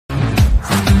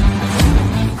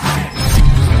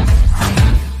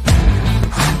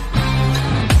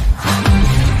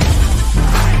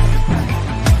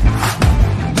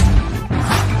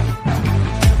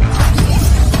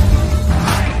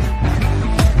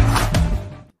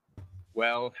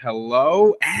Well,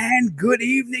 hello and good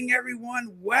evening,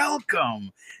 everyone. Welcome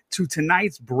to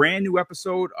tonight's brand new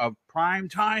episode of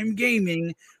Primetime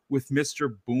Gaming with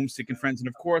Mr. Boomstick and Friends. And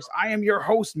of course, I am your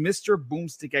host, Mr.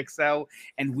 Boomstick XL,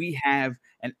 and we have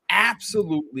an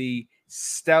absolutely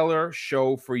stellar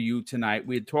show for you tonight.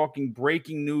 We're talking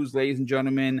breaking news, ladies and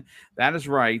gentlemen. That is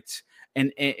right.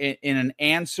 And in an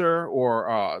answer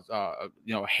or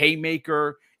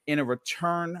haymaker in a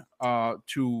return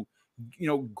to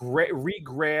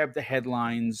re-grab the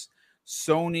headlines.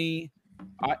 Sony,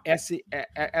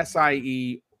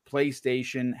 SIE,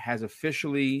 PlayStation has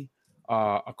officially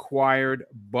acquired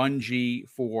Bungie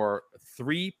for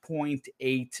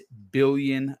 $3.8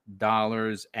 billion,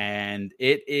 and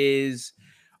it is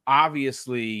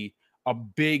obviously a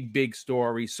big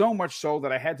story, so much so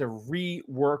that I had to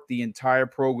rework the entire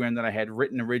program that I had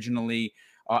written originally,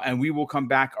 and we will come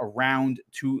back around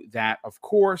to that, of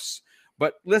course.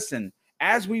 But listen,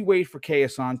 as we wait for Kay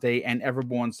Asante and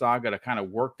Everborn Saga to kind of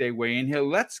work their way in here,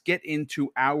 let's get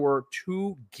into our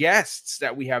two guests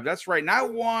that we have. That's right,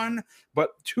 not one, but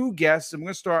two guests. I'm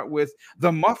going to start with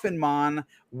the Muffin Man.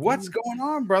 What's going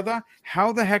on, brother?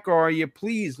 How the heck are you?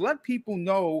 Please let people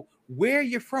know where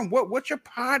you're from. What's your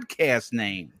podcast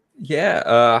name?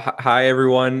 Yeah. Hi,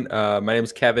 everyone. My name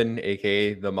is Kevin,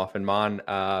 aka the Muffin Man.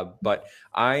 But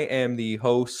I am the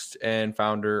host and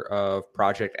founder of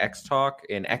Project X Talk,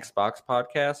 an Xbox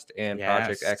podcast, and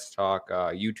Project X Talk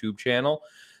YouTube channel.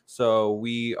 So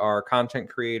we are content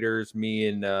creators, me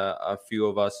and a few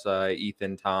of us,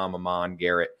 Ethan, Tom, Amon,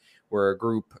 Garrett. We're a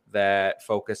group that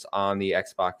focus on the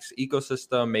Xbox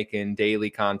ecosystem, making daily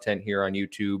content here on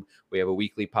YouTube. We have a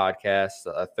weekly podcast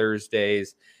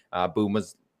Thursdays. Boom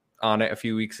was on it a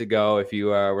few weeks ago. If you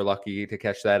were lucky to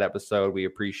catch that episode, we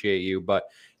appreciate you. But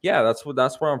yeah, that's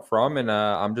where I'm from, and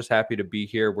I'm just happy to be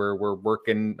here. We're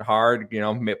working hard,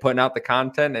 putting out the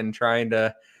content and trying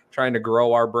to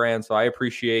grow our brand. So I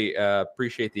appreciate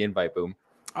the invite, Boom.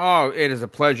 Oh, it is a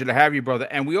pleasure to have you, brother.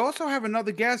 And we also have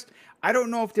another guest. I don't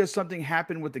know if there's something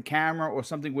happened with the camera or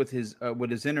something with his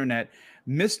internet.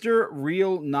 Mr.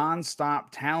 Real Nonstop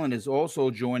Talent is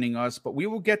also joining us, but we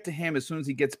will get to him as soon as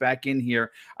he gets back in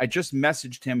here. I just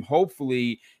messaged him.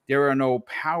 Hopefully there are no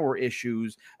power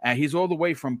issues. He's all the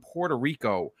way from Puerto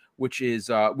Rico, which is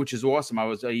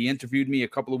awesome. He interviewed me a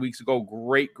couple of weeks ago.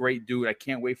 Great dude. I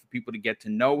can't wait for people to get to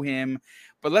know him.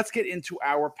 But let's get into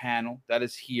our panel that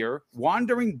is here.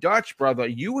 Wandering Dutch, brother,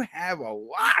 you have a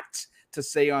lot to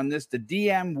say on this. The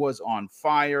DM was on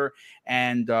fire,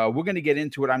 and we're going to get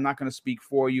into it. I'm not going to speak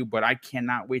for you, but I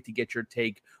cannot wait to get your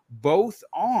take both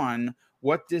on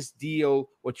what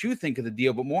you think of the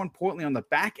deal, but more importantly, on the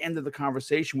back end of the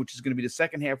conversation, which is going to be the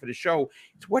second half of the show,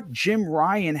 it's what Jim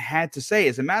Ryan had to say.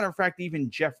 As a matter of fact,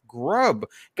 even Jeff Grubb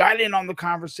got in on the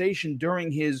conversation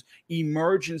during his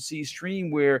emergency stream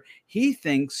where he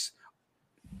thinks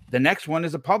the next one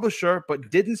is a publisher, but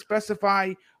didn't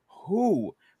specify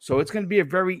who. So it's going to be a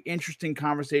very interesting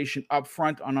conversation up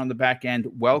front and on the back end.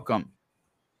 Welcome.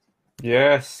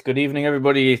 Yes, good evening,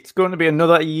 everybody. It's going to be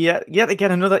another yet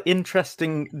again another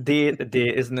interesting day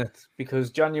today, isn't it?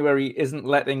 Because January isn't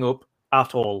letting up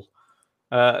at all.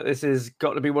 This has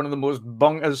got to be one of the most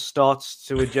bonkers starts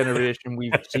to a generation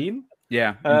we've seen.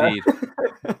 Yeah, indeed.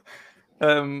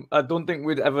 I don't think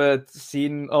we'd ever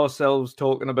seen ourselves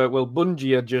talking about, well,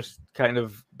 Bungie are just kind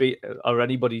of are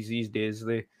anybody's these days.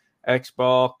 The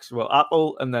Xbox, well,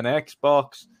 Apple and then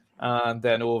Xbox. And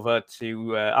then over to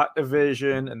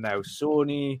Activision and now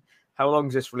Sony. How long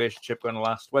is this relationship going to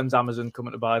last? When's Amazon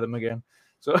coming to buy them again?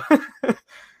 So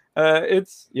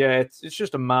it's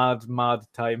just a mad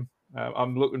time.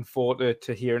 I'm looking forward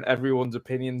to hearing everyone's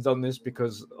opinions on this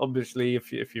because obviously,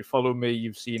 if you follow me,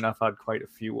 you've seen I've had quite a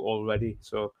few already.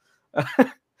 So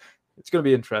it's going to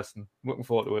be interesting. Looking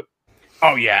forward to it.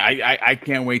 Oh yeah, I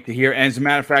can't wait to hear. And as a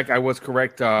matter of fact, I was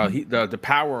correct. He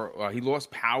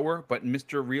lost power, but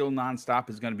Mr. Real Nonstop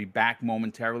is going to be back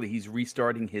momentarily. He's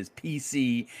restarting his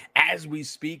PC as we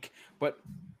speak. But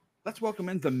let's welcome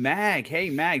in the Mag. Hey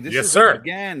Mag, this is sir.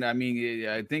 Again. I mean,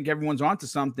 I think everyone's onto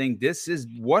something. This is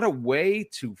what a way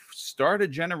to start a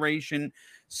generation.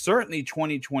 Certainly,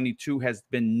 2022 has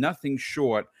been nothing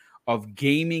short of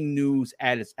gaming news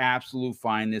at its absolute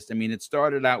finest. I mean, it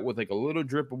started out with like a little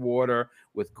drip of water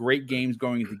with great games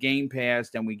going into Game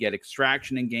Pass. Then we get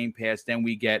Extraction in Game Pass. Then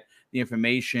we get the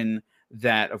information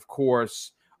that, of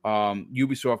course,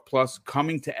 Ubisoft Plus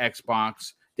coming to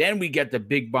Xbox. Then we get the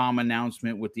big bomb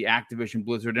announcement with the Activision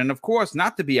Blizzard. And, of course,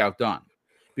 not to be outdone,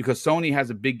 because Sony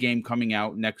has a big game coming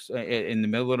out next in the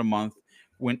middle of the month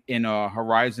in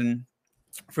Horizon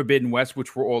Forbidden West,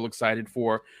 which we're all excited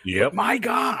for. Yep. But my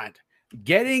God,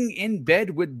 getting in bed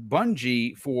with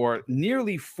Bungie for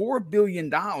nearly $4 billion.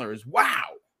 Wow.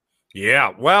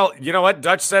 Yeah. Well, you know what?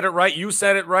 Dutch said it right. You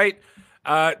said it right.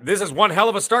 This is one hell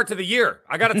of a start to the year.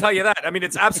 I got to tell you that. I mean,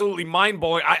 it's absolutely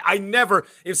mind-blowing. I never,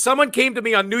 if someone came to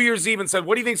me on New Year's Eve and said,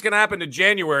 what do you think is going to happen to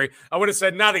January? I would have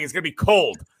said nothing. It's going to be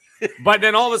cold. But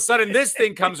then all of a sudden, this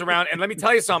thing comes around, and let me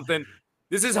tell you something.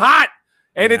 This is hot,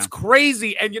 and it's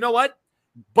crazy. And you know what?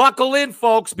 Buckle in,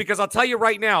 folks, because I'll tell you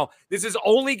right now, this is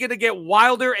only going to get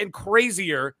wilder and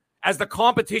crazier as the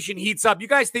competition heats up. You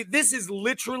guys think this is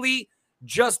literally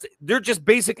they're just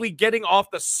basically getting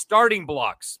off the starting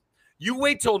blocks. You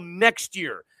wait till next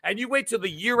year, and you wait till the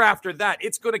year after that.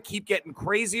 It's going to keep getting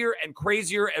crazier and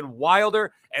crazier and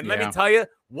wilder. And let me tell you,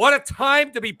 what a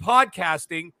time to be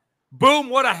podcasting. Boom,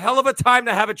 what a hell of a time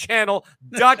to have a channel.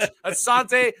 Dutch,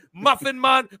 Asante, Muffin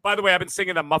Man. By the way, I've been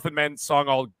singing that Muffin Man song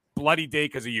all bloody day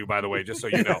because of you, by the way, just so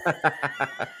you know.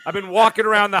 I've been walking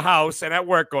around the house and at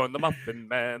work going, the Muffin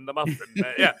Man, the Muffin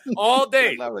Man. Yeah, all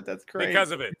day. I love it. That's great.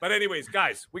 Because of it. But anyways,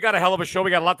 guys, we got a hell of a show. We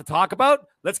got a lot to talk about.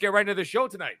 Let's get right into the show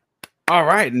tonight. All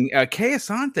right. And Kay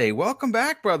Asante, welcome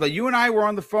back, brother. You and I were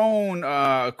on the phone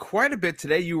quite a bit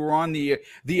today. You were on the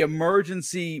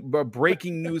emergency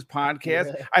breaking news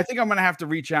podcast. Yeah. I think I'm going to have to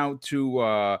reach out to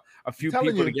a few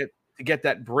people to get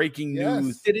that breaking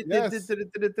news. Because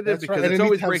right. It's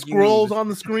always breaking scrolls news on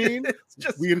the screen.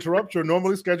 We interrupt your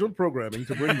normally scheduled programming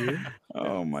to bring you.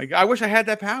 Oh my God! I wish I had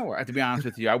that power. To be honest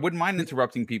with you, I wouldn't mind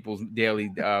interrupting people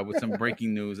daily with some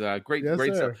breaking news. Great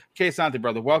stuff. Kay Asante,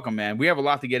 brother, welcome, man. We have a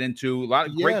lot to get into. A lot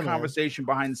of great conversation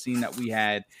behind the scene that we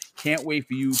had. Can't wait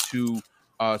for you to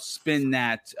spin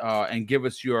that and give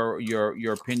us your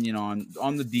opinion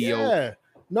on the deal. Yeah.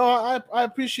 No, I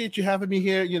appreciate you having me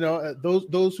here. You know,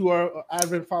 those who are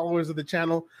avid followers of the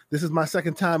channel, this is my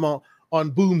second time on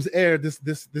Boom's air this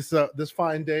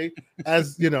fine day,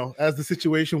 as you know, as the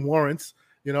situation warrants.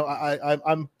 You know,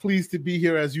 I'm pleased to be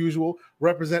here as usual,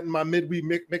 representing my midweek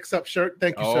mix-up shirt.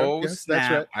 Thank you, sir. Yes, snap.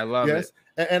 That's right. I love it.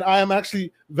 And I am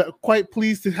actually quite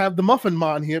pleased to have the Muffin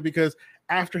Man here because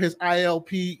after his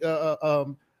ILP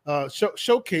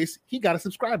showcase, he got a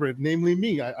subscriber, namely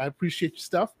me. I appreciate your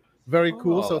stuff. Very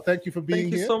cool. So thank you for being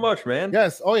here. Thank you so much, man.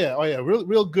 Yes. Oh yeah.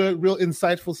 Real good, real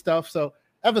insightful stuff. So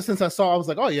ever since I saw, I was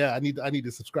like, oh yeah, I need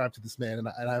to subscribe to this man,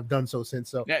 and I've done so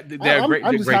since. So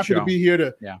I'm just happy to be here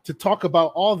to talk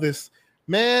about all this.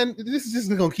 Man, this is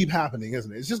just going to keep happening,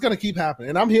 isn't it? It's just going to keep happening,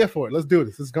 and I'm here for it. Let's do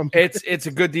this. It's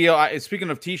a good deal. Speaking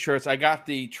of t-shirts, I got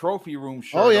the trophy room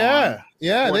shirt. Oh yeah,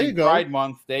 there you go. Pride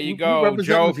Month. There you go,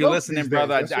 Joe. If you're listening,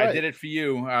 brother, I did it for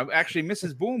you. Actually,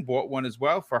 Mrs. Boom bought one as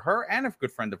well for her and a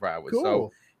good friend of ours. Cool.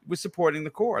 So we're supporting the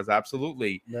cause.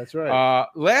 Absolutely. That's right.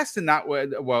 Last and not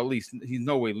well, at least he's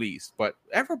no way least, but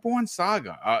Everborn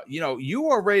Saga. You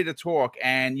are ready to talk,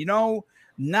 and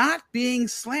not being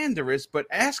slanderous, but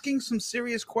asking some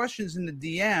serious questions in the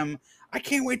DM. I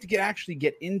can't wait to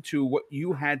get into what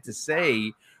you had to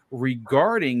say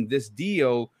regarding this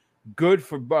deal. Good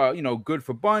for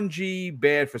Bungie,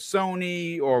 bad for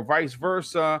Sony, or vice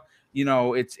versa.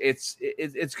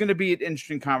 It's going to be an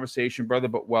interesting conversation, brother.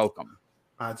 But welcome.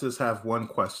 I just have one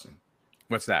question.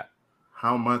 What's that?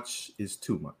 How much is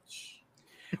too much?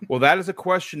 Well, that is a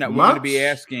question that we're going to be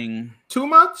asking. Too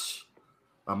much?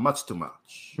 Much too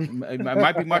much. It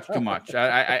might be much too much.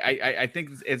 I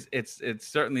think it's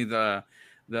certainly the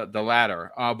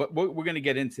latter. But we're going to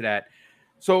get into that.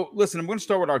 So listen, I'm going to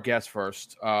start with our guest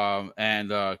first.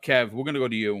 And Kev, we're going to go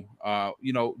to you.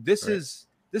 This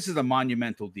is a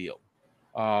monumental deal.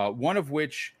 One of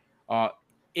which,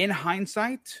 in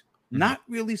hindsight, not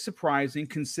really surprising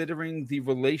considering the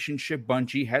relationship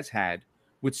Bungie has had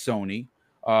with Sony.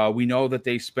 We know that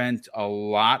they spent a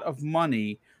lot of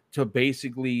money to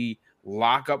basically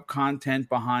lock up content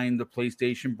behind the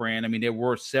PlayStation brand. I mean, there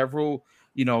were several,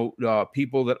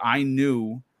 people that I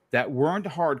knew that weren't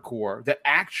hardcore that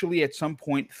actually at some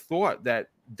point thought that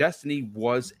Destiny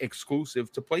was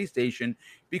exclusive to PlayStation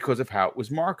because of how it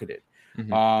was marketed.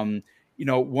 Mm-hmm.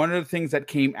 One of the things that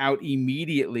came out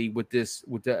immediately with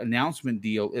the announcement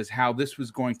deal is how this was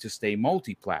going to stay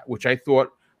multi-plat, which I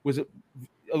thought was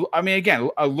again,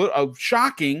 a little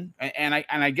shocking, and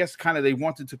I guess kind of they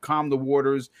wanted to calm the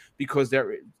waters because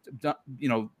the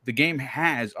game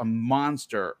has a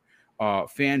monster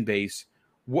fan base.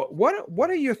 What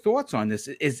are your thoughts on this?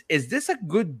 Is this a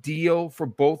good deal for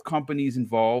both companies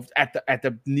involved at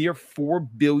the near $4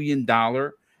 billion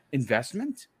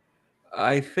investment?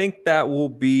 I think that will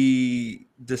be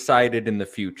decided in the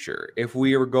future. If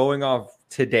we are going off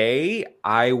today,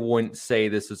 I wouldn't say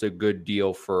this is a good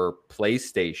deal for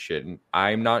PlayStation.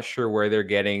 I'm not sure where they're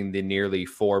getting the nearly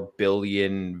 $4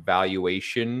 billion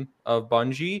valuation of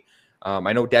Bungie.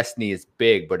 I know Destiny is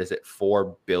big, but is it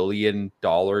 $4 billion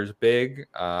big?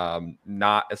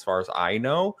 Not as far as I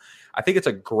know. I think it's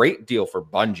a great deal for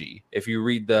Bungie. If you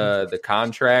read the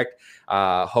contract,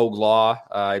 Hogue Law,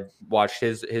 I watched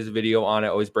his video on it,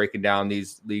 always breaking down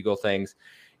these legal things.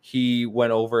 He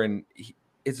went over and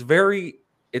it's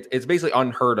basically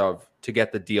unheard of to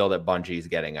get the deal that Bungie is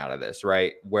getting out of this,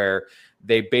 right? Where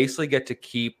they basically get to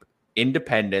keep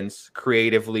independence,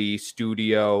 creatively,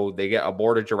 studio. They get a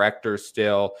board of directors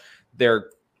still.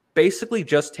 They're basically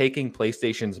just taking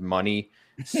PlayStation's money,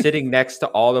 sitting next to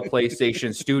all the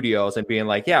PlayStation studios and being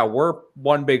like, yeah, we're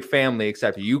one big family,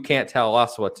 except you can't tell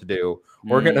us what to do.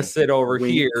 We're going to sit over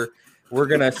here. We're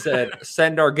going to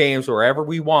send our games wherever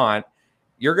we want.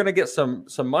 You're going to get some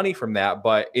money from that.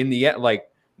 But in the end, like,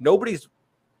 nobody's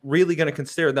really going to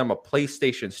consider them a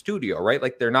PlayStation studio, right?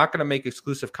 Like, they're not going to make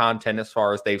exclusive content as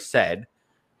far as they've said.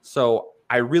 So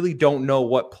I really don't know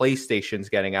what PlayStation's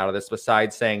getting out of this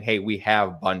besides saying, hey, we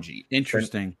have Bungie.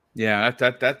 Interesting. Yeah,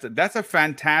 that's a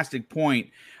fantastic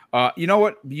point. You know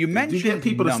what? You mentioned get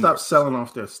people to stop selling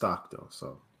off their stock, though.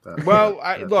 So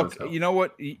look, you know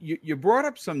what? You brought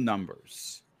up some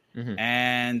numbers. Mm-hmm.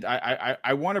 And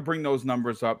I want to bring those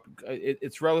numbers up.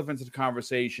 It's relevant to the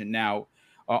conversation. Now,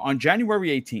 on January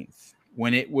 18th,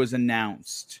 when it was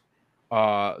announced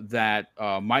that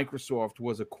Microsoft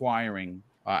was acquiring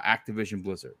Activision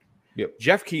Blizzard, yep.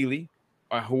 Jeff Keighley,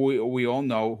 who we all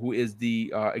know, who is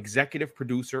the executive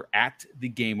producer at the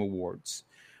Game Awards,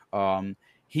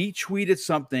 he tweeted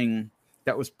something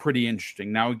that was pretty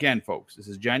interesting. Now, again, folks, this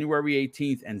is January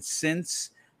 18th, and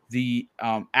since the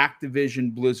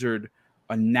Activision Blizzard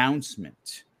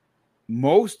announcement,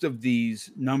 most of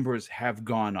these numbers have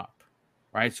gone up.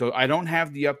 Right. So I don't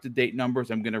have the up-to-date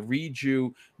numbers. I'm going to read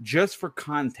you just for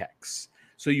context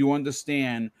so you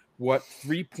understand what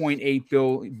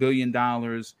 $3.8 billion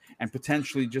and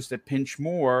potentially just a pinch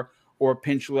more or a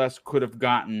pinch less could have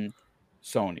gotten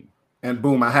Sony. And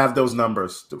boom, I have those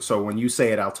numbers. So when you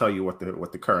say it, I'll tell you what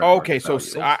the current. Okay, so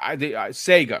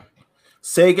Sega.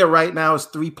 Sega right now is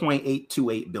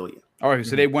 $3.828 billion. All right,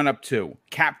 so they went up to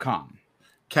Capcom.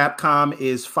 Capcom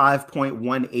is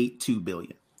 $5.182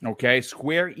 billion. Okay,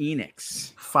 Square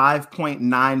Enix,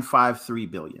 $5.953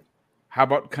 billion. How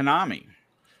about Konami?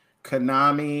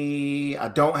 Konami, I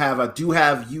do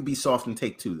have Ubisoft and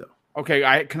Take-Two though. Okay,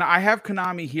 I have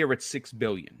Konami here at $6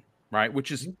 billion, right? Which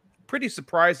is pretty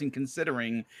surprising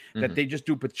considering that they just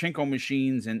do pachinko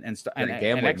machines and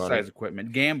exercise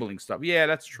equipment, gambling stuff. Yeah,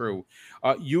 that's true.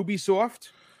 Ubisoft,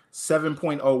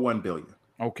 $7.01 billion.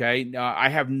 Okay, I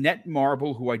have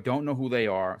Netmarble, who I don't know who they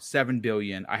are, $7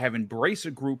 billion. I have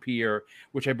Embracer Group here,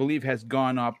 which I believe has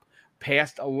gone up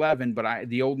past 11, but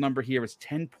the old number here is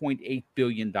 $10.8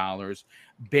 billion. Bandai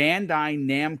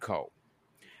Namco,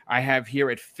 I have here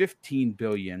at $15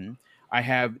 billion. I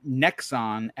have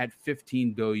Nexon at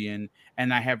 $15 billion,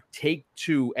 and I have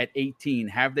Take-Two at 18.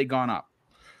 Have they gone up?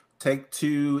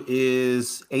 Take-Two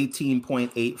is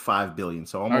 $18.85 billion,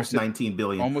 so almost $19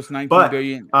 billion. Almost $19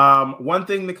 billion. One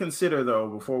thing to consider, though,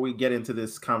 before we get into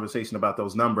this conversation about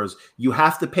those numbers, you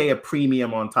have to pay a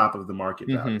premium on top of the market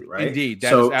value, right? Indeed,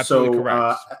 that is absolutely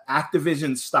correct.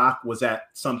 Activision stock was at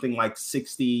something like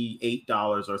 $68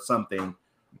 or something.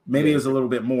 Maybe it was a little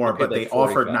bit more, but they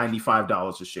offered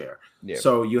 $95 a share. Yeah.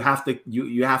 So you have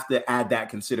to add that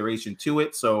consideration to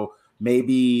it. So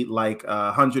maybe like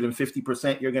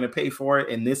 150% you're going to pay for it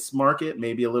in this market,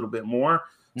 maybe a little bit more.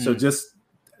 So just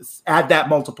add that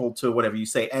multiple to whatever you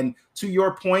say. And to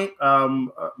your point,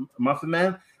 Muffin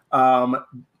Man,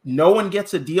 no one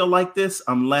gets a deal like this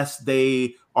unless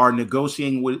they are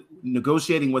negotiating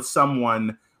with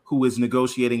someone who is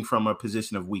negotiating from a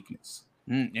position of weakness.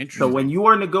 Interesting. So when you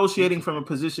are negotiating from a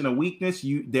position of weakness,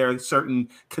 there are certain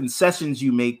concessions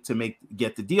you make to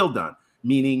get the deal done,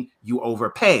 meaning you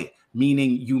overpay,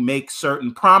 meaning you make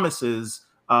certain promises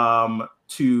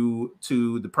to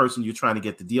the person you're trying to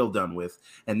get the deal done with.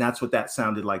 And that's what that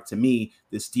sounded like to me.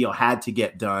 This deal had to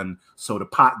get done so the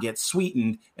pot gets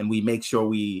sweetened and we make sure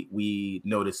we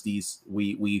notice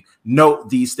we note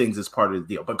these things as part of the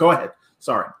deal. But go ahead.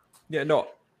 Sorry. Yeah, no,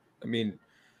 I mean,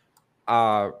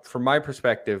 from my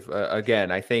perspective,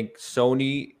 again, I think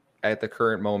Sony at the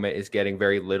current moment is getting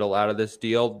very little out of this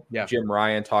deal. Yeah. Jim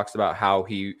Ryan talks about how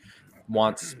he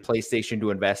wants PlayStation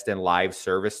to invest in live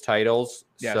service titles.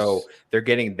 Yes. So they're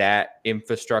getting that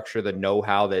infrastructure, the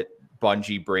know-how that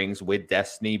Bungie brings with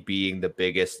Destiny being the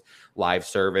biggest live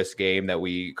service game that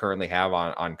we currently have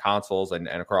on consoles and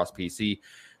across PC.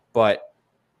 But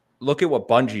look at what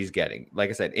Bungie's getting. Like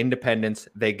I said, independence.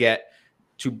 They get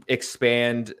to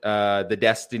expand the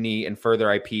Destiny and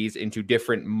further IPs into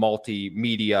different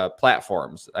multimedia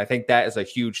platforms. I think that is a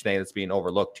huge thing that's being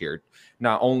overlooked here.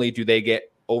 Not only do they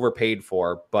get overpaid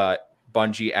for, but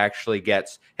Bungie actually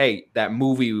gets, hey, that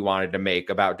movie we wanted to make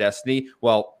about Destiny,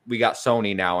 well, we got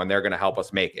Sony now, and they're going to help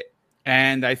us make it.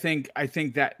 And I think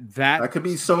that could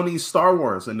be Sony's Star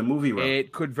Wars in the movie realm.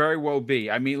 It could very well be.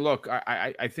 I mean, look,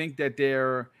 I think that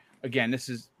again,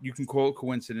 you can call it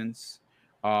coincidence.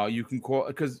 You can call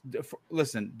it because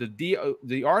listen,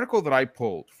 the article that I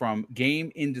pulled from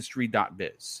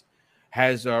GameIndustry.biz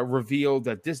has revealed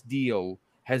that this deal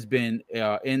has been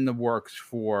in the works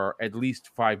for at least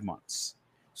 5 months.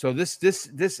 So this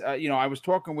I was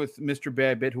talking with Mr.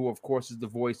 Babbitt, who of course is the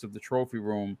voice of the trophy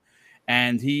room,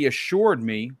 and he assured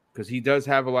me, because he does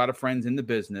have a lot of friends in the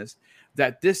business,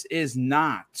 that this is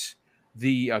not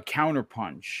the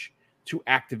counterpunch to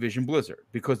Activision Blizzard,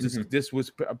 because this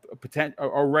was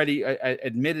already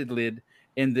admittedly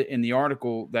in the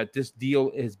article that this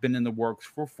deal has been in the works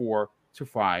for 4 to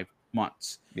 5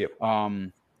 months. Yep.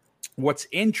 What's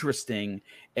interesting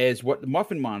is what the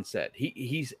Muffin Man said.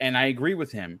 He's and I agree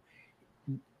with him.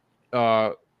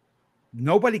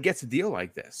 Nobody gets a deal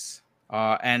like this,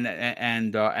 and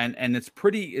it's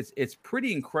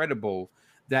pretty incredible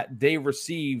that they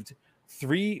received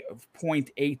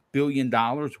 $3.8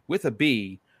 billion with a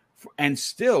B, and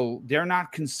still they're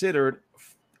not considered.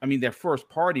 I mean, they're first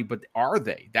party, but are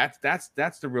they? That's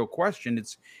the real question.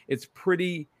 It's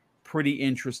pretty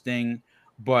interesting.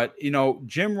 But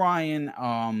Jim Ryan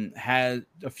has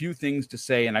a few things to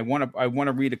say, and I want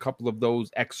to read a couple of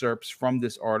those excerpts from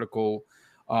this article.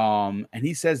 And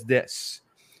he says this: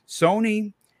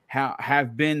 Sony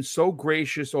have been so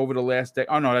gracious over the last day.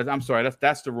 Oh no, I'm sorry,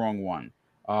 that's the wrong one.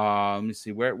 Let me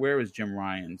see, where is Jim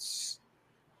Ryan's?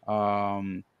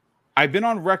 I've been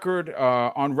on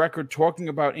record talking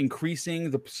about increasing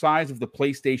the size of the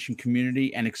PlayStation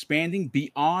community and expanding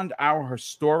beyond our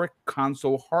historic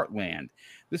console heartland.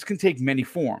 This can take many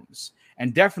forms,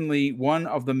 and definitely one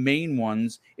of the main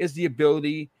ones is the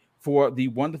ability for the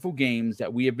wonderful games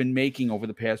that we have been making over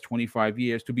the past 25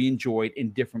 years to be enjoyed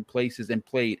in different places and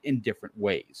played in different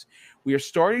ways. We are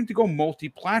starting to go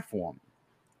multi-platform.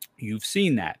 You've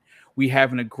seen that. We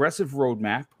have an aggressive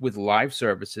roadmap with live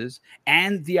services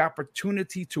and the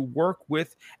opportunity to work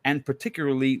with and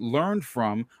particularly learn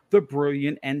from the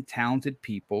brilliant and talented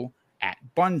people at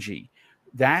Bungie.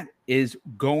 That is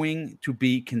going to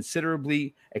be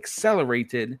considerably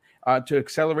accelerated to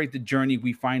accelerate the journey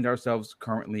we find ourselves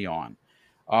currently on.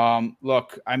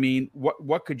 Look, I mean,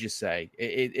 what could you say?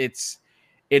 It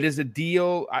is a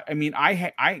deal. I mean,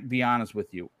 I be honest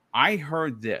with you. I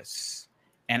heard this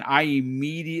and I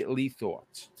immediately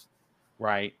thought,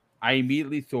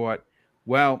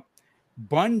 well,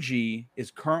 Bungie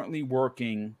is currently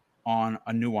working on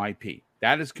a new IP.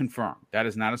 That is confirmed. That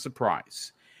is not a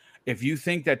surprise. If you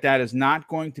think that is not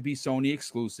going to be Sony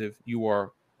exclusive, you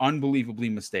are unbelievably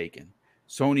mistaken.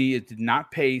 Sony did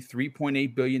not pay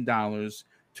 $3.8 billion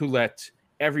to let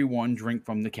everyone drink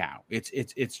from the cow.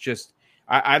 It's just,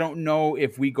 I don't know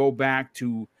if we go back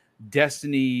to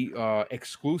Destiny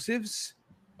exclusives.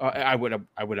 I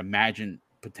would imagine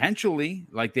potentially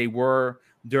like they were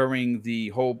during the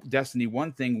whole Destiny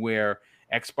 1 thing, where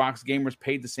Xbox gamers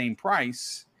paid the same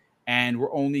price and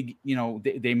were only,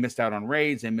 they missed out on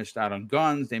raids, they missed out on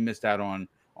guns, they missed out on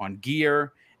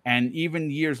gear. And even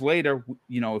years later,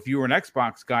 if you were an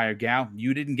Xbox guy or gal,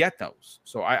 you didn't get those.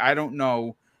 So I don't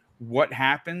know what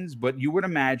happens, but you would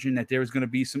imagine that there's going to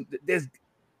be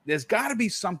there's got to be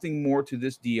something more to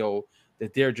this deal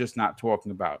that they're just not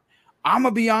talking about. I'm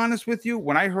going to be honest with you.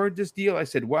 When I heard this deal, I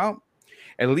said, well,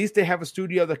 at least they have a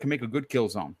studio that can make a good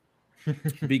Killzone.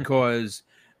 Because,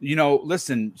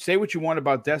 listen, say what you want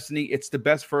about Destiny. It's the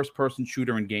best first-person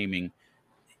shooter in gaming,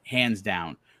 hands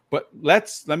down. But let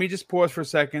me just pause for a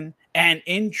second and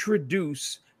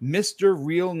introduce Mr.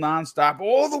 Real Nonstop,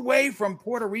 all the way from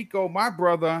Puerto Rico. My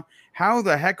brother, how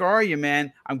the heck are you,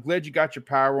 man? I'm glad you got your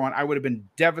power on. I would have been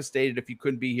devastated if you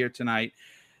couldn't be here tonight.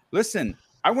 Listen,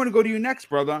 I want to go to you next,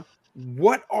 brother.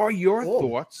 What are your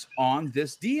thoughts on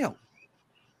this deal?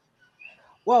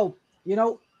 Well,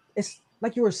 it's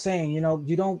like you were saying,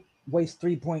 you don't waste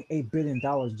 $3.8 billion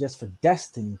just for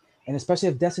Destiny, and especially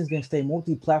if Destiny's going to stay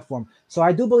multi-platform. So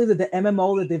I do believe that the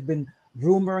MMO that they've been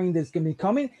rumoring that's going to be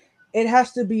coming, it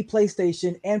has to be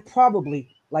PlayStation, and probably,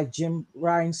 like Jim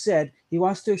Ryan said, he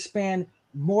wants to expand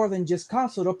more than just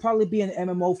console. There'll probably be an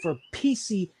MMO for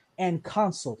PC and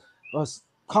console.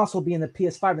 Console being the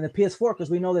PS5 and the PS4, because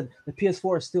we know that the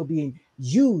PS4 is still being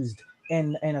used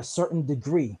in a certain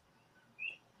degree.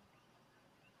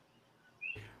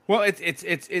 Well,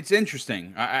 it's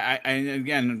interesting. I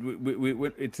again,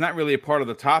 it's not really a part of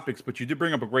the topics, but you did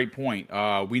bring up a great point.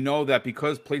 We know that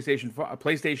because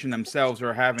PlayStation themselves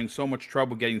are having so much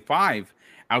trouble getting 5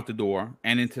 out the door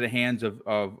and into the hands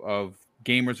of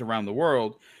gamers around the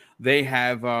world, they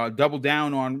have doubled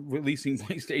down on releasing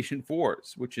PlayStation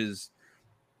 4s, which is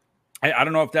I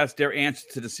don't know if that's their answer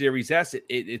to the Series S.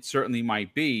 It certainly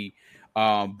might be,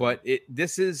 but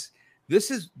this is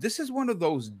one of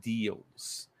those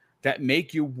deals that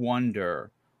make you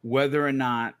wonder whether or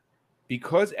not,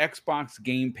 because Xbox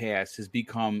Game Pass has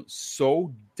become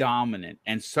so dominant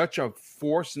and such a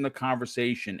force in the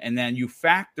conversation, and then you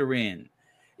factor in,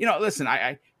 listen,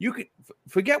 you could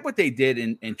forget what they did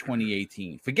in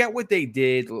 2018, forget what they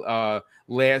did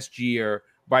last year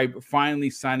by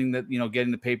finally signing getting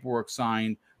the paperwork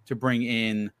signed to bring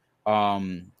in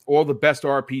all the best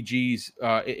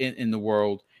RPGs in the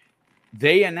world.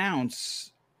 They announced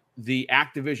the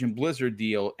Activision Blizzard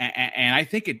deal, and I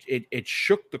think it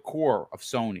shook the core of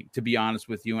Sony, to be honest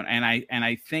with you. And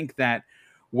I think that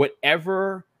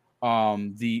whatever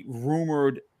the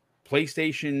rumored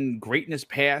PlayStation Greatness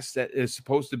Pass that is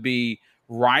supposed to be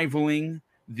rivaling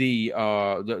the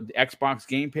Xbox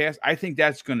Game Pass, I think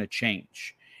that's going to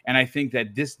change. And I think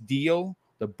that this deal,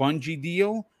 the Bungie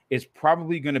deal, is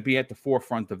probably going to be at the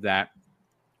forefront of that.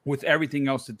 With everything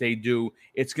else that they do,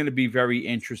 it's going to be very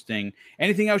interesting.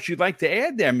 Anything else you'd like to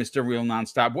add there, Mr. Real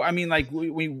Nonstop? I mean, like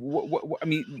I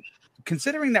mean,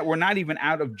 considering that we're not even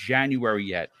out of January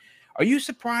yet, are you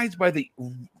surprised by the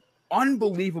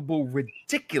unbelievable,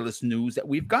 ridiculous news that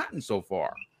we've gotten so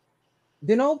far?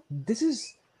 This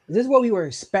is what we were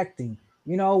expecting.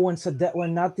 When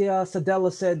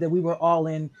Sadella said that we were all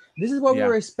in, this is what we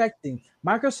were expecting.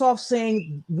 Microsoft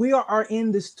saying we are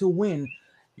in this to win.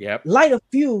 Yep. Light a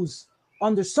fuse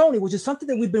under Sony, which is something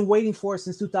that we've been waiting for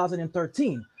since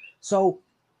 2013. So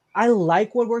I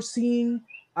like what we're seeing.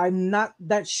 I'm not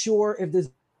that sure if this,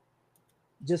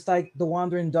 just like the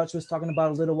Wandering Dutch was talking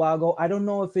about a little while ago, I don't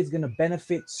know if it's going to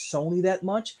benefit Sony that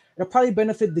much. It'll probably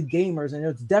benefit the gamers, and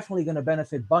it's definitely going to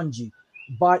benefit Bungie.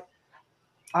 But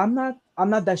I'm not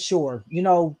that sure.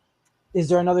 Is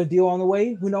there another deal on the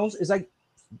way? Who knows? It's like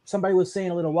somebody was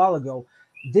saying a little while ago.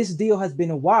 This deal has been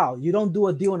a while. You don't do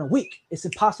a deal in a week. It's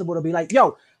impossible to be like,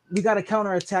 yo, we got to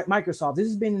counterattack Microsoft. This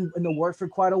has been in the works for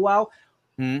quite a while.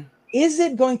 Is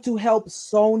it going to help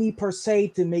Sony per se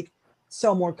to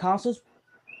sell more consoles?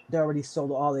 They already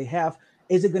sold all they have.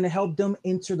 Is it going to help them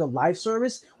enter the live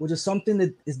service, which is something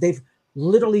that they've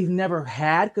literally never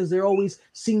had because they're always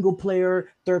single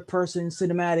player, third person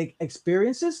cinematic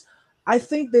experiences? I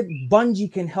think that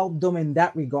Bungie can help them in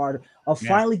that regard of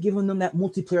finally giving them that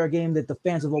multiplayer game that the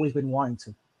fans have always been wanting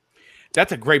to.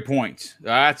 That's a great point.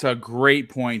 That's a great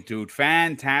point, dude.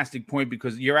 Fantastic point,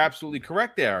 because you're absolutely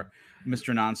correct there,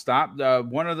 Mr. Nonstop.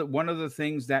 One of the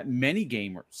things that many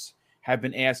gamers have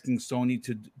been asking Sony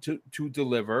to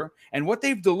deliver, and what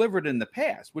they've delivered in the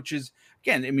past, which is,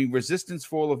 again, I mean, Resistance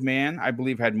Fall of Man, I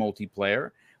believe, had multiplayer.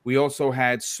 We also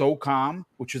had SOCOM,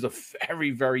 which is a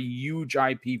very, very huge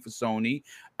IP for Sony.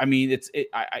 I mean,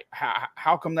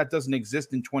 how come that doesn't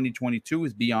exist in 2022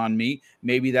 is beyond me.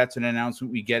 Maybe that's an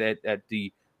announcement we get at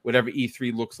the whatever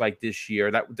E3 looks like this year.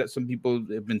 That some people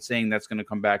have been saying that's going to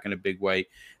come back in a big way.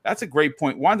 That's a great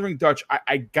point. Wandering Dutch,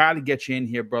 I got to get you in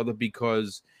here, brother,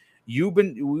 because we've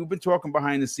been talking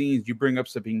behind the scenes. You bring up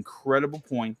some incredible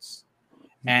points.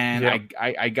 And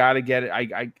I gotta get it.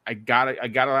 I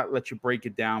gotta let you break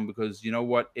it down, because you know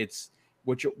what? It's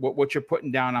what you're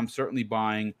putting down. I'm certainly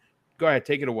buying. Go ahead,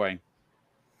 take it away.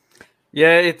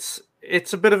 Yeah,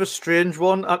 it's a bit of a strange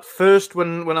one. At first,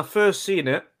 when I first seen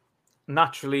it,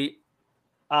 naturally,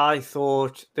 I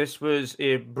thought this was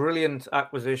a brilliant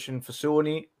acquisition for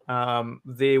Sony.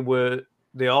 They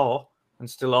are and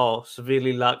still are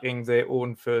severely lacking their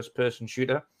own first-person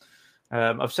shooter.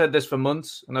 I've said this for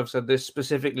months, and I've said this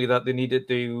specifically that they needed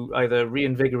to either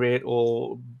reinvigorate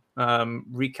or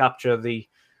recapture the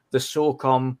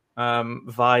SOCOM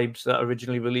vibes that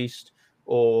originally released,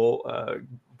 or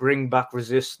bring back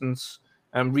Resistance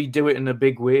and redo it in a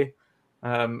big way.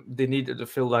 They needed to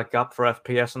fill that gap for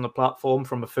FPS on the platform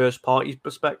from a first-party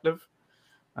perspective.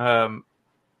 And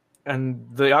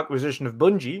the acquisition of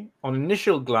Bungie, on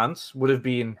initial glance, would have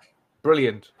been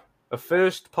brilliant. A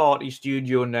first-party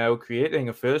studio now creating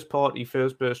a first-party,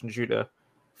 first-person shooter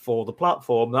for the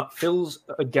platform that fills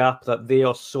a gap that they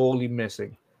are sorely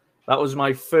missing. That was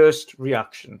my first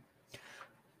reaction.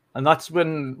 And that's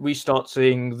when we start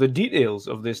seeing the details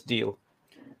of this deal.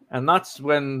 And that's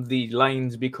when the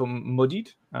lines become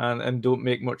muddied and don't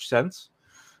make much sense.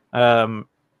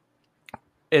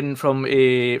 in from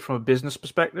a business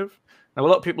perspective. Now, a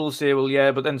lot of people will say, well,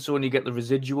 yeah, but then Sony get the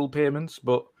residual payments,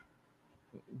 but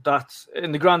that's,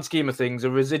 in the grand scheme of things, a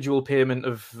residual payment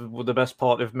of the best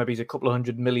part of maybe a couple of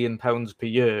 £100 million per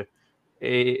year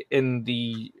in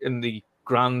the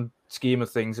grand scheme of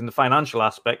things, in the financial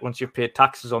aspect, once you've paid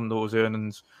taxes on those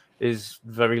earnings, is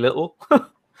very little.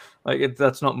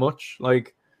 That's not much.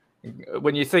 Like,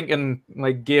 when you're thinking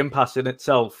like Game Pass in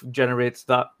itself generates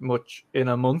that much in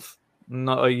a month,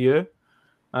 not a year,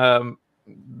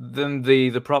 then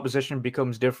the proposition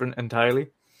becomes different entirely.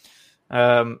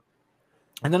 And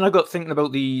then I got thinking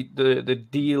about the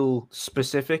deal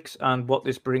specifics and what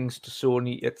this brings to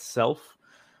Sony itself.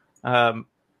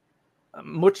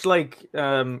 Much like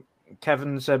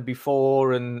Kevin said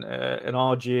before and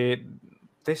RJ,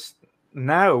 this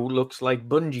now looks like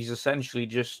Bungie's essentially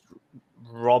just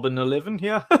robbing a living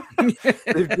here.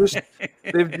 they've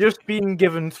just been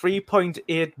given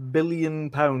 £3.8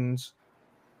 billion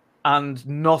and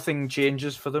nothing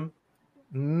changes for them.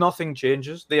 Nothing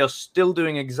changes. They are still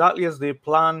doing exactly as they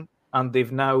plan, and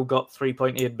they've now got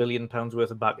 £3.8 billion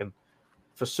worth of backing.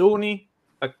 For Sony,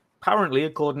 apparently,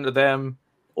 according to them,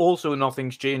 also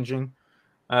nothing's changing.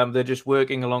 They're just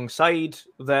working alongside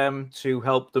them to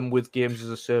help them with games as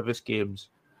a service games.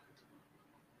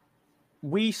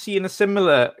 We seen a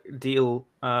similar deal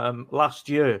last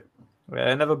year.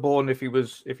 Neverborn, if he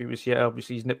was here,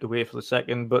 obviously he's nipped away for the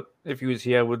second, but if he was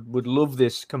here, would love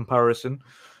this comparison.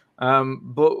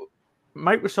 But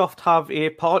Microsoft have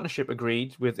a partnership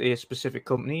agreed with a specific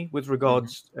company with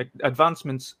regards to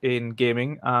advancements in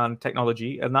gaming and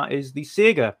technology, and that is the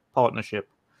Sega partnership.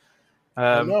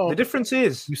 The difference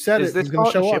is, you said this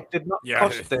partnership did not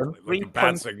cost them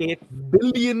 £3.8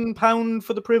 billion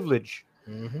for the privilege.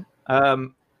 Mm-hmm.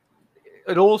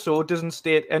 It also doesn't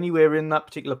state anywhere in that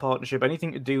particular partnership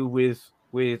anything to do with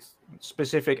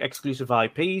specific exclusive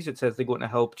IPs. It says they're going to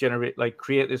help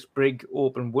create this big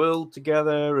open world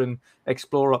together and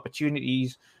explore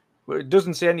opportunities. But it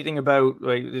doesn't say anything about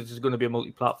this is going to be a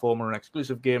multi-platform or an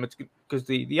exclusive game. It's because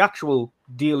the actual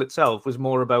deal itself was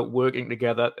more about working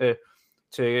together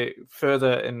to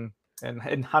further and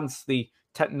enhance the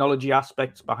technology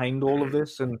aspects behind all of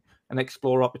this and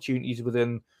explore opportunities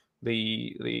within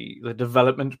the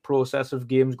development process of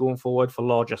games going forward for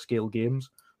larger scale games.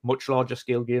 Much larger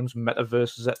scale games,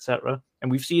 metaverses, etc.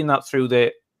 And we've seen that through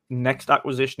the next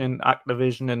acquisition in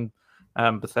Activision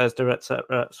and Bethesda,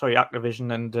 etc. Sorry,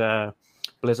 Activision and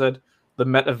Blizzard. The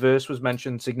metaverse was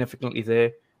mentioned significantly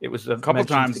there. It was a couple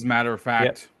times, as a matter of fact.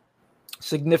 Yeah,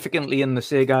 significantly in the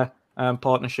Sega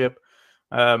partnership.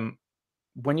 When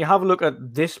you have a look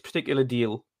at this particular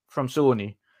deal from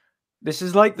Sony, this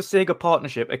is like the Sega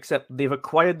partnership, except they've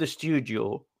acquired the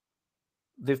studio.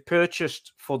 They've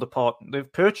purchased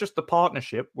the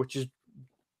partnership, which is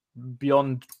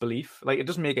beyond belief. Like, it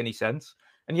doesn't make any sense.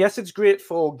 And yes, it's great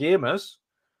for gamers,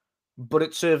 but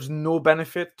it serves no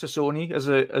benefit to Sony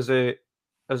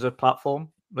as a platform.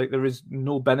 Like, there is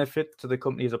no benefit to the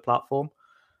company as a platform.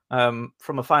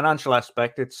 From a financial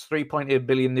aspect, it's $3.8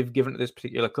 billion they've given to this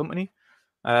particular company.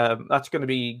 That's going to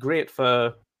be great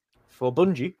for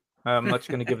Bungie. That's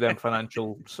going to give them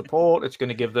financial support. It's going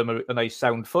to give them a nice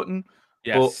sound footing.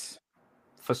 Yes.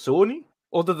 But for Sony,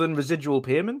 other than residual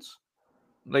payments,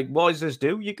 like, what does this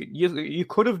do? You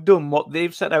could have done what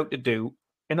they've set out to do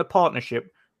in a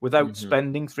partnership without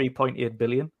spending $3.8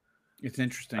 billion. It's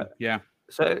interesting, yeah.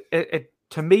 So it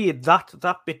to me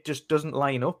that bit just doesn't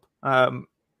line up.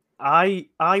 I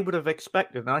would have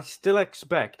expected, and I still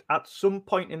expect, at some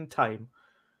point in time,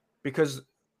 because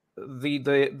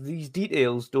these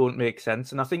details don't make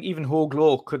sense, and I think even Hogue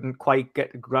Law couldn't quite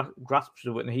get grasp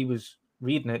of it, and he was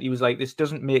reading it. He was like, "This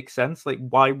doesn't make sense. Like,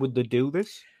 why would they do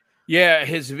this?" Yeah,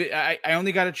 I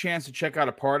only got a chance to check out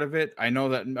a part of it. I know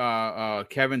that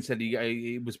Kevin said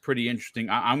it was pretty interesting.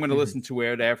 I'm going to listen to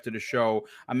it after the show.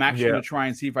 I'm actually going to try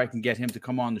and see if I can get him to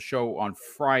come on the show on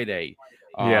Friday.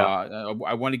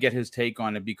 I want to get his take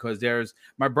on it, because there's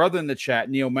my brother in the chat,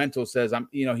 Neo Mental, says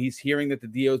he's hearing that the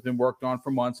deal has been worked on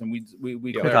for months, and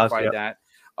we clarified that.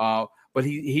 But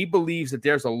he believes that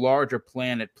there's a larger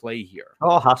plan at play here.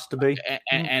 Oh, it has to be.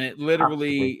 And it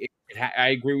literally, I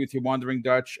agree with you, Wandering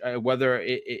Dutch, whether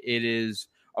it is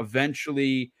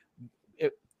eventually,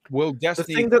 will Destiny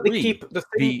the thing that they keep,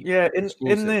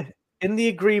 in the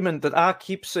agreement that I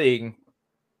keep seeing,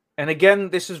 and again,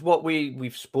 this is what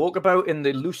we've spoke about in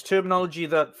the loose terminology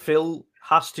that Phil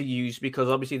has to use, because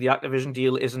obviously the Activision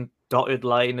deal isn't dotted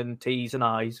line and T's and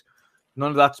I's. None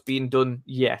of that's been done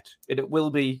yet. It will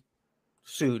be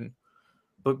soon.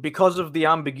 But because of the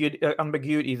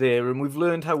ambiguity there, and we've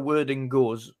learned how wording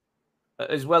goes,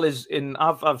 as well as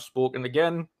I've spoken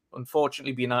again,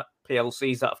 unfortunately been at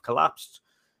PLCs that have collapsed,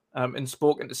 and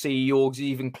spoken to CEOs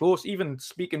even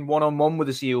speaking one-on-one with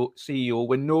the CEO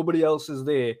when nobody else is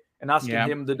there and asking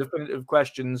him the definitive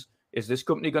questions. Is this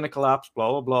company going to collapse?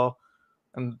 Blah, blah, blah.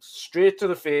 And straight to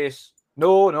the face.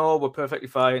 No, we're perfectly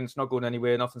fine. It's not going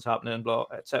anywhere. Nothing's happening, blah,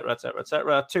 etc., etc.,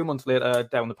 etc. 2 months later,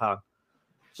 down the pan.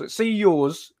 So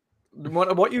CEOs, no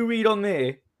matter what you read on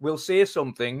there, will say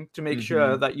something to make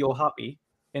sure that you're happy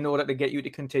in order to get you to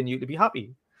continue to be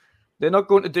happy. They're not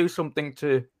going to do something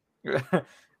to...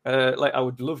 like I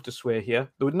would love to swear here.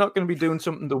 They're not going to be doing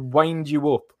something to wind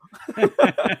you up,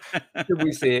 should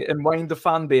we say, and wind the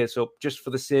fan base up just for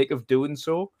the sake of doing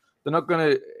so. They're not going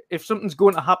to, if something's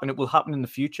going to happen, it will happen in the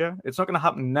future. It's not going to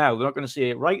happen now. They're not going to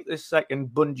say, right this second,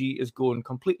 Bungie is going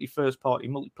completely first party,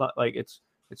 multi-plat, like it's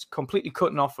completely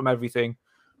cutting off from everything,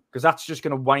 because that's just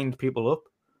going to wind people up.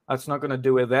 That's not going to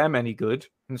do them any good,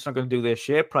 and it's not going to do their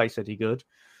share price any good.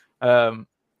 To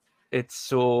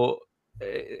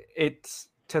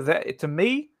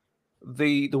me,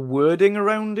 the wording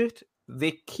around it,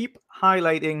 they keep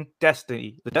highlighting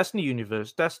Destiny, the Destiny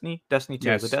universe, Destiny 2,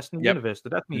 the Destiny universe, the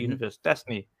Destiny universe,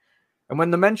 Destiny. And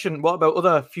when they mention what about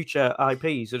other future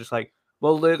IPs, they're just like,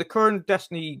 well, the current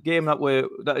Destiny game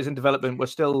that is in development,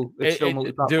 it's still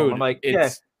multi-platform. Dude, I'm like,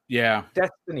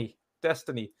 Destiny.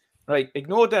 Right,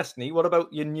 ignore Destiny. What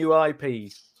about your new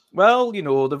IPs? Well,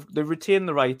 they've retained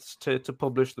the rights to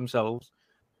publish themselves.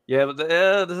 Yeah,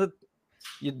 but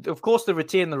of course they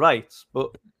retain the rights,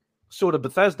 but so did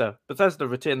Bethesda. Bethesda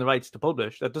retained the rights to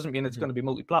publish. That doesn't mean it's going to be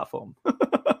multi-platform.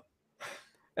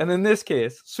 And in this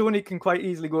case, Sony can quite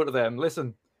easily go to them.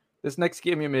 Listen, this next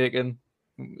game you're making,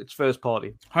 it's first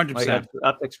party. 100%.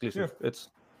 That's exclusive.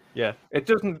 It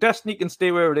doesn't. Destiny can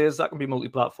stay where it is. That can be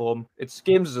multi-platform. It's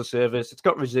games as a service. It's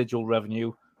got residual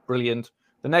revenue. Brilliant.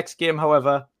 The next game,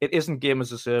 however, it isn't game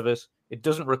as a service. It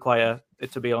doesn't require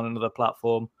it to be on another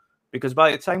platform, because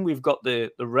by the time we've got the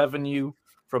revenue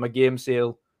from a game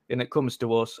sale and it comes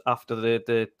to us after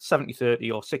the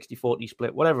 70-30 or 60-40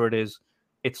 split, whatever it is,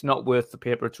 it's not worth the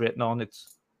paper it's written on.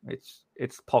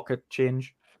 It's pocket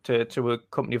change to a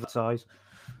company of that size.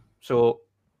 So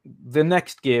the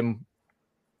next game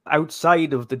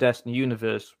outside of the Destiny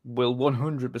universe will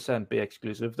 100% be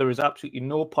exclusive. There is absolutely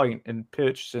no point in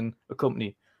purchasing a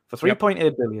company for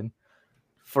 $3.8 billion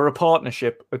for a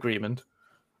partnership agreement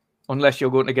unless you're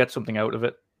going to get something out of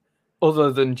it,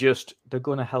 other than just they're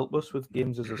going to help us with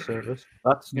games as a service.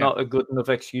 That's not a good enough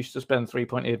excuse to spend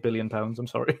 £3.8 billion. I'm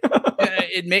sorry.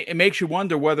 It makes you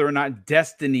wonder whether or not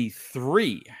Destiny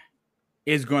 3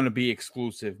 is going to be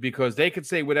exclusive, because they could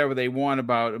say whatever they want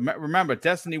about. Remember,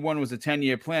 Destiny 1 was a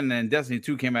 10-year plan, and then Destiny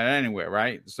 2 came out anywhere,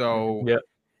 right? So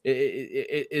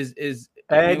it is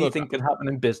anything can happen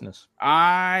in business.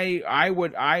 I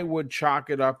would chalk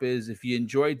it up as, if you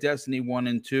enjoy Destiny 1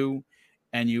 and 2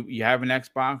 and you have an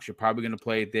Xbox, you're probably going to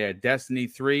play it there. Destiny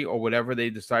 3 or whatever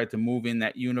they decide to move in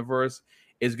that universe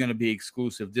is going to be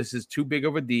exclusive. This is too big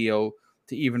of a deal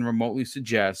to even remotely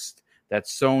suggest that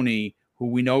Sony, who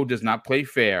we know does not play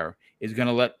fair, is going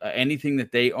to let anything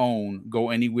that they own go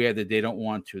anywhere that they don't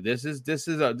want to. This is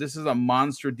a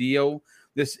monster deal.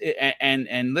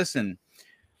 And listen,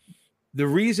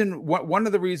 one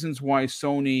of the reasons why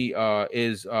Sony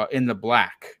is in the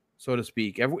black, so to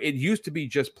speak, it used to be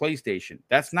just PlayStation.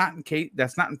 That's not in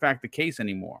fact the case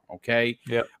anymore. Okay.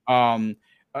 Yeah.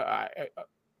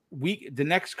 The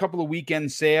next couple of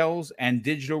weekend sales and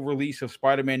digital release of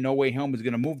Spider-Man No Way Home is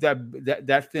going to move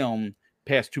that film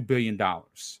past $2 billion.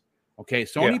 Okay.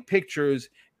 Sony Pictures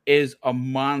is a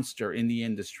monster in the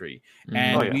industry.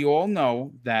 And we all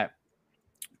know that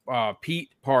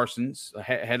Pete Parsons,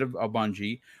 head of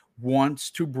Bungie, wants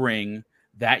to bring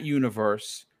that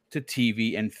universe to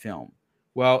TV and film.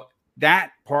 Well,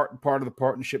 that part of the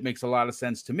partnership makes a lot of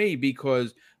sense to me,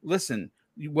 because listen,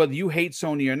 whether you hate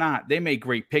Sony or not, they make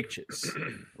great pictures,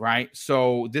 right?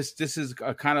 So this is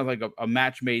a kind of like a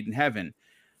match made in heaven.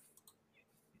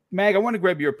 Mag, I want to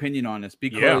grab your opinion on this,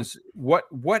 because what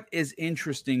is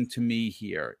interesting to me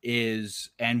here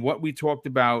is, and what we talked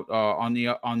about on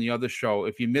the other show.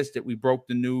 If you missed it, we broke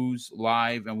the news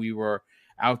live, and we were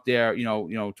out there,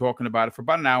 talking about it for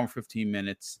about an hour and 15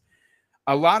 minutes.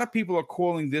 A lot of people are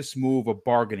calling this move a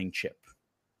bargaining chip.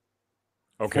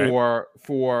 Okay.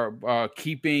 For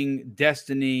keeping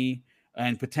Destiny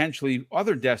and potentially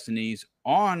other Destinies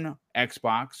on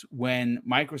Xbox when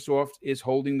Microsoft is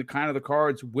holding the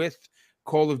cards with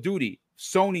Call of Duty,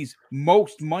 Sony's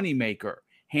most money maker,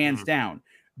 hands down.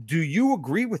 Do you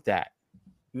agree with that?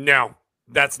 No,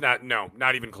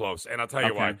 not even close. And I'll tell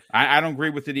you why. I don't agree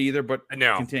with it either, but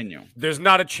no, continue. There's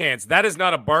not a chance. That is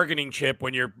not a bargaining chip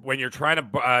when you're trying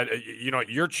to,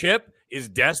 your chip is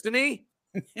Destiny,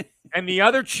 and the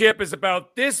other chip is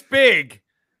about this big,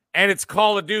 and it's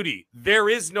Call of Duty. There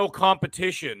is no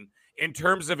competition in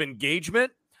terms of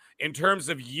engagement, in terms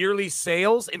of yearly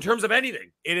sales, in terms of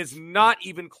anything. It is not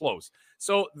even close.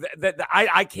 So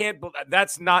I can't.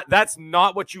 That's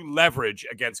not what you leverage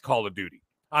against Call of Duty.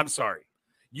 I'm sorry.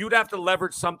 You'd have to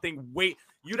leverage something.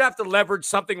 You'd have to leverage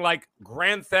something like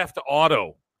Grand Theft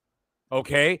Auto,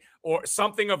 okay, or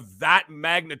something of that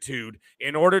magnitude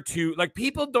in order to, like,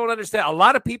 people don't understand. A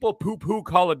lot of people poo-poo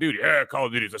Call of Duty. Yeah, Call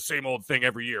of Duty is the same old thing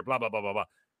every year, blah, blah, blah, blah, blah.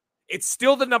 It's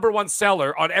still the number one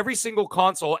seller on every single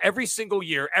console, every single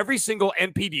year, every single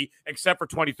NPD, except for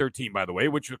 2013, by the way,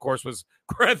 which, of course, was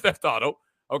Grand Theft Auto,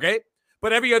 okay?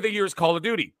 But every other year is Call of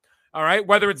Duty, all right?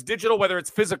 Whether it's digital, whether it's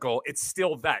physical, it's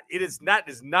still that. It is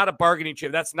not a bargaining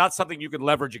chip. That's not something you can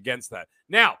leverage against that.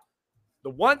 Now, the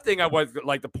one thing I would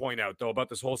like to point out, though, about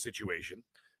this whole situation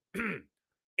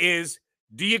is,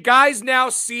 do you guys now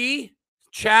see,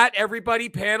 chat, everybody,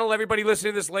 panel, everybody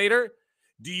listening to this later,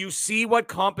 do you see what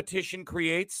competition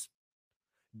creates?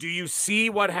 Do you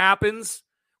see what happens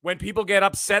when people get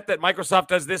upset that Microsoft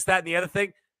does this, that, and the other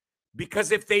thing?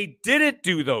 Because if they didn't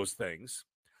do those things,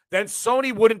 then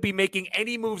Sony wouldn't be making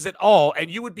any moves at all,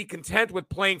 and you would be content with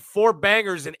playing 4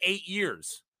 bangers in 8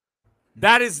 years.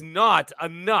 That is not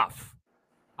enough.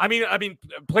 I mean,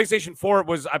 PlayStation 4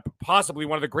 was possibly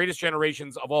one of the greatest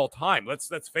generations of all time. Let's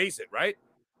face it, right?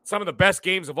 Some of the best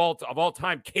games of all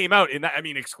time came out in that. I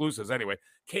mean, exclusives anyway,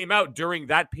 came out during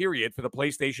that period for the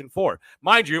PlayStation 4.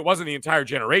 Mind you, it wasn't the entire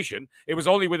generation. It was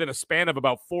only within a span of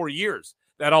about 4 years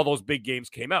that all those big games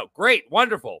came out. Great,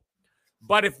 wonderful.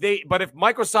 But if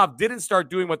Microsoft didn't start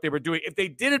doing what they were doing, if they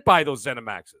didn't buy those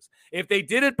ZeniMaxes, if they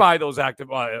didn't buy those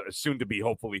soon to be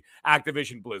hopefully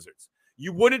Activision Blizzards,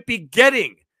 you wouldn't be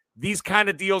getting these kind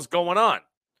of deals going on.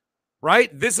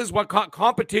 Right? This is what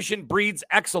competition breeds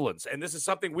excellence. And this is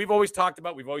something we've always talked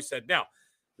about. We've always said. Now,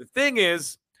 the thing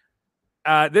is,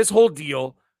 this whole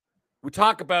deal, we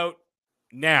talk about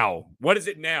now. What is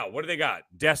it now? What do they got?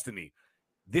 Destiny.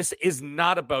 This is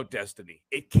not about Destiny.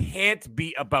 It can't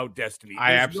be about Destiny.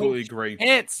 I absolutely agree.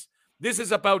 Hence, this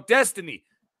is about Destiny.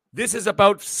 This is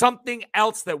about something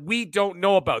else that we don't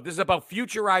know about. This is about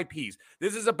future IPs.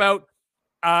 This is about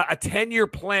a 10-year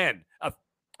plan,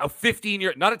 a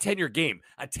 15-year, not a 10-year game,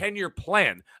 a 10-year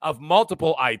plan of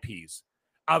multiple IPs,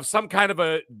 of some kind of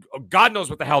a, God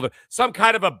knows what the hell, some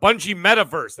kind of a Bungie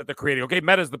metaverse that they're creating. Okay,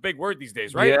 meta is the big word these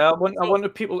days, right? Yeah, I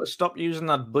want people to stop using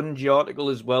that Bungie article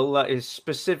as well. That is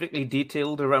specifically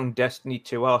detailed around Destiny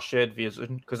 2, our shared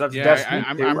vision, because that's Destiny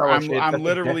 2. I'm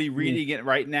literally reading it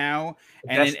right now,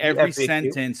 and in every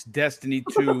sentence, Destiny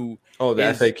 2. Oh, the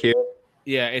FAQ.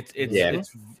 Yeah,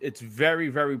 it's very,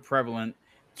 very prevalent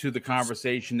to the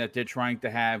conversation that they're trying to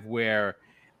have, where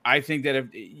I think that if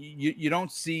you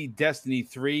don't see Destiny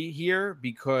 3 here,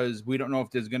 because we don't know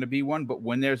if there's going to be one, but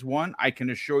when there's one, I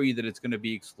can assure you that it's going to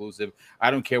be exclusive.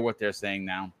 I don't care what they're saying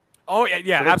now. Oh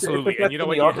yeah, absolutely. And you know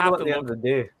what? You have to at the end of the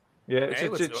day. Yeah,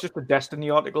 it's just a Destiny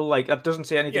article. Like, that doesn't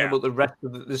say anything about the rest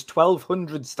of There's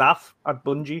 1,200 staff at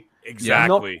Bungie.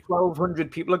 Exactly. Not 1,200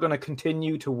 people are going to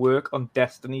continue to work on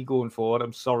Destiny going forward.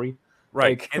 I'm sorry.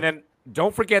 Right. And then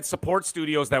don't forget support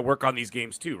studios that work on these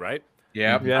games too, right?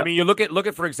 Yeah. I mean, you look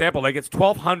at for example, like, it's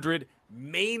 1,200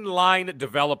 mainline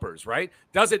developers, right?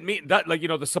 Doesn't mean that, like, you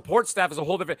know, the support staff is a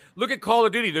whole different. Look at Call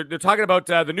of Duty. They're talking about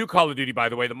the new Call of Duty, by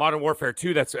the way, the Modern Warfare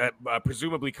 2 that's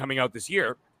presumably coming out this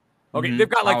year. Okay, they've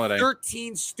got like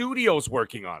 13 studios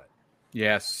working on it.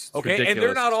 Yes. Okay, ridiculous. and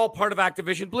they're not all part of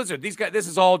Activision Blizzard. These guys, this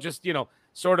is all just, you know,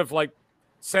 sort of like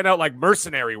sent out like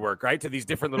mercenary work, right, to these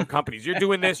different little companies. You're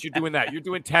doing this, you're doing that, you're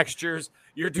doing textures,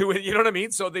 you're doing, you know what I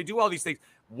mean? So they do all these things.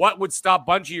 What would stop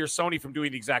Bungie or Sony from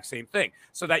doing the exact same thing?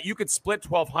 So that you could split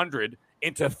 1,200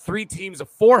 into 3 teams of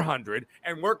 400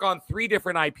 and work on 3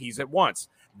 different IPs at once.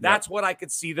 That's what I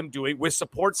could see them doing, with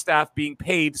support staff being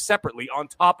paid separately on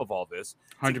top of all this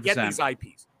to 100%. Get these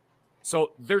IPs.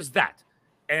 So there's that.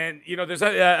 And, you know, there's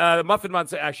Muffin Man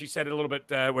actually said it a little bit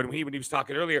when he was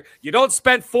talking earlier. You don't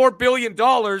spend $4 billion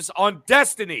on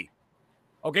Destiny.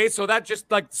 Okay, so that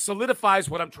just like solidifies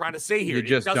what I'm trying to say here. You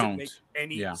just it doesn't don't make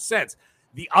any sense.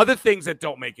 The other things that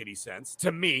don't make any sense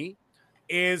to me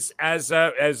is, as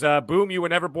Boom, you were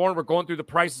never born, we're going through the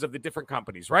prices of the different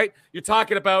companies, right? You're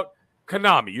talking about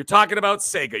Konami, you're talking about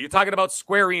Sega, you're talking about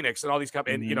Square Enix and all these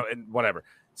companies, and you know, and whatever.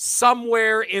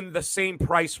 Somewhere in the same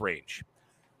price range.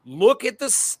 Look at the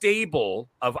stable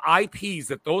of IPs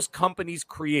that those companies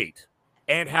create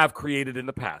and have created in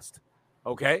the past,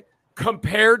 okay?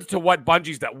 Compared to what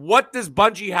Bungie's done. What does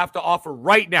Bungie have to offer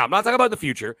right now? I'm not talking about the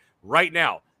future. Right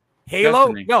now. Halo?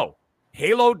 Destiny. No.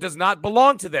 Halo does not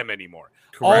belong to them anymore.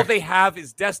 Correct. All they have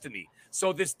is Destiny.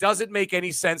 So this doesn't make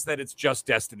any sense that it's just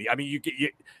Destiny. I mean, you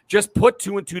just put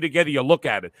 2 and 2 together, you look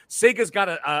at it. Sega's got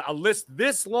a list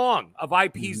this long of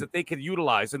IPs that they could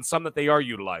utilize and some that they are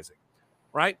utilizing,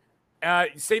 right?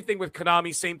 Same thing with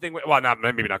Konami, same thing with, well,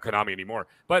 maybe not Konami anymore,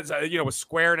 but, with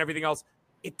Square and everything else.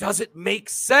 It doesn't make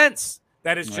sense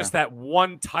that it's just that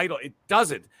one title. It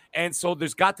doesn't. And so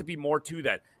there's got to be more to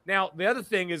that. Now, the other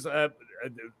thing is, I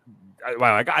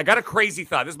got a crazy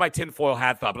thought. This is my tinfoil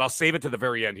hat thought, but I'll save it to the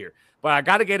very end here. But I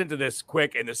got to get into this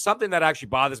quick, and there's something that actually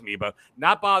bothers me, but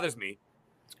not bothers me.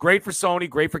 It's great for Sony,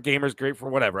 great for gamers, great for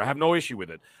whatever. I have no issue with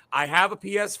it. I have a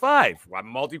PS5. I'm a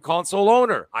multi-console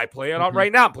owner. I play it on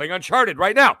right now. I'm playing Uncharted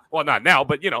right now. Well, not now,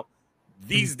 but,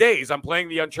 these days I'm playing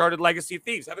the Uncharted Legacy of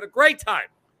Thieves, having a great time.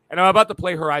 And I'm about to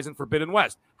play Horizon Forbidden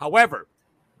West. However,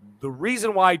 the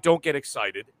reason why I don't get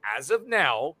excited as of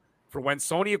now for when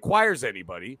Sony acquires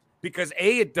anybody, because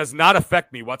it does not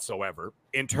affect me whatsoever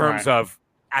in terms of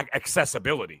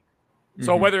accessibility.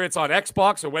 So whether it's on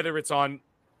Xbox or whether it's on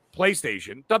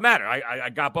PlayStation, doesn't matter.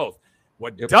 I got both.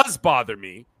 What does bother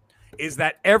me is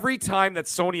that every time that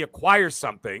Sony acquires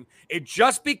something, it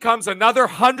just becomes another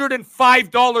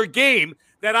 $105 game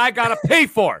that I got to pay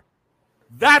for.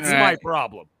 That's my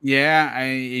problem. Yeah,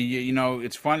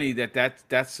 it's funny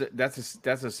that's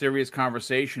a serious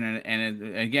conversation,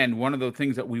 and again, one of the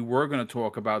things that we were going to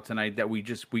talk about tonight that we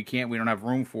don't have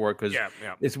room for because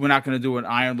we're not going to do an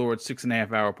Iron Lord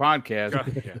 6.5 hour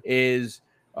podcast is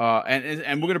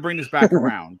and we're going to bring this back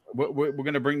around. We're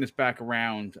going to bring this back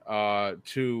around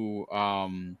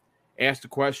to ask the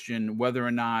question whether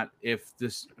or not if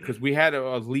this, because we had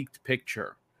a leaked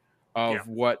picture of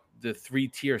what the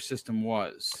 3-tier system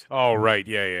was. Oh, right.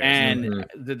 Yeah. And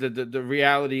the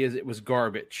reality is it was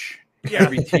garbage. Yeah.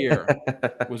 Every tier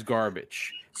was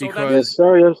garbage. So because,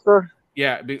 yes, sir.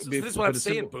 Yeah. This is what I'm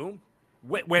saying, Boom.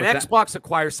 When Xbox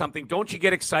acquires something, don't you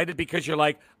get excited because you're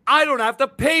like, I don't have to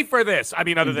pay for this? I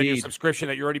mean, other than your subscription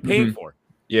that you're already paying for.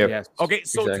 Yeah. Yes. Okay,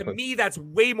 so to me, that's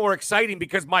way more exciting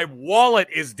because my wallet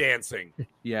is dancing,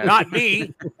 yeah, not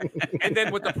me. And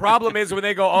then what the problem is when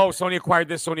they go, oh, Sony acquired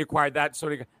this, Sony acquired that,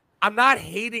 I'm not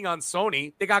hating on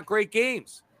Sony. They got great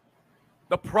games.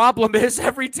 The problem is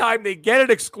every time they get an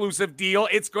exclusive deal,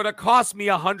 it's going to cost me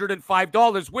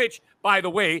 $105, which, by the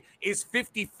way, is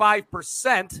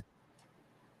 55%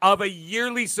 of a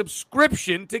yearly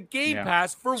subscription to Game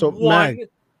Pass for one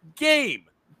game.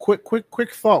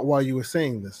 Quick thought while you were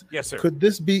saying this. Yes, sir. Could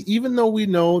this be, even though we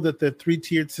know that the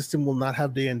 3-tiered system will not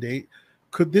have day and date,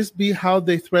 could this be how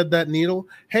they thread that needle?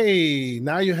 Hey,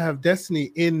 now you have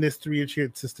Destiny in this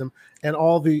 3-tiered system, and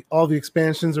all the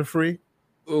expansions are free.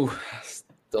 Ooh,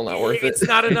 still not worth it. It's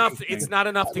not enough. It's not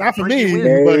enough to not for me.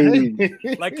 But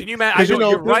hey. Like, can you imagine? I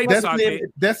know, you're right,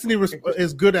 Destiny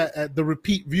is good at the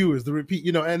repeat viewers,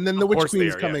 and then the Witch Queen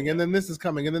is coming, and then this is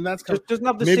coming, and then that's coming. Just doesn't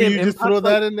have the Maybe same you just throw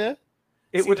that in there.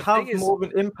 It would have more of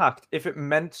an impact if it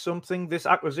meant something. This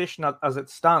acquisition, as it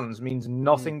stands, means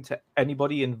nothing to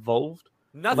anybody involved.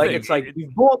 Nothing. Like it's like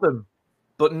you've bought them,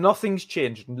 but nothing's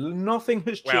changed. Nothing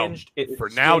has changed. For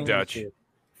now, Dutch.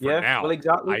 Now, well,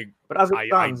 exactly. But as it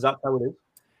stands, that's how it is.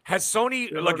 Has Sony?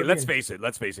 Look, let's face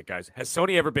it, guys. Has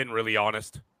Sony ever been really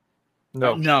honest?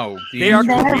 No. They are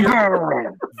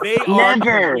career.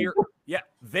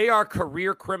 They are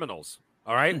career criminals.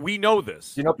 All right, we know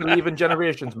this. Do you not believe in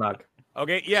generations, Mag?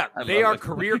 Okay, yeah, they are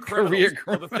career criminals.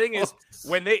 Well, the thing is,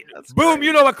 when they boom,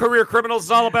 you know what career criminals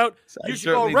is all about. You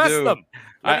should go arrest them.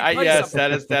 Yes,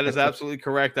 that is absolutely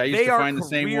correct. I used to find the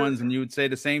same ones, and you would say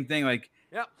the same thing, like,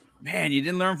 man, you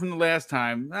didn't learn from the last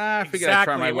time. I figured I'd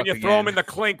try my luck when you throw them in the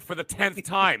clink for the 10th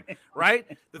time, right?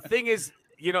 The thing is,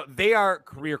 they are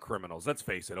career criminals. Let's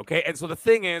face it, okay? And so the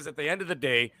thing is, at the end of the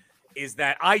day, is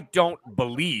that I don't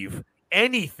believe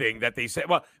anything that they said.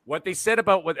 Well, what they said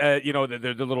about what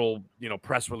the little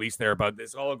press release there about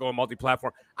this all going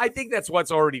multi-platform, I think that's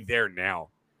what's already there now.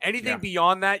 Anything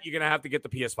beyond that, you're gonna have to get the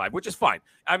PS5, which is fine.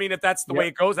 I mean, if that's the way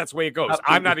it goes, that's the way it goes.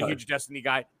 Absolutely. I'm not a huge Destiny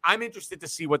guy. I'm interested to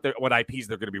see what IPs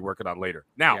they're gonna be working on later.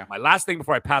 Now, my last thing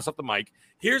before I pass up the mic,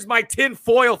 here's my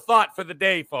tinfoil thought for the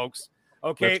day, folks.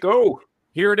 Okay, let's go.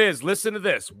 Here it is. Listen to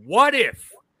this. What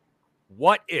if?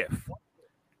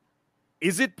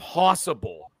 Is it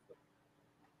possible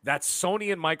that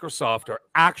Sony and Microsoft are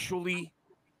actually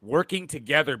working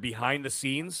together behind the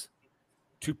scenes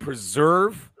to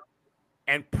preserve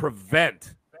and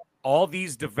prevent all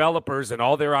these developers and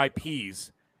all their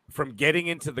IPs from getting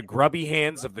into the grubby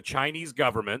hands of the Chinese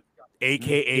government,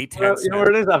 a.k.a. Tencent? You know what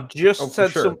it is? I've just said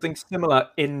something similar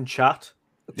in chat.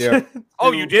 Yeah.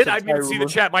 Oh, you did? I didn't see the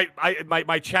chat.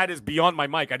 My chat is beyond my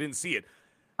mic. I didn't see it.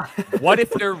 What if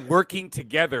they're working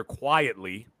together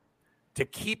quietly to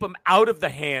keep them out of the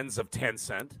hands of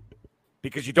Tencent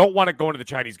because you don't want it going to the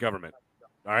Chinese government.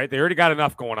 All right, they already got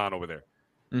enough going on over there.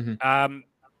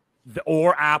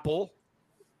 Or Apple,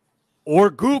 or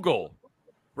Google.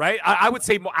 Right, I would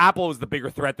say Apple is the bigger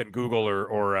threat than Google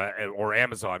or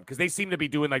Amazon, because they seem to be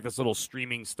doing like this little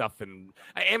streaming stuff, and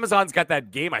Amazon's got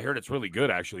that game. I heard it's really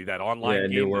good, actually. That online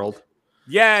game. New World.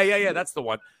 Yeah, that's the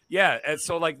one. Yeah, and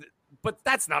so like, but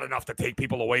that's not enough to take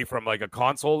people away from like a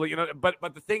console, you know. But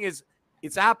the thing is,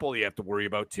 it's Apple you have to worry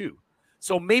about too.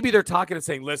 So maybe they're talking and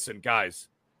saying, listen, guys,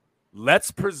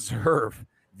 let's preserve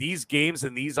these games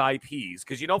and these IPs,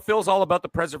 because Phil's all about the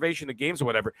preservation of games or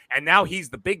whatever, and now he's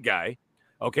the big guy.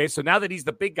 Okay, so now that he's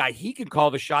the big guy, he can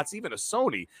call the shots, even to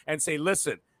Sony, and say,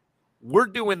 listen, we're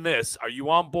doing this. Are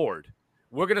you on board?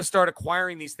 We're going to start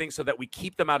acquiring these things so that we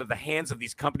keep them out of the hands of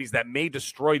these companies that may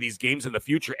destroy these games in the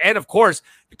future. And, of course,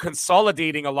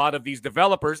 consolidating a lot of these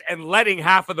developers and letting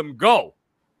half of them go.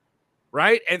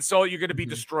 Right? And so you're going to be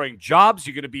destroying jobs.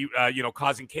 You're going to be,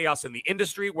 causing chaos in the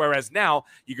industry. Whereas now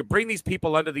you can bring these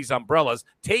people under these umbrellas,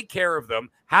 take care of them,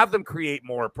 have them create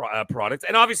more products.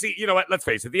 And obviously, you know what? Let's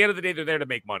face it. At the end of the day, they're there to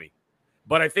make money.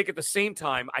 But I think at the same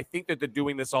time, I think that they're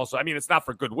doing this also. I mean, it's not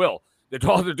for goodwill. They're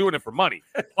doing it for money.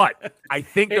 But I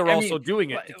think they're also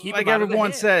doing it to keep like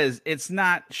everyone says, it's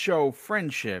not show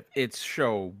friendship. It's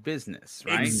show business,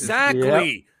 right?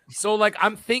 Exactly. Yep. So, like,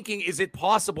 I'm thinking, is it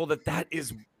possible that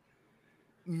is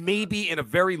maybe in a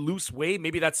very loose way,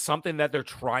 maybe that's something that they're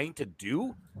trying to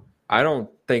do? I don't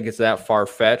think it's that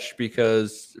far-fetched,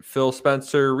 because Phil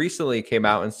Spencer recently came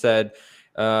out and said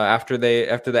after the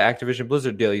Activision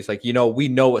Blizzard deal, he's like, we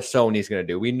know what Sony's going to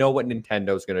do. We know what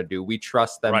Nintendo's going to do. We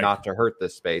trust them not to hurt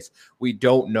this space. We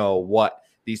don't know what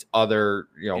these other,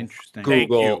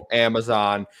 Google,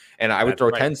 Amazon, and I would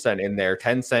throw Tencent in there.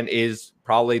 Tencent is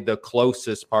probably the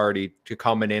closest party to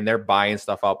coming in. They're buying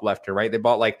stuff up left and right. They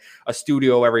bought like a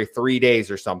studio every 3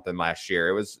 days or something last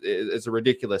year. It's a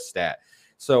ridiculous stat.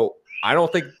 So I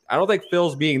don't think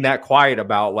Phil's being that quiet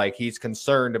about, like, he's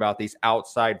concerned about these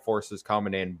outside forces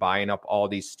coming in, buying up all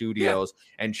these studios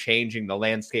and changing the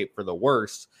landscape for the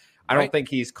worse. I don't think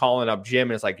he's calling up Jim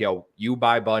and it's like, yo, you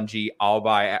buy Bungie, I'll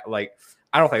buy, like,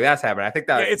 I don't think that's happening. I think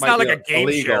that it's not like a game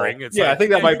illegal. Sharing. It's I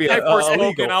think that might be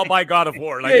illegal. I'll buy God of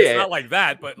War. Like, it's not like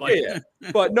that, but like,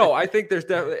 But no, I think there's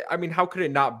definitely. I mean, how could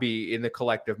it not be in the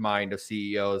collective mind of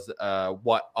CEOs?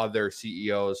 What other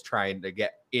CEOs trying to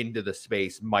get into the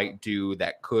space might do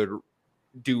that could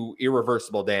do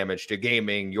irreversible damage to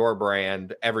gaming, your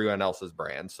brand, everyone else's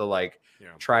brand. So, like,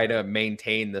 try to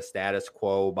maintain the status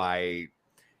quo by,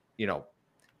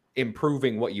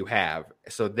 improving what you have,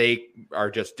 so they are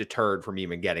just deterred from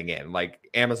even getting in. Like,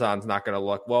 Amazon's not going to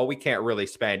look, well, we can't really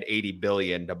spend $80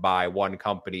 billion to buy one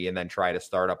company and then try to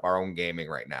start up our own gaming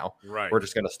right now. Right. We're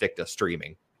just going to stick to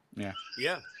streaming. Yeah.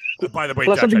 By the way,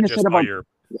 Dutch,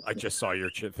 I just saw your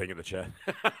thing in the chat.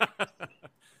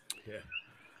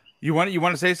 You want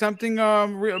to say something,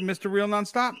 Mr. Real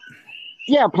Nonstop?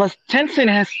 Yeah, plus Tencent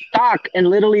has stock in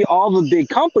literally all the big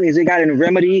companies. They got in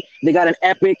Remedy, they got in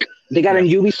Epic, they got in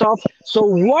Ubisoft. So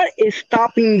what is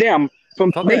stopping them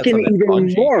from making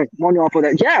even more money off of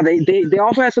that? Yeah, they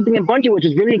also have something in Bungie, which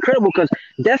is really incredible, because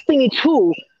Destiny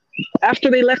 2, after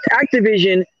they left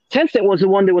Activision, Tencent was the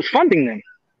one that was funding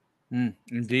them.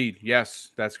 Indeed.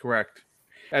 Yes, that's correct.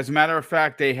 As a matter of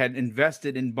fact, they had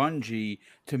invested in Bungie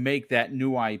to make that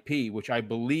new IP, which I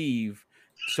believe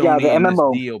Sony in this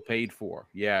deal paid for.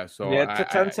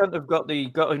 Tencent have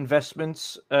got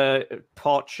investments,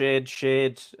 part shared,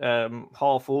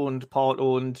 half owned, part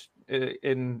owned,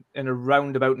 in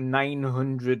around about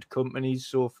 900 companies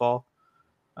so far.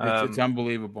 It's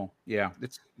unbelievable. Yeah,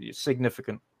 it's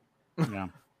significant. Yeah.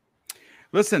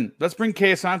 Listen, let's bring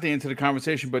Kay Asante into the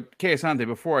conversation. But Kay Asante,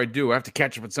 before I do, I have to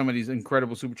catch up with some of these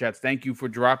incredible super chats. Thank you for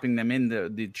dropping them in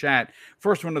the chat.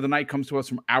 First one of the night comes to us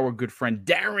from our good friend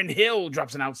Darren Hill.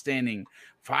 Drops an outstanding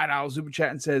 $5 super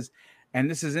chat and says,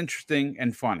 and this is interesting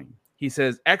and funny. He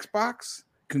says, Xbox,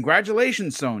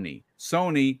 congratulations, Sony.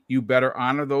 Sony, you better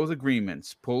honor those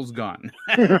agreements. Pulls gun.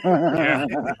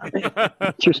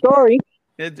 True story.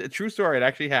 It's a true story. It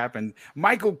actually happened.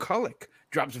 Michael Kullick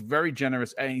drops very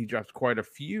generous, and he drops quite a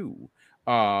few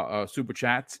super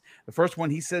chats. The first one,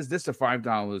 he says this to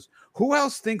 $5. Who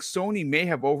else thinks Sony may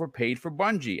have overpaid for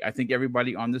Bungie? I think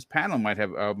everybody on this panel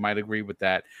might agree with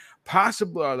that.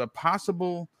 The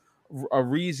possible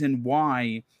reason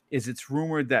why is it's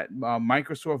rumored that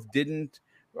Microsoft didn't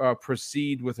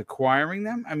proceed with acquiring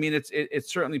them. I mean,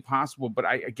 it's certainly possible, but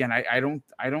I don't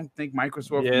think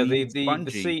Microsoft needs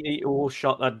Bungie. The CEO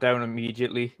shot that down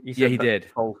immediately. He did.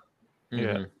 Oh.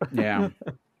 Yeah.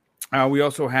 We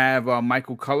also have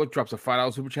Michael Cullick drops a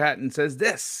 $5 super chat and says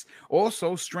this.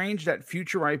 Also, strange that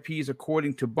future IPs,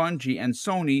 according to Bungie and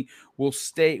Sony,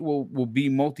 will be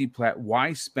multi-plat.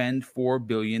 Why spend $4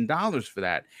 billion for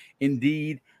that?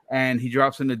 Indeed. And he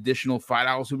drops an additional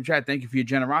 $5 super chat. Thank you for your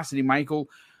generosity, Michael.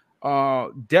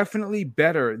 Definitely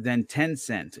better than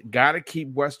Tencent. Got to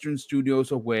keep Western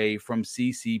studios away from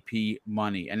CCP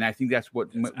money. And I think that's what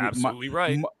absolutely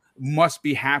right. Must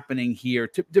be happening here,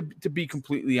 to be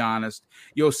completely honest.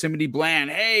 Yosemite Bland,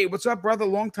 hey, what's up, brother?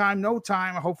 Long time, no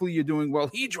time. Hopefully you're doing well.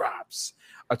 He drops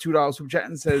a $2 super chat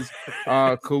and says,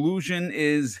 collusion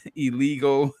is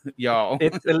illegal, y'all.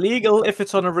 It's illegal if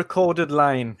it's on a recorded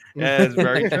line. Yeah, it's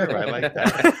very true. I like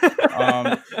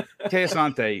that.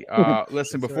 Teosante,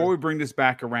 listen, before we bring this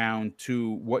back around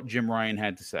to what Jim Ryan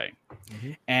had to say,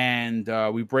 and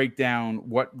we break down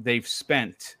what they've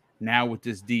spent now with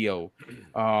this deal,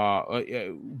 where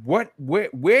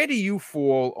do you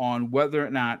fall on whether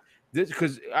or not this?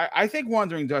 Because I think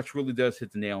Wandering Dutch really does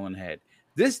hit the nail on the head.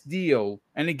 This deal,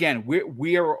 and again,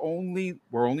 we're only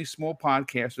small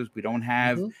podcasters. We don't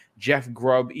have Jeff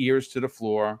Grubb ears to the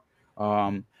floor.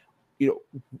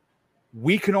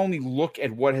 We can only look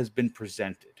at what has been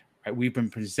presented. Right? We've been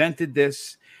presented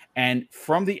this, and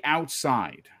from the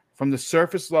outside, from the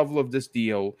surface level of this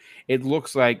deal, it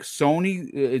looks like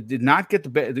Sony did not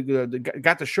get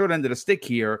got the short end of the stick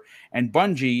here, and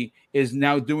Bungie is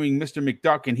now doing Mr.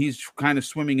 McDuck, and he's kind of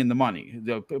swimming in the money.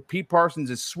 Pete Parsons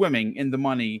is swimming in the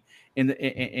money in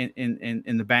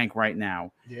the bank right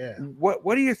now. Yeah.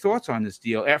 What are your thoughts on this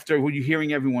deal after you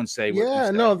hearing everyone say?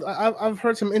 I've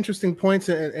heard some interesting points,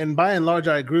 and by and large,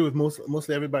 I agree with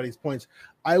mostly everybody's points.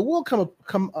 I will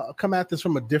come at this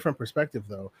from a different perspective,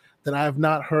 though, that I have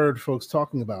not heard folks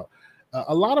talking about.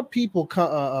 A lot of people,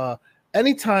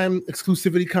 anytime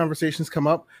exclusivity conversations come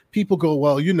up, people go,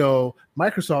 well,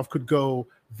 Microsoft could go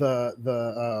the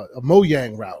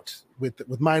Mojang route with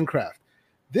Minecraft.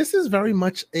 This is very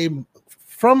much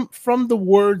from the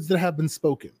words that have been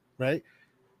spoken, right?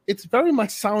 It's very much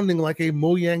sounding like a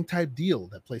Mojang type deal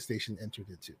that PlayStation entered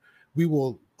into. We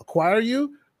will acquire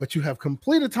you, but you have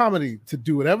complete autonomy to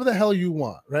do whatever the hell you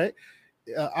want, right?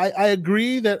 I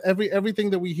agree that everything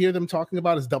that we hear them talking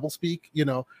about is doublespeak.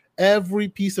 Every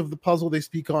piece of the puzzle they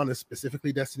speak on is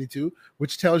specifically Destiny 2,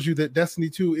 which tells you that Destiny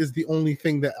 2 is the only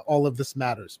thing that all of this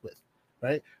matters with,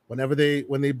 right? When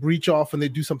they breach off and they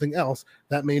do something else,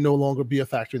 that may no longer be a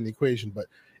factor in the equation. But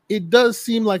it does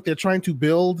seem like they're trying to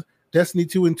build Destiny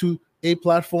 2 into a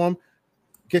platform.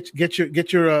 Get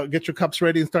your cups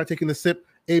ready and start taking a sip.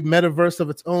 A metaverse of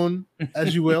its own,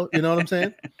 as you will. You know what I'm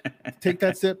saying? Take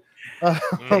that sip. Take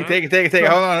it.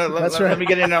 Hold on. Let me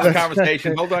get in on the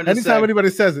conversation. Hold on. Anytime anybody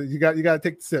says it, you got to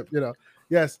take the sip.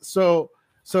 Yes. So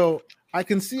I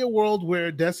can see a world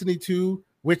where Destiny 2,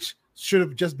 which should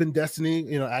have just been Destiny,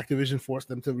 Activision forced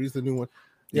them to release the new one.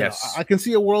 Yes. I can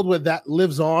see a world where that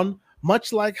lives on,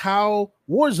 much like how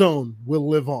Warzone will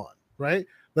live on, right?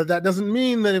 But that doesn't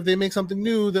mean that if they make something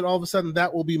new, that all of a sudden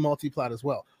that will be multi-plat as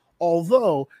well.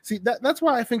 Although, see, that's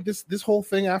why I think this whole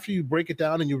thing, after you break it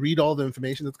down and you read all the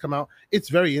information that's come out, it's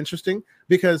very interesting,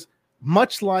 because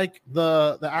much like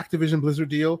the Activision Blizzard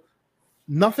deal,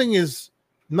 nothing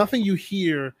you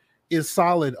hear is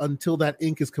solid until that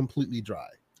ink is completely dry.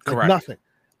 Correct. Nothing.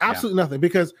 Absolutely nothing.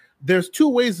 Because there's two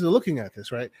ways of looking at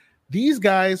this, right? These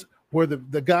guys were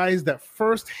the guys that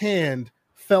firsthand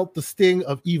felt the sting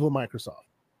of evil Microsoft.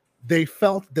 They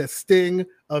felt the sting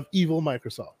of evil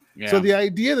Microsoft. Yeah. So the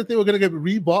idea that they were going to get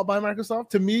rebought by Microsoft,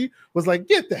 to me, was like,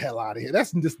 get the hell out of here.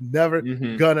 That's just never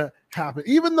gonna happen.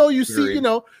 Even though you see,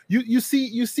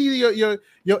 you see your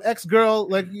ex-girl,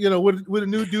 like, with a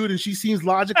new dude, and she seems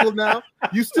logical now.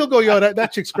 You still go, yo,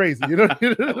 that chick's crazy. You know what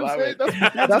I'm saying?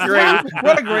 That's great.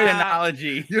 What a great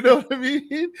analogy. You know what I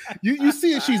mean? You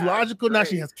see it. She's logical now.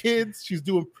 She has kids. She's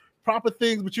doing proper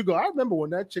things, but you go, I remember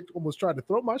when that chick almost tried to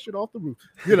throw my shit off the roof.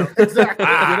 Exactly.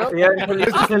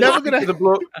 It's never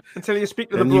gonna until you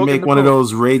speak to the bloke. And you make one of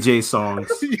those Ray J songs.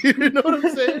 You know what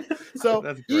I'm saying?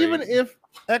 So even if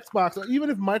Xbox, or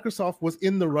even if Microsoft was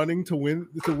in the running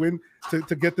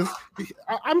to get this,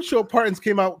 I'm sure Parsons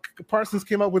came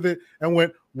out with it and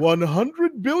went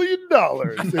 $100 billion,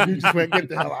 and you just went, get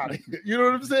the hell out of here. You know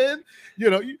what I'm saying?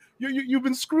 You've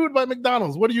been screwed by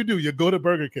McDonald's. What do? You go to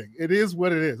Burger King. It is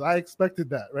what it is. I expected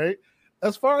that, right?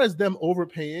 As far as them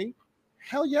overpaying,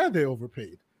 hell yeah, they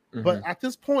overpaid. But at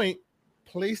this point,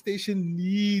 PlayStation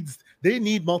needs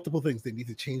multiple things. They need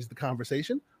to change the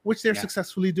conversation, which they're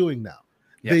successfully doing now.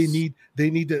 Yes. They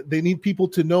need people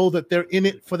to know that they're in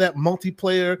it for that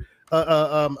multiplayer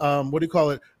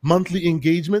monthly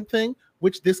engagement thing,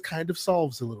 which this kind of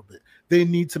solves a little bit. They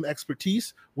need some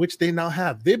expertise, which they now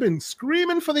have. They've been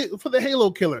screaming for the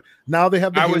Halo killer. Now they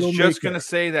have the Halo I was just maker. going to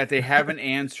say that they have an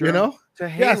answer, to Halo.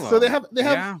 Yeah,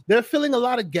 so they're filling a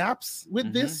lot of gaps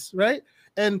with this, right?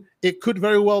 And it could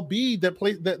very well be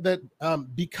that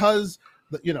because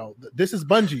this is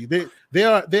Bungie. They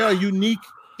are unique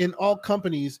in all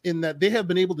companies in that they have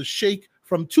been able to shake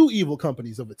from two evil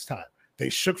companies of its time. They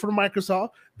shook from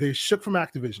Microsoft. They shook from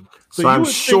Activision. So I'm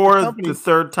sure the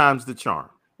third time's the charm.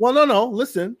 Well, no.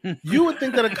 Listen, you would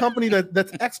think that a company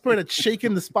that's expert at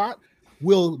shaking the spot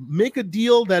will make a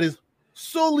deal that is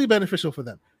solely beneficial for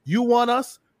them. You want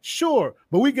us? Sure.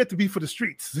 But we get to be for the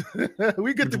streets.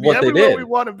 We get to be everywhere we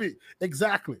want to be.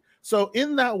 Exactly. So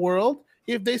in that world,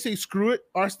 if they say, screw it,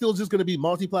 are still just going to be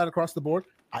multi-plat across the board,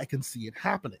 I can see it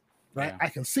happening, right? Yeah. I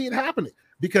can see it happening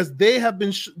because they have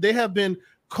been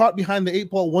caught behind the 8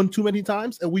 ball one too many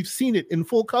times, and we've seen it in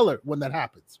full color when that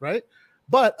happens, right?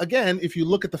 But again, if you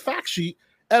look at the fact sheet,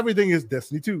 everything is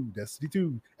Destiny 2,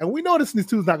 and we know Destiny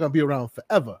 2 is not going to be around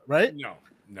forever, right? No.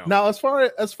 Now, as far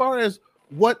as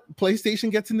what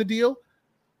PlayStation gets in the deal,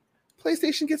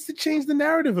 PlayStation gets to change the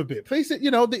narrative a bit.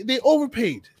 PlayStation, they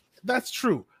overpaid. That's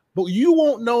true. But you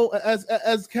won't know,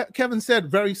 as Kevin said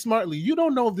very smartly, you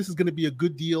don't know if this is going to be a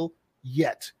good deal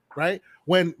yet, right?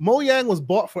 When Mojang was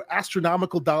bought for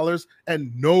astronomical dollars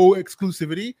and no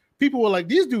exclusivity, people were like,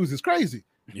 these dudes is crazy.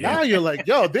 Yeah. Now you're like,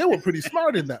 yo, they were pretty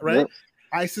smart in that, right? Yep.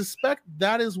 I suspect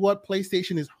that is what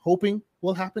PlayStation is hoping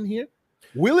will happen here.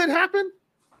 Will it happen?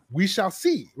 We shall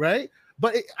see, right?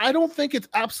 But I don't think it's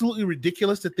absolutely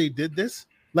ridiculous that they did this.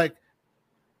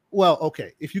 Well,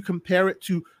 okay, if you compare it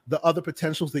to the other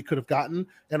potentials they could have gotten,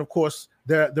 and of course,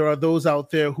 there are those out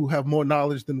there who have more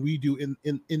knowledge than we do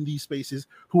in these spaces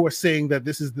who are saying that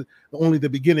this is only the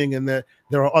beginning and that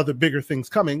there are other bigger things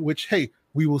coming, which, hey,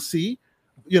 we will see,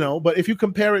 but if you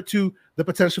compare it to the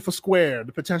potential for Square,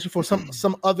 the potential for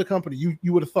some other company,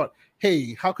 you would have thought,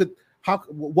 hey,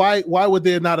 why would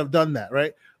they not have done that,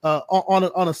 right?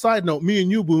 On a side note, me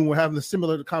and you, Boone, were having a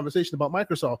similar conversation about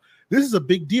Microsoft. This is a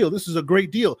big deal. This is a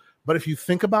great deal. But if you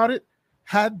think about it,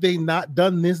 had they not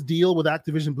done this deal with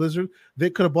Activision Blizzard, they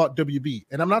could have bought WB.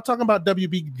 And I'm not talking about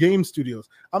WB Game Studios.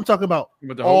 I'm talking about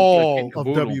all of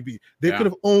WB. They could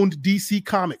have owned DC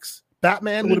Comics.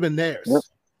 Batman would have been theirs. Yep.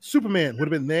 Superman would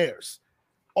have been theirs.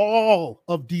 All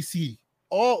of DC.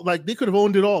 They could have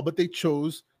owned it all, but they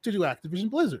chose to do Activision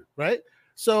Blizzard, right?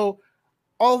 So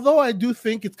although I do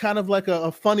think it's kind of like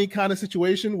a funny kind of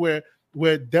situation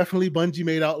where definitely Bungie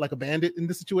made out like a bandit in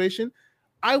this situation,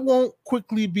 I won't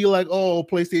quickly be like, oh,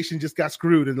 PlayStation just got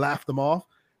screwed and laugh them off,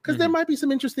 because there might be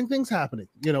some interesting things happening.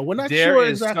 We're not sure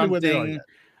exactly where they are yet.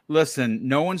 Listen,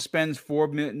 no one spends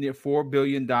 $4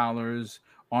 billion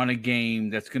on a game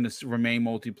that's going to remain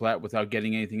multi-plat without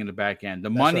getting anything in the back end. The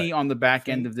money on the back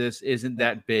end of this isn't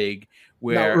that big.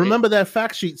 Now, remember that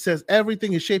fact sheet says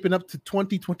everything is shaping up to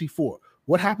 2024.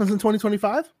 What happens in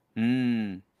 2025?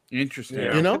 Interesting.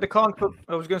 Yeah.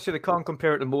 I was going to say they can't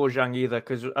compare it to Mojang either,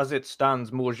 because as it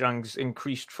stands, Mojang's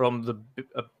increased from the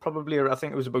probably, I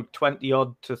think it was about 20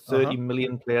 odd to 30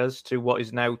 million players to what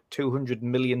is now 200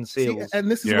 million sales. See, and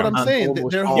this is what I'm saying.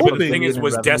 They're hoping. But the thing is,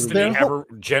 was Destiny ever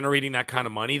generating that kind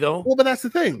of money though? Well, but that's the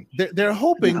thing. They're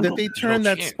hoping that they turn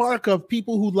that spark of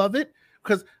people who love it.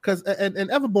 Because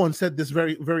Everborn said this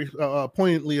very, very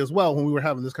poignantly as well when we were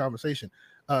having this conversation.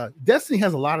 Destiny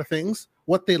has a lot of things.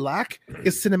 What they lack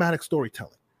is cinematic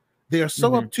storytelling. They are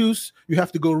so obtuse. You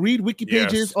have to go read wiki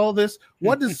pages, all this.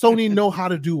 What does Sony know how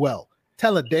to do well?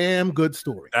 Tell a damn good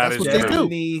story. That's what they do. I'll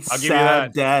give you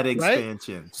that. Dad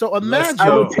expansion. Right? So imagine. I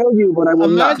will tell you, but I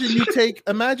will imagine not. you take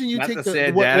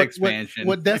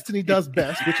what Destiny does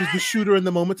best, which is the shooter and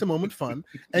the moment-to-moment fun,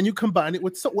 and you combine it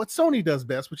with what Sony does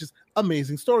best, which is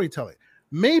amazing storytelling.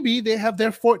 Maybe they have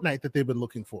their Fortnite that they've been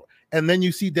looking for, and then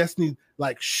you see Destiny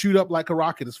shoot up like a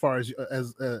rocket as far as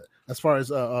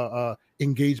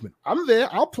engagement. I'm there.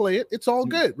 I'll play it. It's all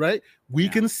good, right? We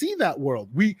can see that world.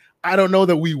 I don't know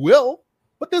that we will,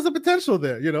 but there's a potential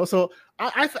there, So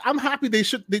I'm happy they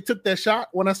took that shot.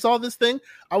 When I saw this thing,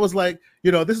 I was like,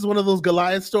 this is one of those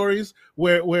Goliath stories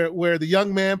where the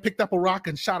young man picked up a rock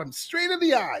and shot him straight in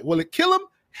the eye. Will it kill him?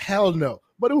 Hell no.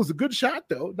 But it was a good shot,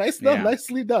 though.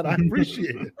 Nicely done. I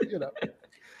appreciate it.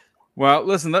 Well,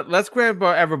 listen, let's grab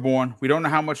Everborn. We don't know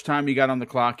how much time you got on the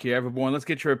clock here. Everborn, let's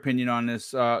get your opinion on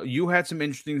this. You had some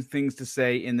interesting things to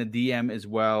say in the DM as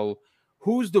well.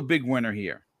 Who's the big winner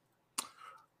here?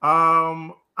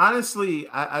 Honestly,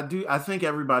 I do. I think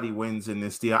everybody wins in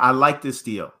this deal. I like this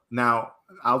deal. Now,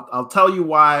 I'll tell you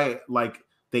why.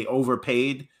 They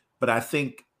overpaid, but I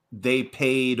think they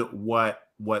paid what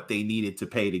they needed to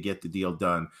pay to get the deal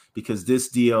done, because this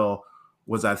deal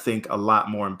was, I think, a lot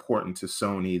more important to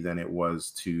Sony than it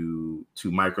was to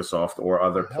Microsoft or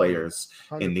other players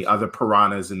 100%. In the other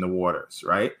piranhas in the waters,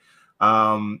 right?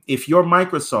 If you're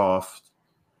Microsoft,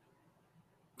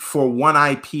 for one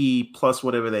IP plus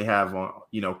whatever they have on,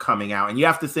 coming out, and you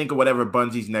have to think of whatever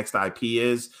Bungie's next IP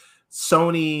is,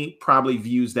 Sony probably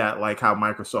views that like how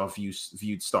Microsoft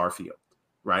viewed Starfield,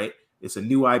 right? It's a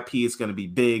new IP. It's going to be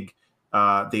big.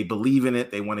 They believe in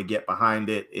it. They want to get behind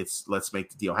it. Let's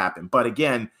make the deal happen. But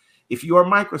again, if you are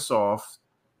Microsoft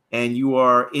and you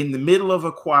are in the middle of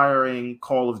acquiring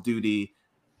Call of Duty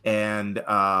and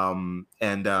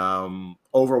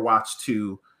Overwatch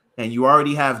 2, and you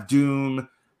already have Doom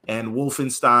and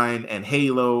Wolfenstein and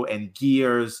Halo and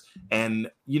Gears and,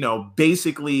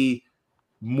 basically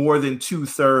more than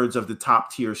 2/3 of the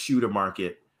top tier shooter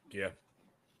market. Yeah.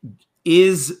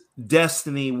 Is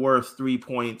Destiny worth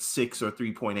 3.6 or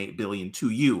 3.8 billion to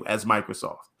you as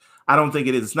Microsoft? I don't think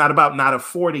it is. It's not about not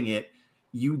affording it.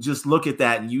 You just look at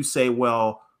that and you say,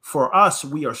 well, for us,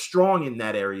 we are strong in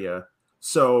that area.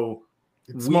 So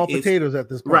it's small potatoes at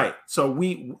this point. Right. So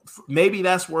maybe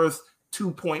that's worth 2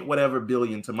 point whatever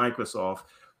billion to Microsoft,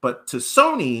 but to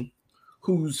Sony,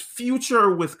 whose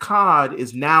future with COD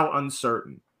is now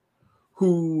uncertain,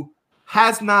 who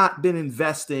has not been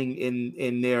investing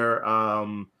in their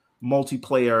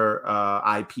multiplayer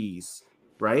IPs,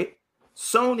 right?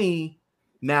 Sony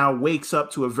now wakes up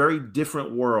to a very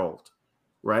different world,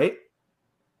 right?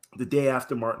 The day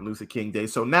after Martin Luther King Day.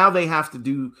 So now they have to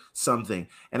do something.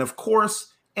 And of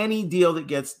course, any deal that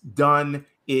gets done,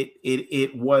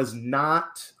 it was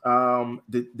not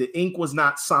the ink was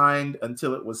not signed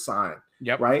until it was signed.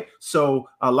 Yep. Right. So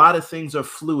a lot of things are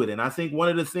fluid. And I think one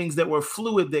of the things that were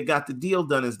fluid that got the deal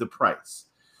done is the price.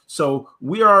 So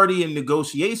we're already in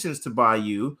negotiations to buy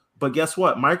you. But guess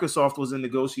what? Microsoft was in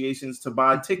negotiations to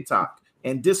buy TikTok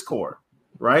and Discord.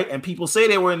 Right. And people say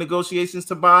they were in negotiations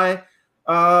to buy,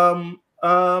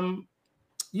 WB,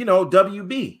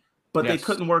 but they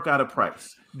couldn't work out a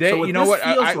price. So you know what?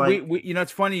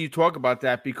 It's funny you talk about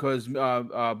that because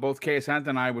both Kay Santa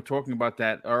and I were talking about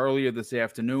that earlier this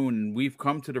afternoon, and we've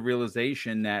come to the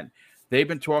realization that they've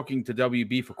been talking to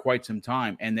WB for quite some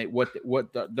time, and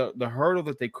the hurdle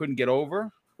that they couldn't get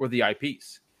over were the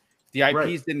IPs. The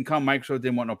IPs didn't come. Microsoft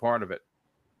didn't want no part of it.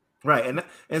 Right,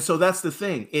 and so that's the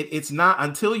thing. It's not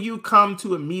until you come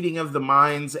to a meeting of the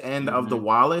minds and of the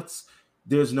wallets,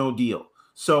 there's no deal.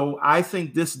 So I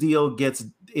think this deal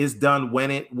is done when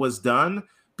it was done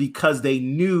because they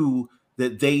knew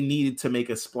that they needed to make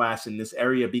a splash in this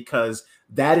area because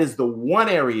that is the one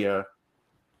area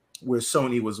where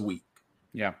Sony was weak.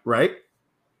 Yeah. Right.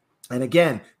 And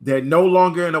again, they're no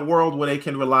longer in a world where they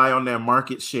can rely on their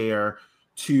market share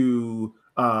to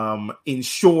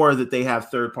ensure that they have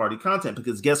third-party content.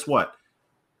 Because guess what?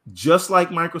 Just like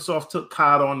Microsoft took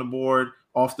COD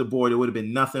off the board, it would have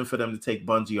been nothing for them to take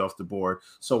Bungie off the board.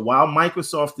 So while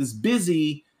Microsoft is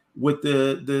busy with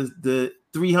the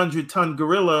 300-ton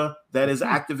gorilla that is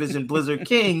Activision Blizzard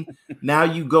King, now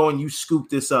you go and you scoop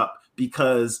this up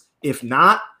because if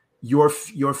not, your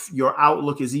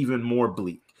outlook is even more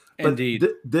bleak. But indeed,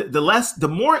 the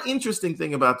more interesting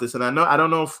thing about this, and I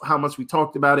don't know how much we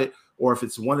talked about it or if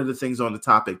it's one of the things on the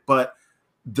topic, but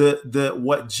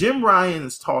what Jim Ryan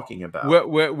is talking about.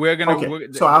 We're gonna.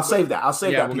 Okay, so I'll save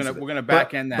that. We're gonna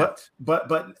back end that.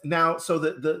 But now, so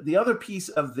the other piece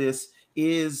of this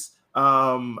is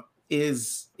the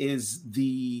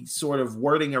sort of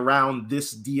wording around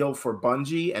this deal for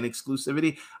Bungie and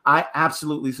exclusivity. I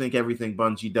absolutely think everything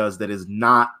Bungie does that is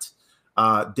not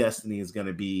Destiny is going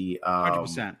to be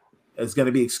 100%. It's going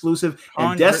to be exclusive.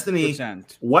 And 100%. Destiny.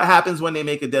 What happens when they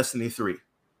make a Destiny 3?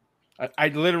 I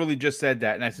literally just said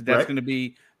that, and I said that's going to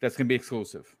be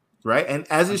exclusive, right? And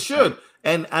as it should.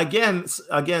 And again,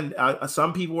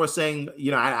 some people were saying,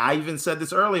 I even said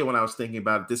this earlier when I was thinking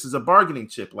about it. This is a bargaining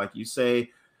chip, like you say.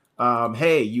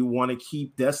 Hey, you want to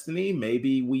keep Destiny? Maybe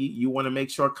you want to make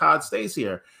sure COD stays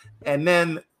here, and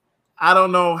then I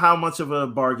don't know how much of a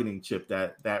bargaining chip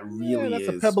that really that's is.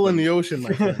 That's a pebble in the ocean,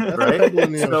 my friend. That's right? A pebble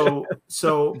in the ocean.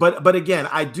 So, but again,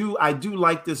 I do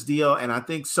like this deal, and I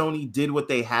think Sony did what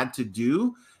they had to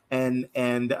do, and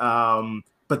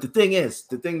but the thing to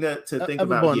think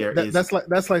about here is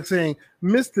that's like saying,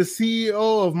 Mr.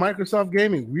 CEO of Microsoft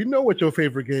Gaming, we know what your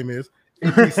favorite game is.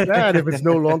 It'd be sad if it's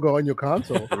no longer on your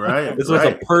console. Right. This was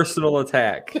a personal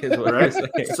attack. Is what right.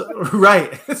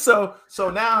 Saying. So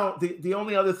now the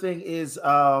only other thing is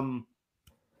that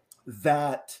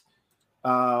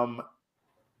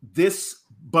this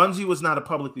Bungie was not a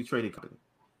publicly traded company,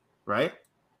 right?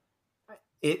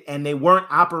 And they weren't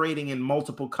operating in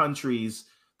multiple countries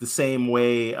the same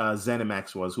way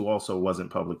ZeniMax was, who also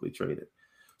wasn't publicly traded.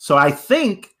 So I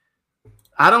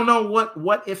don't know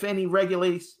what if any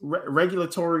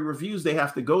regulatory reviews they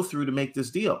have to go through to make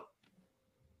this deal,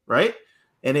 right?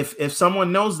 And if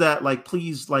someone knows that, like,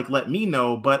 please, like, let me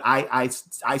know. But I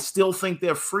still think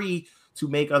they're free to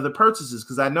make other purchases,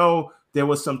 because I know there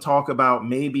was some talk about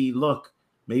maybe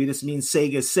this means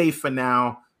Sega's safe for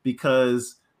now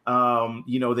because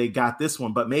they got this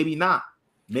one, but maybe not.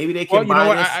 Maybe they can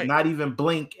buy this, not even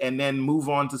blink, and then move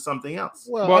on to something else.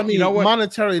 Well, I mean,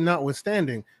 monetary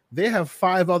notwithstanding, they have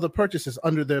 5 other purchases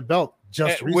under their belt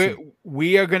just recently.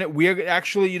 We are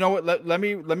actually, you know what? Let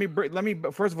me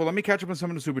first of all, let me catch up on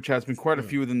some of the super chats. Been quite a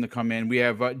few of them to come in. We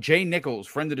have Jay Nichols,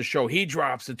 friend of the show. He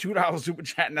drops a $2 super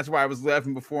chat, and that's why I was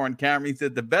laughing before on camera. He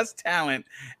said the best talent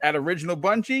at Original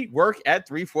Bungie work at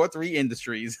 343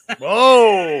 Industries.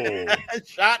 Whoa!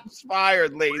 Shots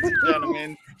fired, ladies and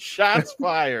gentlemen. Shots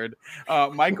fired.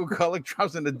 Michael Kullick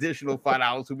drops an additional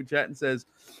 $5 super chat and says,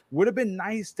 would have been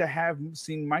nice to have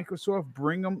seen Microsoft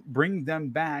bring them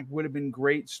back. Would have been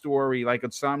great story, like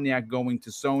Insomniac going to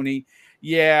Sony.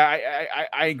 Yeah,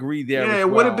 I agree there. Yeah, it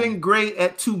would have been great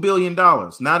at $2 billion,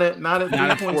 not at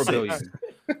 $4 billion.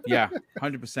 Yeah,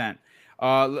 100%.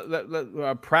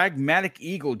 Pragmatic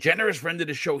Eagle, generous friend of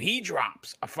the show, he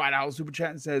drops a $5 super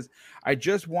chat and says, I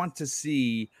just want to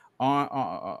see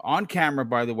on camera,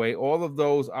 by the way, all of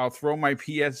those. I'll throw my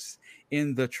PS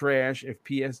in the trash if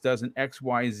PS doesn't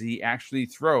XYZ actually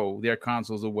throw their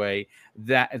consoles away.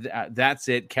 That's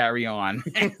it. Carry on.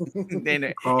 Ain't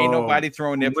nobody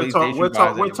throwing their PlayStation.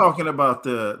 We're talking about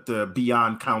the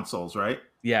Beyond consoles, right?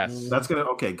 Yes. That's gonna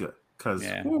good. Because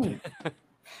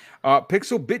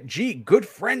Pixel Bit G, good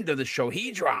friend of the show,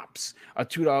 he drops a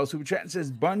 $2 super chat and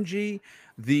says, Bungie,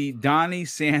 the Donnie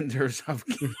Sanders of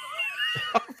gaming.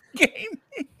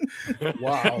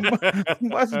 Wow.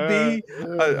 Must be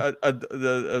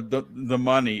the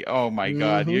money. Oh my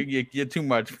God, you're too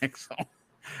much, Pixel.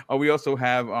 We also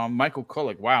have Michael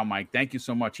Kullick. Wow, Mike, thank you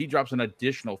so much. He drops an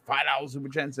additional $5 super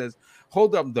chat and says,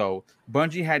 hold up though,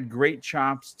 Bungie had great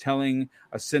chops telling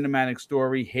a cinematic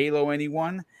story. Halo,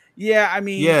 anyone? Yeah, I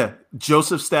mean,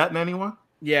 Joseph Staten, anyone?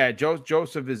 Yeah,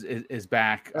 Joseph is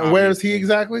back. Where is he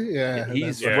exactly? Yeah,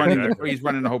 he's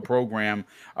running the whole program.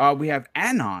 We have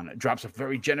Anon drops a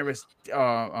very generous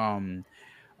 $10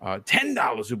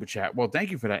 super chat. Well,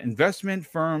 thank you for that. Investment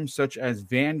firms such as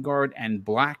Vanguard and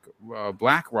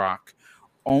BlackRock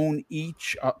own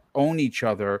each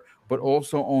other, but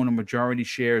also own a majority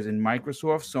shares in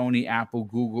Microsoft, Sony, Apple,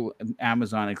 Google,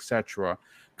 Amazon, etc.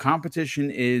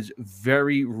 Competition is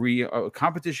very real.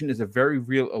 Competition is a very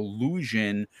real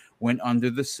illusion when under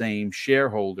the same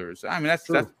shareholders. I mean, that's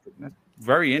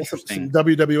very interesting. Some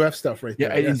WWF stuff right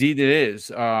there. Yeah, indeed it is.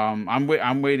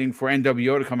 I'm waiting for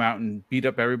NWO to come out and beat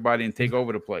up everybody and take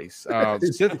over the place.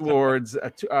 Sith Lord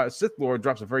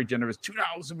drops a very generous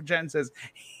 $2 super chat and says,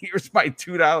 "Here's my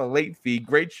 $2 late fee.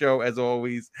 Great show as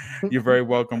always. You're very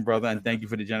welcome, brother, and thank you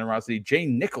for the generosity." Jay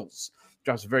Nichols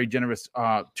drops a very generous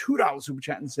 $2 super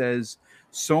chat and says,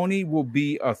 Sony will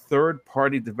be a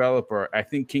third-party developer. I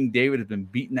think King David has been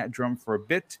beating that drum for a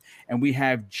bit. And we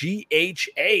have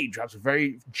GHA drops a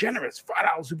very generous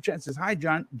 $5 super chat and says, hi,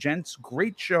 gents.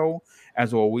 Great show,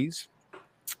 as always.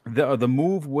 The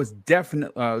move was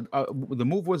defensive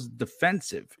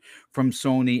from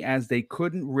Sony, as they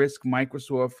couldn't risk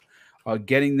Microsoft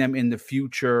getting them in the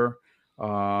future.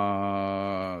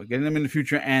 And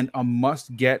a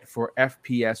must get for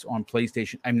FPS on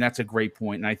PlayStation. I mean, that's a great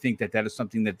point. And I think that is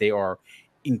something that they are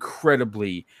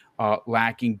incredibly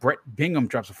lacking. Brett Bingham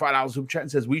drops a $5 super chat and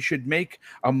says, we should make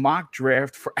a mock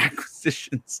draft for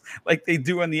acquisitions like they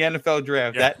do in the NFL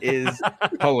draft. Yeah. That is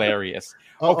hilarious.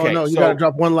 Okay, no, you got to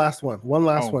drop one last one.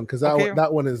 Because that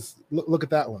one is, look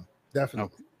at that one.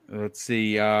 Definitely. Okay. Let's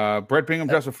see. Brett Bingham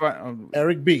drops a $5.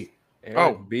 Eric B.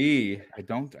 B. I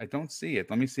don't see it.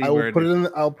 Let me see. I'll put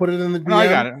it in the DM. No, I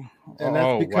got it. And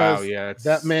that's because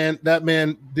that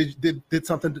man did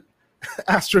something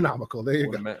astronomical. There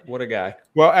you go. What a guy.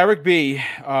 Well, Eric B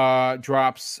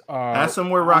drops. Ask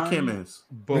him where Rakim is.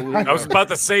 I was about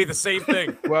to say the same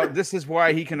thing. Well, this is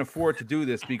why he can afford to do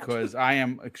this, because I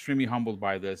am extremely humbled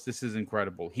by this. This is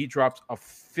incredible. He drops a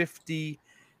 $50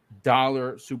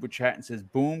 super chat and says,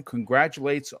 boom,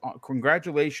 congratulations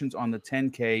on the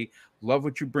 10K. Love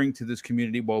what you bring to this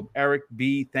community. Well, Eric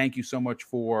B, thank you so much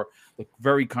for the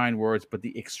very kind words, but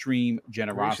the extreme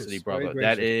generosity, brother.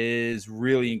 That is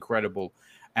really incredible.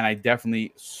 And I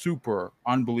definitely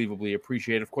unbelievably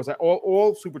appreciate it. Of course,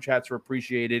 all super chats are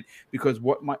appreciated, because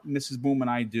what Mrs. Boom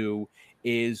and I do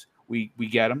is we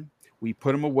get them. We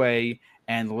put them away.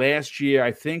 And last year,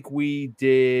 I think we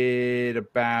did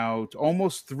about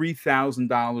almost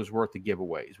 $3,000 worth of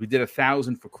giveaways. We did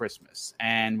 1,000 for Christmas,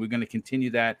 and we're going to continue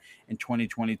that in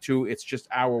 2022. It's just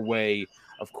our way,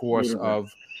 of course, of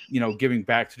giving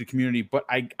back to the community. But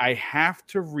I have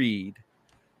to read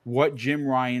what Jim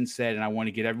Ryan said, and I want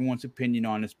to get everyone's opinion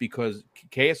on this because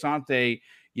Kay Asante,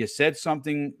 you said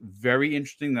something very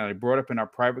interesting that I brought up in our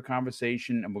private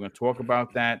conversation, and we're going to talk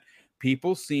about that.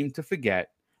 People seem to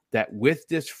forget that with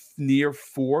this near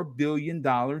 $4 billion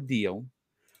deal,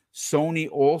 Sony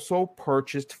also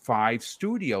purchased 5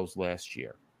 studios last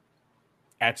year.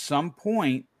 At some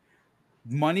point,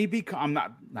 money I'm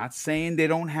not saying they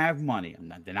don't have money.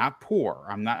 They're not poor.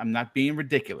 I'm not being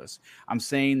ridiculous. I'm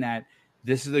saying that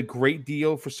this is a great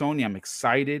deal for Sony. I'm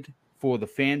excited for the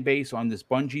fan base on this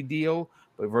Bungie deal.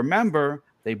 But remember,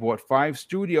 they bought 5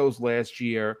 studios last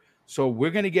year. So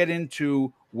we're going to get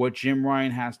into what Jim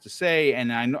Ryan has to say.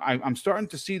 And I know I'm starting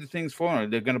to see the things falling.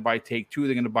 They're going to buy Take-Two.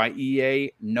 They're going to buy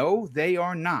EA. No, they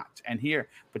are not.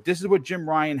 But this is what Jim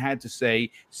Ryan had to say,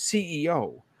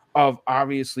 CEO of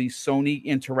obviously Sony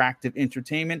Interactive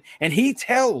Entertainment. And he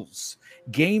tells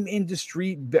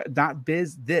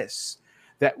GameIndustry.biz this,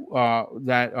 that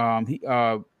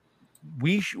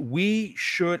we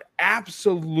should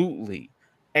absolutely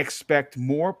expect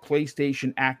more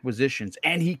PlayStation acquisitions.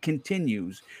 And he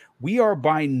continues, we are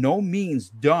by no means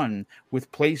done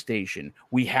with PlayStation.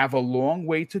 We have a long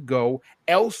way to go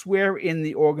elsewhere in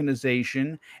the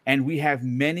organization, and we have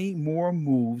many more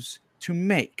moves to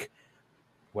make.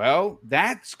 Well,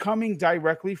 that's coming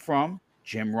directly from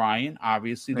Jim Ryan,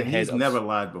 obviously the head. He's never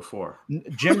lied before.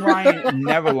 Jim Ryan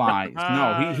never lies.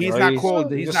 No, he's not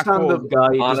called. He's not called.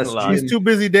 Guy. He's too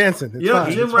busy dancing.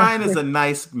 Jim Ryan is a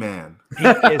nice man. He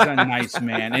is a nice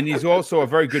man, and he's also a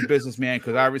very good businessman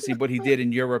because obviously what he did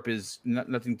in Europe is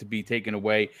nothing to be taken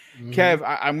away. Mm-hmm. Kev,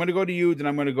 I'm going to go to you, then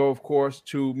I'm going to go, of course,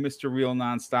 to Mr. Real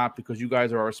Nonstop because you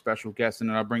guys are our special guests, and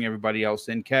then I'll bring everybody else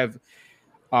in. Kev,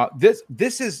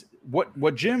 this is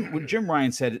what Jim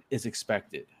Ryan said is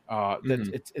expected.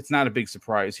 It's not a big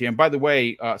surprise here. And by the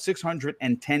way,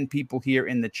 610 people here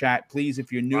in the chat. Please, if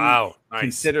you're new,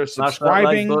 consider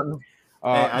subscribing.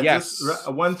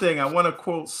 One thing I want to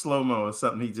quote Slow-Mo or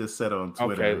something he just said on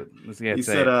Twitter. Okay, he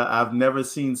said, "I've never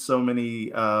seen so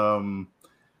many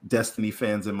Destiny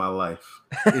fans in my life."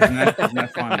 Isn't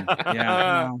that funny?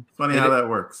 Yeah, funny how that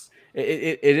works.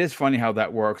 It is funny how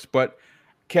that works. But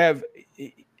Kev,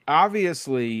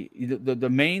 obviously, the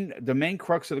main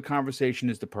crux of the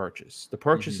conversation is the purchase. The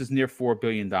purchase is near $4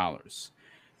 billion.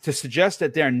 To suggest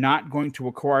that they're not going to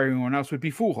acquire anyone else would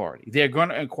be foolhardy. They're going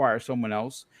to acquire someone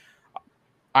else.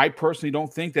 I personally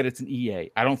don't think that it's an EA.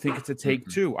 I don't think it's a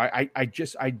Take-Two. I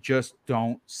just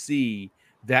don't see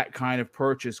that kind of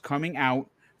purchase coming out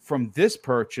from this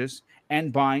purchase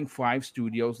and buying 5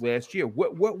 studios last year.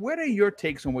 What are your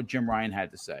takes on what Jim Ryan had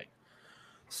to say?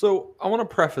 So I want to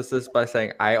preface this by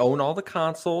saying I own all the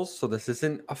consoles, so this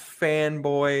isn't a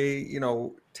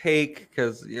fanboy, take,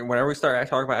 because whenever we start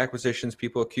talking about acquisitions,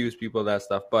 people accuse people of that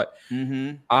stuff. But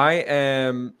I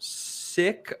am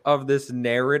sick of this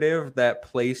narrative that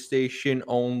PlayStation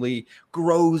only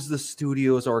grows the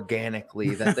studios organically,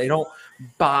 that they don't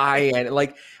buy,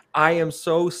 and I am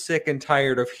so sick and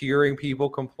tired of hearing people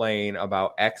complain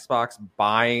about Xbox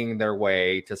buying their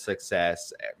way to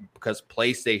success because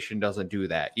PlayStation doesn't do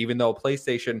that. Even though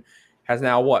PlayStation has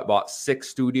now bought 6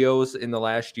 studios in the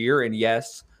last year, and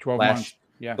yes, 12 months.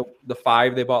 Yeah, the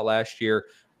 5 they bought last year,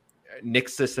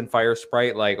 Nixxes and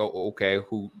Firesprite,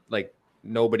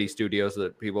 nobody studios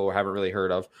that people haven't really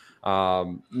heard of.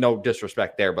 No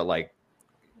disrespect there, but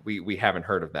we haven't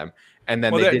heard of them. And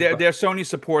then they're Sony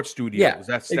support studios. Yeah,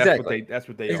 that's exactly. That's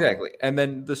what they exactly. Are. And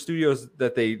then the studios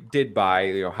that they did buy,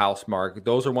 Housemarque,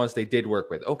 those are ones they did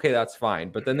work with. Okay, that's fine.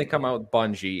 But then they come out with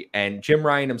Bungie, and Jim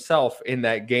Ryan himself in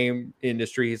that game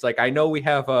industry, he's like, I know we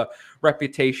have a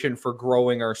reputation for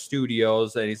growing our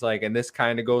studios, and he's like, and this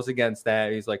kind of goes against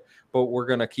that. He's like, but we're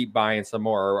gonna keep buying some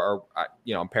more. Or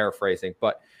I'm paraphrasing,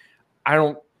 but I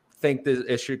don't think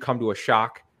that it should come to a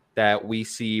shock that we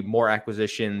see more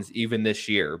acquisitions even this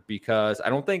year, because I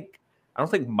don't think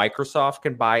Microsoft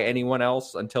can buy anyone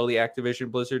else until the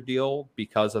Activision Blizzard deal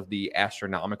because of the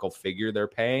astronomical figure they're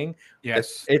paying.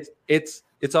 Yes, it's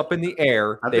up in the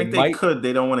air. I think they could.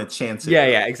 They don't want to chance it.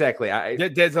 Yeah, exactly.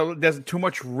 There's too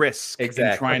much risk in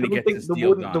trying to get this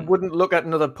deal done. They wouldn't look at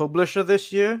another publisher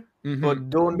this year, but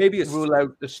don't rule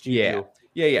out the studio.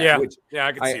 Yeah.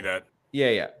 I can see that.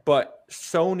 Yeah. But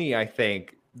Sony, I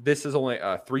think, this is only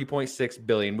 $3.6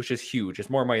 billion, which is huge. It's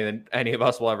more money than any of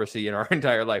us will ever see in our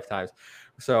entire lifetimes.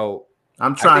 So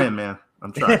I'm trying, man.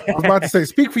 I'm trying. I was about to say,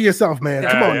 speak for yourself, man.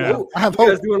 Come on, now. I have hope.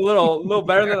 hope. Doing a little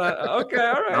better than I. Okay,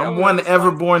 all right. I'm one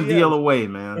Everborn deal away,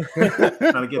 man. Trying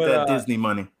to get that Disney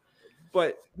money.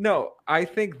 But no, I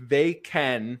think they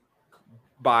can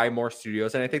buy more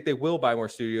studios, and I think they will buy more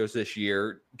studios this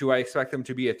year. Do I expect them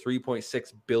to be a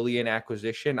 3.6 billion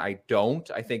acquisition? I don't.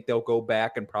 I think they'll go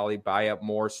back and probably buy up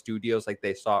more studios like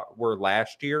they were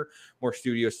last year, more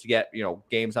studios to get,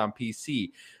 games on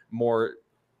PC, more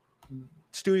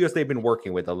studios they've been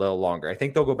working with a little longer. I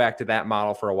think they'll go back to that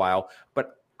model for a while,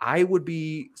 but I would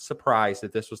be surprised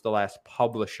if this was the last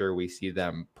publisher we see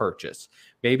them purchase.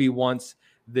 Maybe once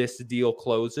this deal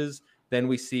closes, then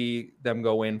we see them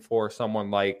go in for someone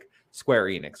like Square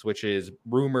Enix, which is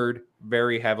rumored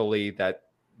very heavily that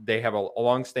they have a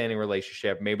long-standing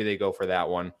relationship. Maybe they go for that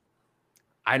one.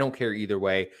 I don't care either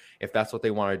way if that's what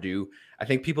they want to do. I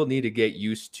think people need to get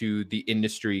used to the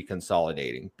industry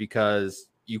consolidating, because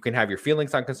you can have your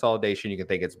feelings on consolidation. You can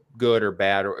think it's good or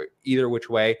bad or either which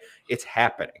way. It's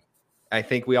happening. I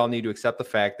think we all need to accept the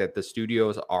fact that the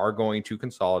studios are going to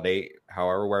consolidate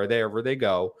wherever they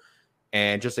go,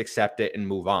 and just accept it and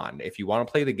move on. If you want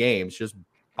to play the games, just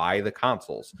buy the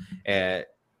consoles. And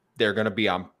they're going to be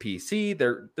on PC.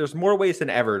 There's more ways than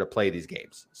ever to play these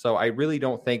games. So I really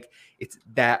don't think it's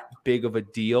that big of a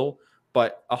deal,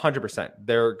 but 100%,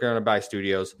 they're going to buy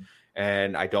studios.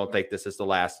 And I don't think this is the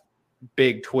last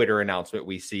big Twitter announcement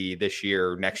we see this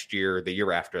year, next year, the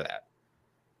year after that.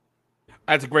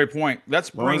 That's a great point. Let's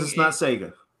bring. As long as it's not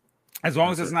Sega. As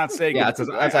long as it's not Sega, yeah, because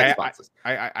that's Xbox.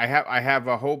 I have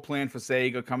a whole plan for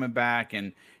Sega coming back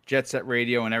and Jet Set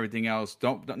Radio and everything else.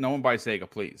 Don't no one buy Sega,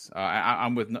 please.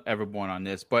 I'm with Everborn on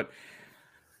this, but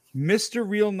Mr.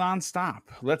 Real Nonstop,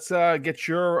 let's get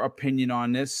your opinion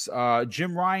on this.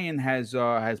 Jim Ryan has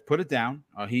put it down.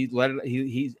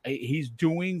 He's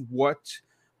doing what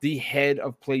the head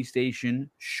of PlayStation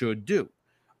should do.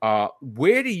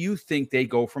 Where do you think they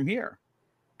go from here?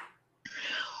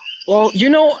 Well,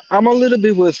 I'm a little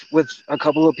bit with a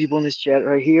couple of people in this chat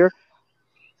right here.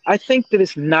 I think that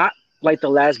it's not like the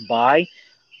last buy,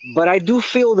 but I do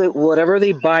feel that whatever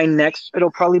they buy next, it'll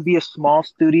probably be a small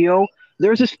studio.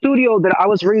 There's a studio that I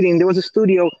was reading. There was a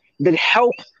studio that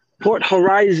helped port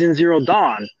Horizon Zero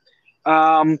Dawn.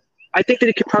 I think that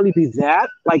it could probably be that,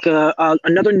 like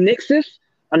another Nixxes,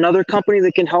 another company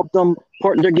that can help them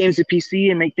port their games to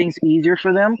PC and make things easier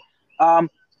for them.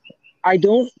 I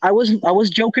was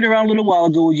joking around a little while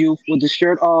ago with the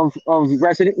shirt of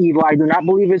Resident Evil. I do not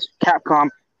believe it's Capcom.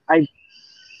 I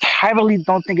heavily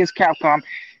don't think it's Capcom.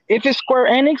 If it's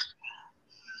Square Enix,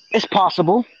 it's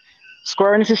possible.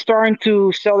 Square Enix is starting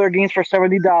to sell their games for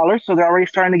 $70, so they're already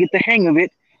starting to get the hang of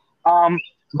it.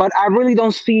 But I really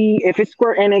don't see, if it's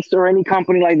Square Enix or any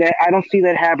company like that, I don't see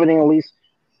that happening at least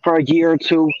for a year or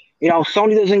two.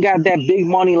 Sony doesn't got that big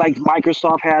money like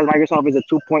Microsoft has. Microsoft is a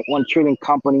 $2.1 trillion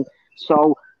company.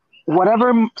 So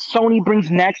whatever Sony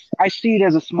brings next, I see it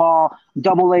as a small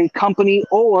AA company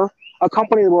or a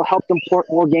company that will help them port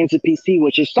more games to PC,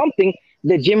 which is something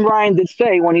that Jim Ryan did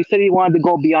say when he said he wanted to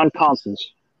go beyond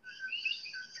consoles.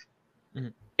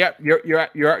 Yeah,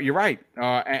 you're right.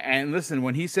 And listen,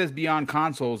 when he says beyond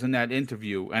consoles in that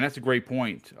interview, and that's a great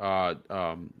point.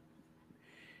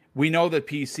 We know that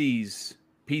PC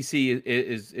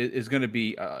is going to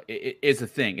be is a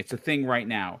thing. It's a thing right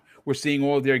now. We're seeing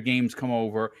all of their games come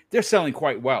over. They're selling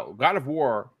quite well. God of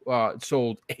War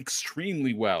sold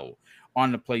extremely well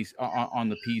on the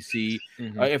PC.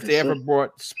 Mm-hmm. If they ever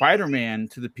brought Spider-Man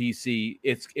to the PC,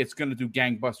 it's going to do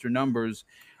gangbuster numbers.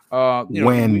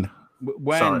 When?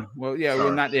 Sorry. Well, yeah,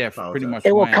 we're not there. Pretty much.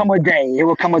 It will come a day. It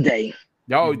will come a day.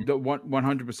 No,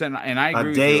 100%, and I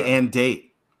agree. A day and date.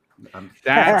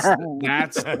 That's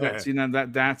that's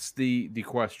the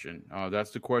question.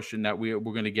 That's the question that we're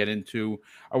going to get into.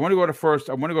 I want to go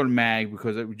to Mag,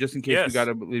 because just in case we got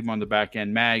to leave him on the back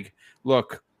end. Mag,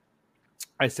 look,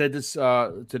 I said this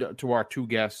to our two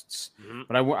guests,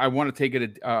 but I want to take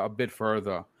it a bit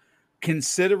further.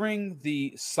 Considering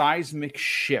the seismic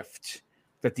shift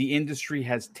that the industry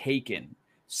has taken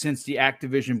since the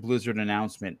Activision Blizzard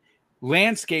announcement,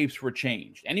 landscapes were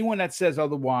changed. Anyone that says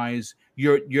otherwise,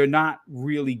 you're not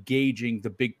really gauging the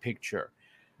big picture.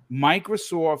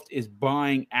 Microsoft is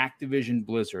buying Activision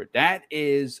Blizzard. That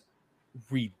is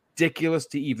ridiculous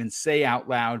to even say out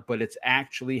loud, but it's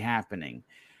actually happening.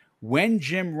 When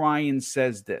Jim Ryan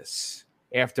says this,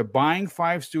 after buying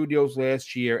 5 studios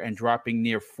last year and dropping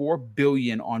near $4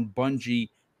 billion on Bungie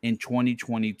in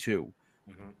 2022,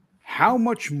 how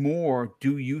much more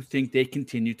do you think they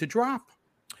continue to drop?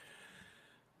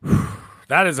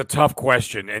 That is a tough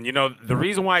question. And, the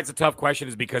reason why it's a tough question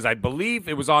is because I believe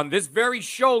it was on this very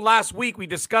show last week we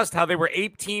discussed how they were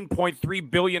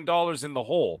 $18.3 billion in the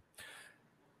hole.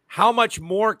 How much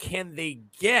more can they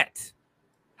get?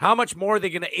 How much more are they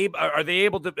going to are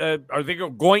they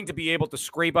going to be able to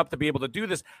scrape up to be able to do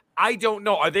this? I don't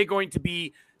know. Are they going to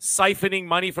be siphoning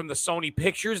money from the Sony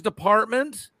Pictures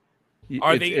department?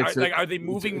 Are they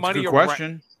moving money around?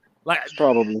 Question.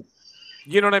 Probably.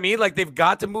 You know what I mean? Like, they've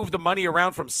got to move the money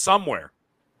around from somewhere.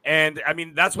 And, I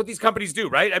mean, that's what these companies do,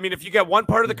 right? I mean, if you get one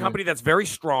part of the company that's very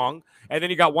strong, and then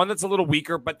you got one that's a little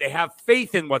weaker, but they have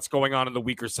faith in what's going on the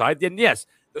weaker side, then yes,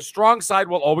 the strong side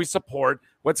will always support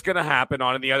what's going to happen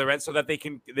on the other end so that they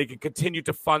can continue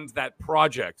to fund that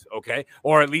project, okay?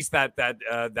 Or at least that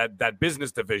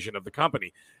business division of the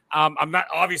company. I'm not,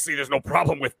 obviously, there's no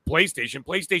problem with PlayStation.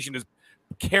 PlayStation is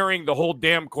carrying the whole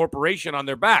damn corporation on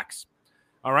their backs.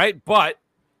 All right, but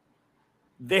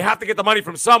they have to get the money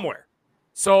from somewhere.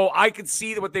 So I could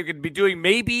see what they could be doing.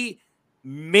 Maybe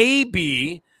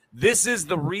this is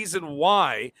the reason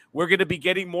why we're going to be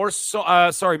getting more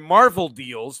Marvel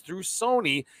deals through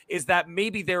Sony, is that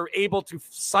maybe they're able to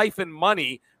siphon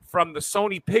money from the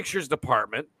Sony Pictures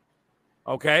department,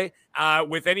 okay,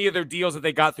 with any of their deals that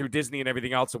they got through Disney and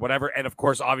everything else or whatever. And, of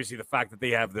course, obviously the fact that they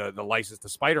have the license to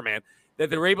Spider-Man, that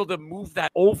they're able to move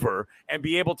that over and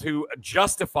be able to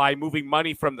justify moving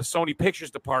money from the Sony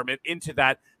Pictures department into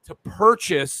that to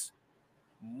purchase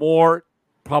more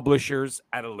publishers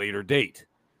at a later date.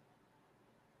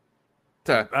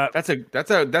 That's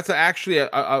actually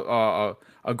a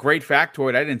great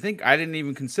factoid. I didn't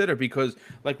even consider, because,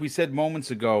 like we said moments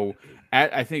ago,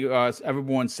 I think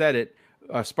everyone said it.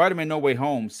 Spider-Man: No Way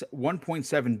Home,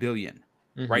 1.7 billion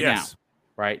right now.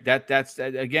 Right, that's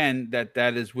again that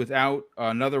is without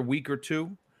another week or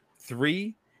two,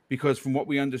 3, because from what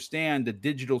we understand, the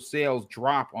digital sales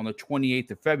drop on the 28th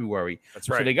of February. That's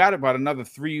right. So they got about another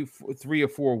 3 or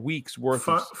 4 weeks worth.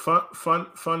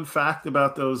 Fun fact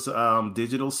about those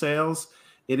digital sales: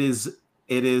 it's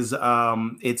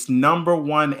number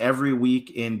 1 every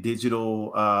week in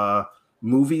digital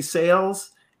movie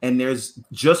sales, and there's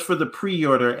just for the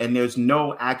pre-order, and there's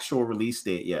no actual release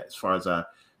date yet, as far as I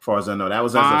know. That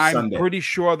was as of Sunday. I'm pretty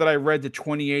sure that I read the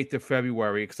 28th of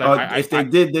February. If they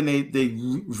did, then they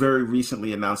very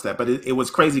recently announced that. But it was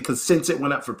crazy, because since it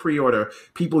went up for pre-order,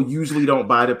 people usually don't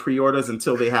buy the pre-orders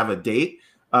until they have a date.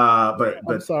 But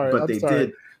they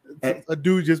did. A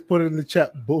dude just put it in the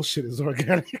chat, bullshit is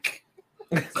organic.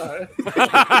 I'm sorry.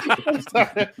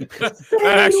 That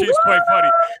actually is quite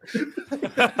funny.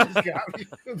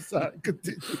 I'm sorry.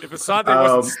 Continue. If Asante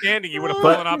wasn't standing, he would have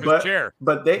fallen off his chair.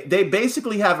 But they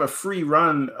basically have a free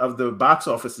run of the box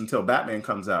office until Batman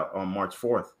comes out on March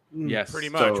 4th. Yes, pretty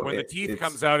much. So when the Teeth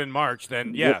comes out in March,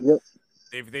 then Yep.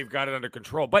 they've got it under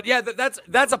control. But yeah,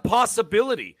 that's a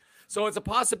possibility. So it's a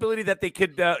possibility that they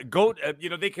could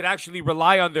they could actually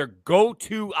rely on their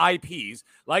go-to IPs,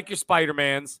 like your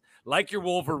Spider-Mans, like your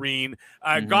Wolverine.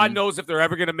 God knows if they're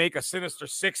ever going to make a Sinister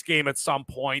Six game at some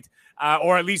point,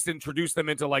 or at least introduce them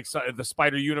into like the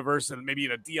Spider Universe and maybe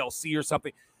in a DLC or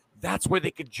something. That's where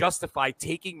they could justify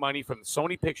taking money from the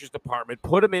Sony Pictures department,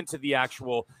 put them into the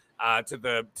actual to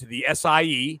the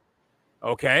SIE,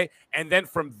 okay, and then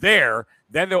from there,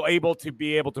 then they're able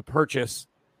to purchase.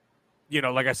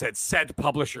 Like I said, said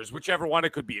publishers, whichever one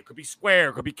it could be. It could be Square,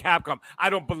 it could be Capcom. I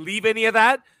don't believe any of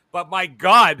that, but my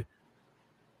God,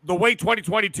 the way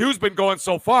 2022 has been going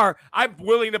so far, I'm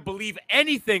willing to believe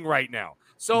anything right now.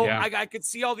 So yeah. I could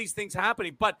see all these things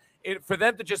happening, but for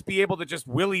them to just be able to just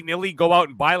willy-nilly go out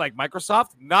and buy like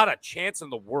Microsoft, not a chance in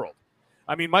the world.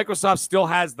 I mean, Microsoft still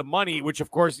has the money, which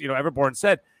of course, Everborn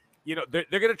said, they're going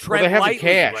to tread lightly.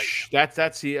 They have the cash. Right?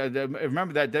 That's the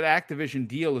remember that Activision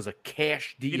deal is a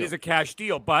cash deal. It is a cash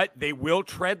deal, but they will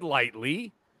tread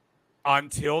lightly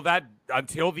until the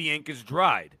ink is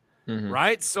dried. Mm-hmm.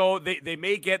 Right? So they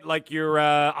may get like your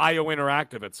IO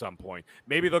Interactive at some point.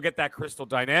 Maybe they'll get that Crystal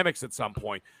Dynamics at some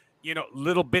point.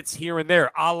 Little bits here and there.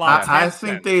 I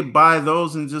think they buy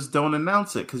those and just don't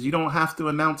announce it, because you don't have to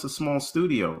announce a small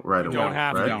studio right away. You don't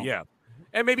have to, yeah.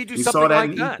 And maybe do you something saw that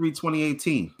like in that. E3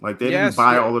 2018. Like they didn't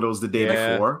buy all of those the day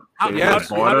before. They bought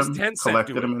them,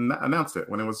 collected them, and announced it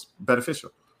when it was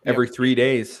beneficial. Every 3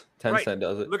 days, Tencent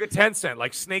does it. Look at Tencent,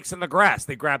 like snakes in the grass.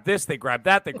 They grab this, they grab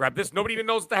that, they grab this. Nobody even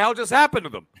knows what the hell just happened to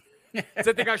them. It's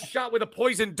like they got shot with a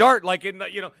poison dart, like in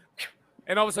the,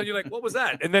 and all of a sudden you're like, what was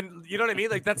that? And then, you know what I mean?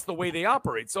 Like that's the way they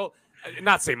operate. So,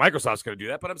 not saying Microsoft's going to do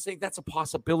that, but I'm saying that's a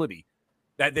possibility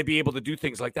that they'd be able to do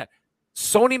things like that.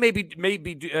 Sony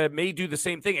may do the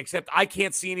same thing, except I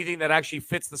can't see anything that actually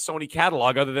fits the Sony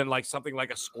catalog other than like something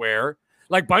like a Square.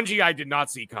 Like Bungie, I did not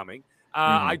see coming.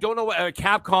 I don't know.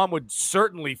 Capcom would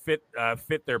certainly fit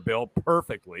their bill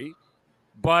perfectly,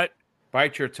 but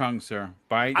bite your tongue, sir.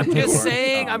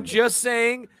 I'm just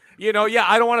saying. You know,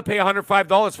 I don't want to pay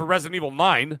 $105 for Resident Evil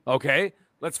 9. Okay,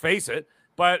 let's face it.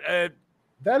 But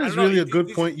that is really a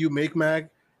good point you make, Mag.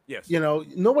 Yes. You know,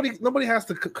 nobody has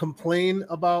to complain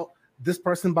about this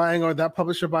person buying or that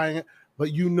publisher buying it,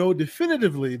 but you know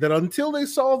definitively that until they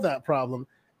solve that problem,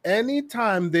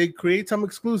 anytime they create some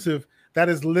exclusive, that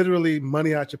is literally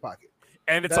money out your pocket.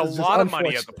 And it's a lot of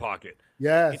money at the pocket.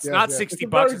 Yes, it's not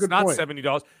 $60. It's not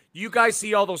 $70. You guys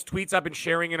see all those tweets I've been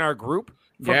sharing in our group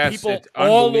from people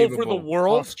all over the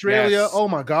world? Australia, oh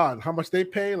my God, how much they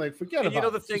pay? Like, forget about it. You know,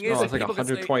 the thing is, it's like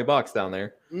 $120 down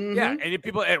there. Mm-hmm. Yeah, and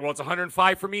people, well, it's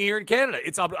 105 for me here in Canada.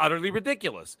 It's utterly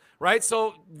ridiculous, right?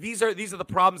 So these are the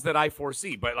problems that I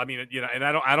foresee. But I mean, you know, and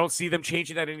I don't see them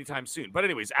changing that anytime soon. But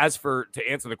anyways, to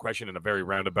answer the question in a very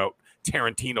roundabout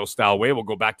Tarantino style way, we'll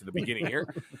go back to the beginning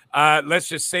here. Let's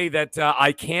just say that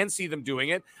I can see them doing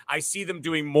it. I see them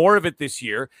doing more of it this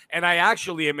year, and I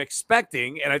actually am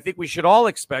expecting, and I think we should all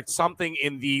expect something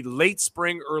in the late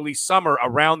spring, early summer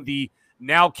around the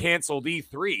now canceled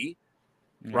E3,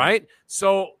 right?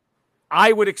 So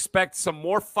I would expect some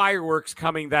more fireworks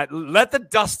coming. That let the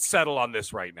dust settle on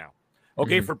this right now,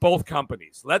 okay? For both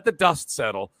companies, let the dust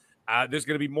settle. There's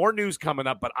going to be more news coming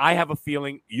up, but I have a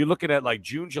feeling you're looking at like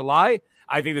June, July.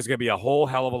 I think there's going to be a whole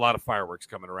hell of a lot of fireworks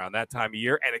coming around that time of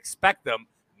year, and expect them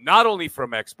not only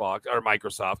from Xbox or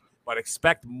Microsoft, but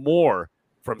expect more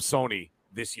from Sony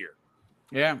this year.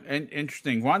 Yeah, and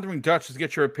interesting. Wandering Dutch, let's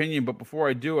get your opinion. But before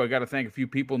I do, I got to thank a few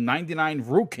people. 99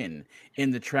 Rukin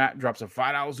in the chat drops a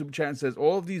 $5 super chat and says,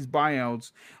 all of these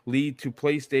buyouts lead to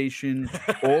PlayStation,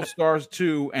 All-Stars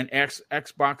 2, and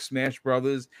Xbox Smash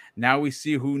Brothers. Now we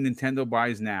see who Nintendo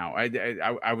buys now.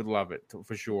 I would love it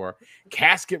for sure.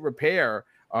 Casket Repair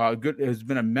has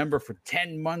been a member for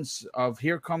 10 months of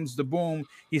Here Comes the Boom.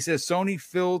 He says Sony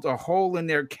filled a hole in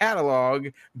their catalog.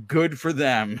 Good for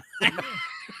them.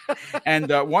 And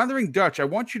Wandering Dutch, I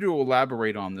want you to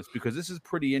elaborate on this because this is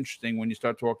pretty interesting. When you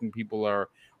start talking, people are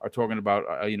talking about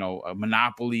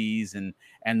monopolies and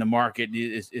the market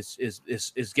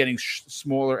is getting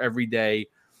smaller every day.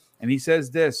 And he says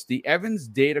this: the Evans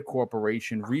Data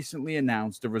Corporation recently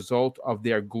announced the result of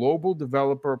their global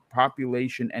developer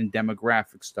population and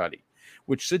demographic study,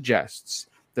 which suggests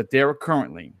that there are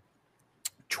currently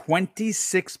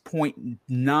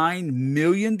 26.9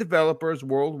 million developers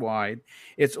worldwide.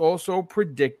 It's also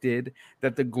predicted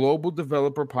that the global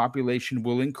developer population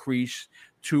will increase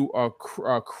to a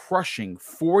crushing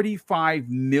 45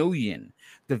 million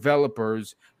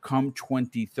developers come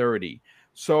 2030.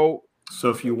 So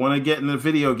if you want to get in the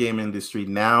video game industry,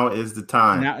 now is the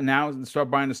time. Now start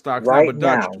buying the stocks right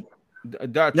now.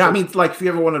 But Dutch. Yeah, I mean, like if you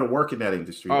ever wanted to work in that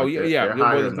industry. Oh, like yeah.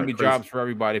 There's going to be jobs for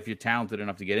everybody if you're talented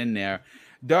enough to get in there.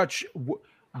 Dutch,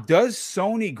 does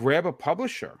Sony grab a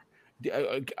publisher?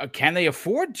 Can they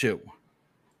afford to?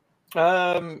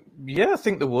 Yeah, I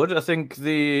think they would. I think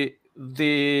they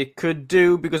could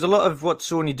do, because a lot of what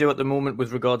Sony do at the moment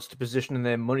with regards to positioning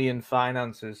their money and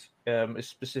finances is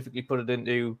specifically put it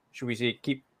into, should we say,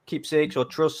 keepsakes or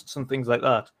trusts and things like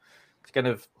that to kind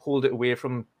of hold it away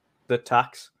from the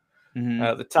tax.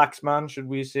 The tax man, should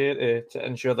we say, to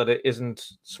ensure that it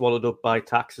isn't swallowed up by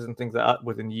taxes and things like that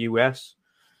within the US.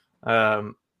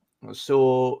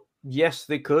 So yes,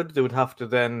 they could. They would have to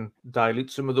then dilute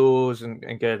some of those and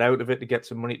get it out of it to get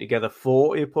some money together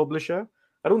for a publisher.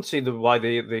 I don't see why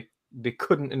they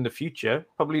couldn't in the future.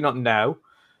 Probably not now.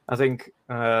 I think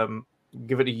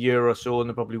give it a year or so, and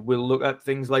they probably will look at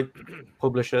things like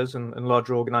publishers and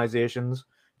larger organizations,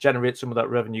 generate some of that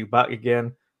revenue back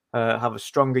again, have a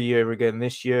stronger year again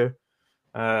this year.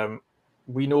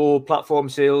 We know platform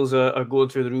sales are going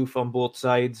through the roof on both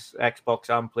sides, Xbox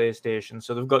and PlayStation,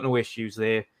 so they've got no issues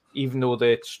there. Even though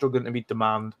they're struggling to meet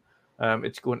demand,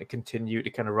 it's going to continue to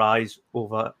kind of rise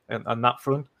over on that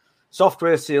front.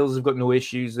 Software sales have got no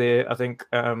issues there. I think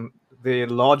the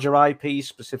larger IPs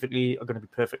specifically are going to be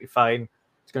perfectly fine.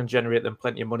 It's going to generate them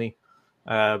plenty of money.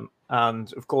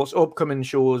 And of course, upcoming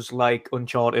shows like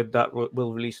Uncharted that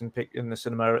will release in the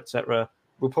cinema, etc.,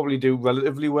 will probably do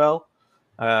relatively well.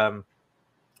 And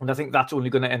I think that's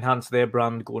only going to enhance their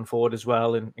brand going forward as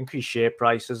well and increase share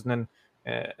prices. And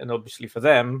then, and obviously for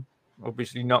them,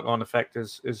 knock-on effect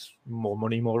is more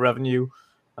money, more revenue.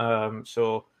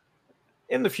 So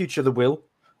in the future, they will.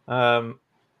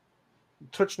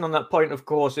 Touching on that point, of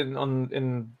course,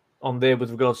 on there with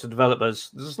regards to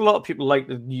developers, there's a lot of people like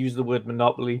to use the word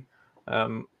monopoly.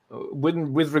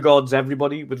 With regards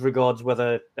everybody, with regards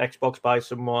whether Xbox buys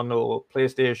someone or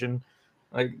PlayStation,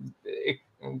 like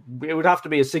it would have to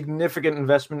be a significant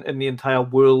investment in the entire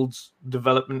world's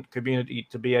development community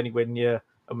to be anywhere near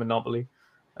a monopoly.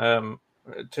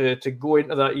 To go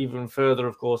into that even further,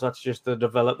 of course, that's just the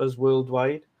developers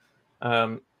worldwide.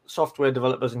 Software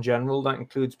developers in general, that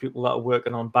includes people that are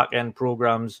working on back-end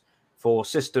programs for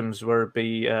systems, whether it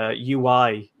be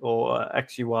UI or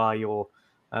XUI, or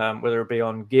whether it be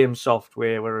on game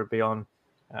software, whether it be on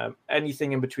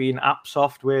anything in between, app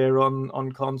software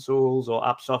on consoles or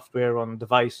app software on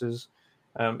devices.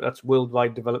 That's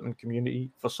worldwide development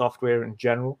community for software in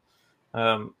general.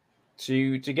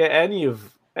 To get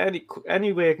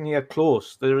anywhere near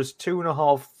close, there is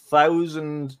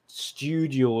 2,500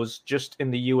 studios just in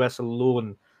the US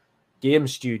alone, game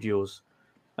studios.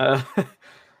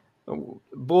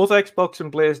 Both Xbox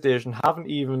and PlayStation haven't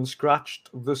even scratched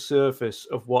the surface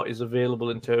of what is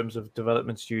available in terms of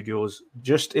development studios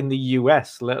just in the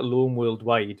US, let alone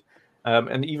worldwide.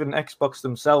 And even Xbox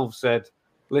themselves said,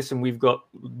 listen, we've got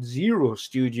 0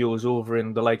 studios over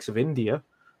in the likes of India.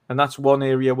 And that's one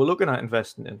area we're looking at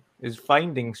investing in, is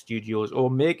finding studios or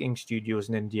making studios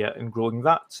in India and growing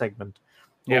that segment.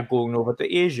 Or going over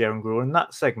to Asia and growing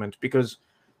that segment, because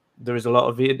there is a lot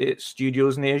of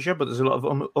studios in Asia, but there's a lot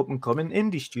of up and coming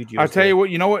indie studios. I'll tell you what,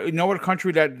 you know what a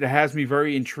country that has me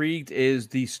very intrigued is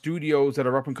the studios that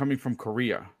are up and coming from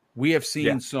Korea. We have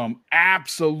seen some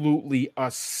absolutely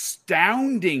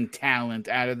astounding talent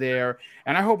out of there,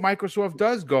 and I hope Microsoft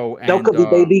does go. And,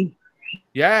 baby.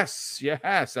 Yes,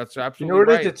 that's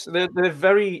absolutely right. It's they're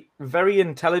very, very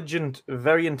intelligent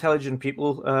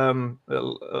people.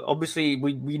 Obviously,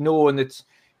 we know, and it's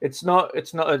not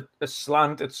a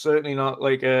slant. It's certainly not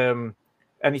like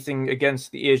anything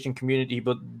against the Asian community,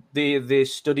 but they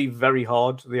study very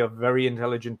hard. They are very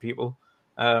intelligent people.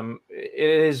 It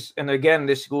is, and again,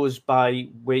 this goes by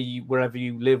wherever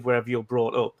you live, wherever you're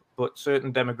brought up. But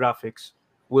certain demographics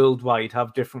worldwide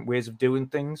have different ways of doing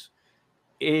things.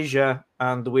 Asia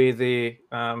and the way they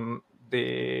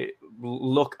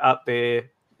look at their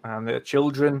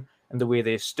children and the way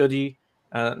they study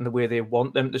and the way they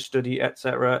want them to study,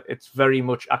 etc. It's very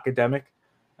much academic.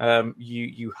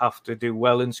 You have to do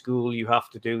well in school. You have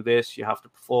to do this. You have to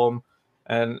perform.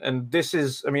 And this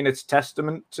is, I mean, it's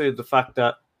testament to the fact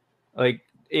that like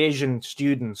Asian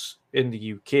students in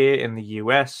the UK, in the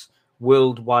US,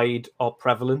 worldwide are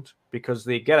prevalent because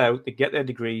they get out, they get their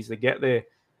degrees, they get their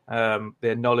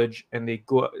knowledge, and they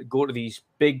go to these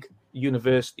big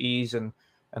universities and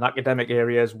academic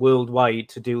areas worldwide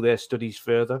to do their studies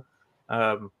further.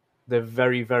 They're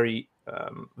very, very,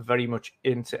 very much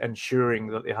into ensuring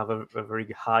that they have a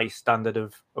very high standard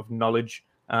of knowledge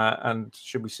and,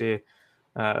 should we say,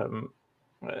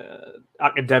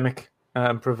 academic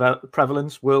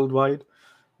prevalence worldwide.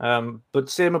 But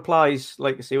same applies,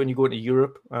 like I say, when you go to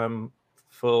Europe,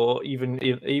 for even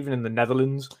in the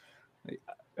Netherlands.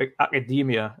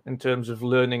 Academia, in terms of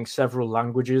learning several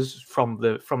languages from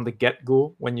the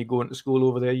get-go. When you go into school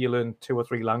over there, you learn 2 or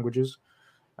 3 languages.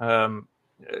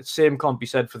 Same can't be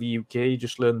said for the UK. You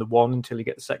just learn the one until you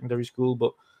get to secondary school.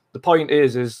 But the point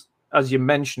is as you're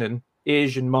mentioning,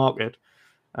 Asian market,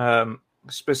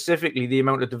 specifically the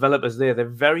amount of developers there, they're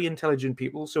very intelligent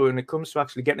people. So when it comes to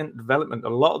actually getting into development, a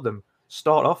lot of them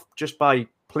start off just by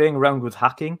playing around with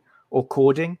hacking or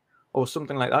coding or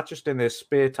something like that, just in their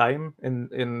spare time,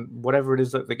 in whatever it is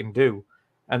that they can do,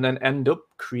 and then end up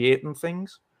creating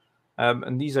things.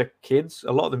 And these are kids.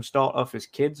 A lot of them start off as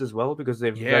kids as well, because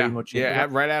they're very much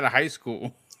right out of high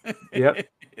school. Yeah,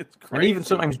 it's crazy. And even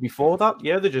sometimes before that,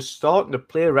 they're just starting to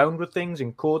play around with things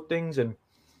and code things, and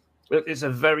it's a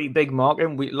very big market.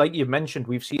 And like you mentioned,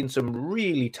 we've seen some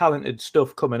really talented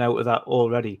stuff coming out of that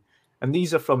already. And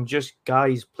these are from just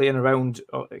guys playing around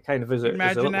kind of as a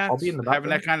little hobby in the background. Having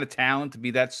that kind of talent to be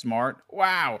that smart.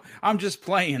 Wow, I'm just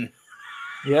playing.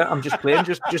 Yeah, I'm just playing,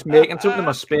 just making something in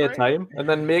my spare time, and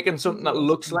then making something that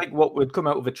looks like what would come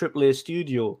out of a AAA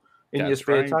studio in your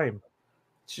spare time.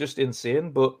 It's just insane.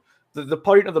 But the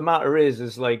point of the matter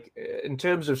is like, in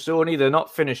terms of Sony, they're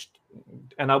not finished,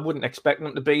 and I wouldn't expect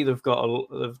them to be.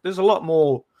 There's a lot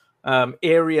more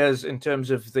areas in terms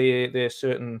of their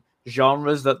certain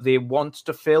genres that they want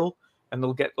to fill, and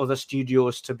they'll get other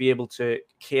studios to be able to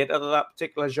cater to that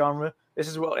particular genre. This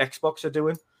is what Xbox are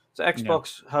doing. So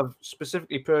Xbox have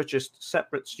specifically purchased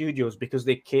separate studios because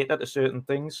they cater to certain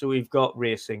things. So we've got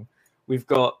racing, we've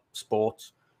got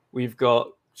sports, we've got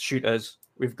shooters,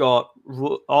 we've got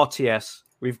RTS,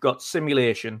 we've got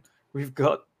simulation, we've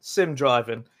got sim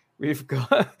driving, we've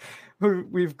got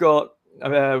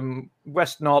Western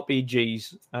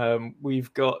RPGs,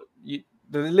 we've got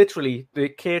they're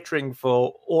catering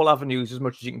for all avenues as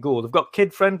much as you can go. They've got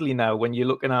kid friendly now when you're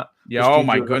looking at oh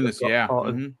my goodness, yeah.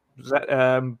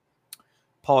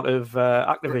 part of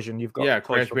Activision. You've got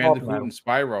Crash Bandicoot and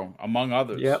Spyro, among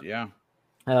others. Yep. Yeah.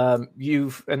 And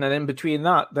then in between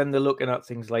that, then they're looking at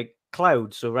things like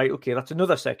cloud. So okay, that's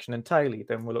another section entirely.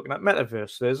 Then we're looking at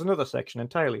metaverse. There's another section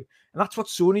entirely, and that's what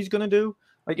Sony's going to do.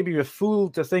 Like, it'd be a fool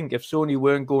to think if Sony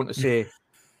weren't going to say,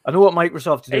 "I know what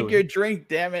Microsoft's doing." Take your drink,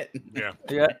 damn it. Yeah.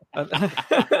 Yeah.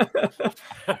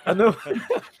 I know.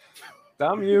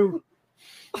 Damn you.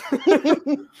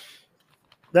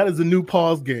 That is a new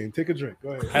pause game. Take a drink.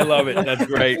 Go ahead. I love it. That's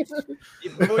great.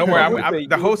 Don't worry.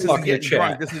 The host isn't getting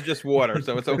drunk. This is just water,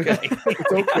 so it's okay.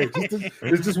 It's okay.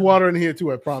 There's just water in here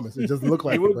too. I promise. It doesn't look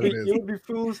like it, but it is. You would be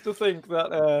fools to think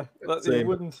that they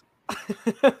wouldn't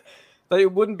that it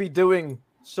wouldn't be doing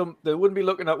some. They wouldn't be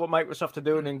looking at what Microsoft are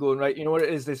doing and going, right, you know what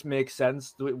it is. This makes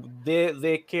sense.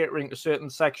 They're catering to certain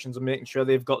sections and making sure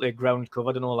they've got their ground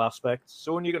covered in all aspects.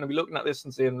 So when you're going to be looking at this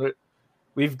and saying,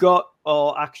 we've got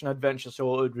our action adventure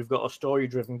sorted. We've got our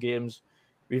story-driven games.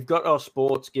 We've got our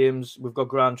sports games. We've got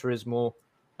Gran Turismo,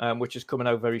 which is coming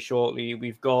out very shortly.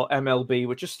 We've got MLB,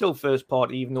 which is still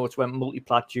first-party, even though it's went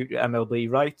multi-plat due to MLB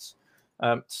rights.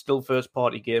 Still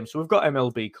first-party game. So we've got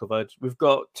MLB covered. We've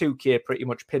got 2K pretty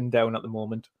much pinned down at the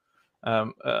moment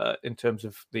in terms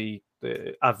of the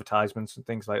advertisements and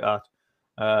things like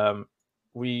that.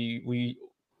 We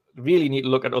really need to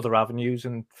look at other avenues,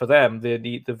 and for them,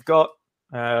 they've got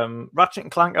Ratchet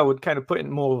and Clank. I would kind of put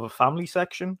in more of a family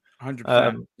section.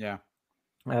 100%. Yeah.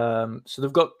 So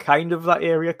they've got kind of that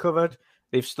area covered.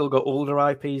 They've still got older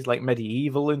IPs like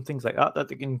Medieval and things like that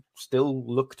they can still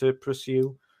look to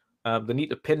pursue. They need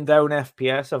to pin down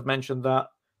FPS. I've mentioned that.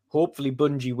 Hopefully,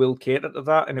 Bungie will cater to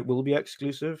that, and it will be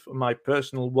exclusive. My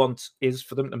personal want is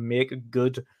for them to make a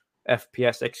good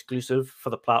FPS exclusive for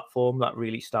the platform that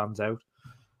really stands out.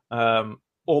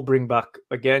 Or bring back,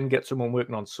 again, get someone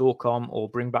working on SOCOM, or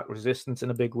bring back Resistance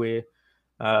in a big way.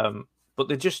 But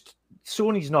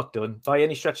Sony's not done by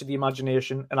any stretch of the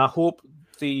imagination, and I hope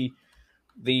the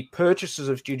purchases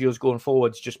of studios going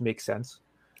forwards just make sense.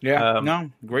 Yeah, no,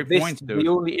 great points, dude. The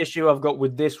only issue I've got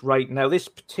with this right now, this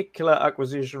particular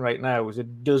acquisition right now, is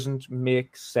it doesn't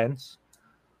make sense.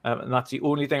 And that's the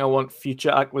only thing I want future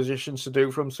acquisitions to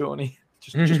do from Sony.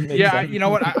 Just yeah, sense. You know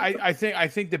what? I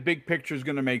think the big picture is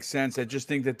going to make sense. I just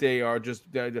think that they are just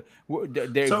they've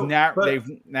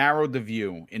narrowed the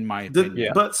view, in my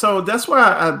opinion. But so that's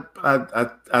why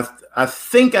I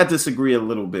think I disagree a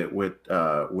little bit with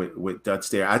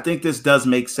Dutch there. I think this does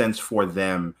make sense for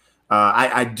them.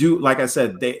 I do, like I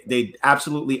said, they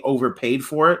absolutely overpaid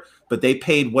for it, but they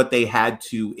paid what they had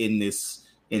to in this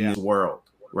world.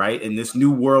 Right, in this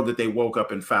new world that they woke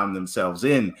up and found themselves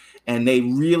in, and they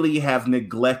really have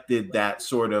neglected that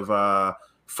sort of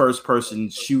first-person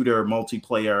shooter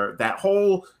multiplayer, that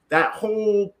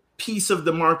whole piece of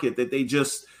the market that they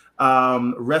just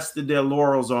rested their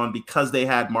laurels on because they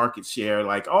had market share.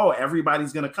 Like, oh,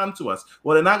 everybody's going to come to us.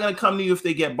 Well, they're not going to come to you if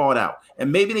they get bought out,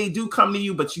 and maybe they do come to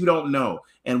you, but you don't know.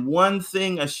 And one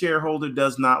thing a shareholder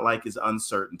does not like is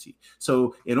uncertainty.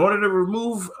 So, in order to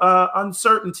remove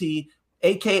uncertainty,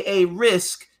 AKA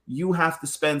risk, you have to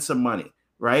spend some money,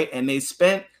 right? And they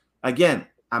spent, again,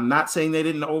 I'm not saying they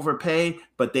didn't overpay,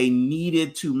 but they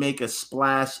needed to make a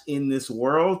splash in this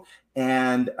world.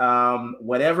 And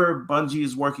whatever Bungie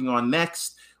is working on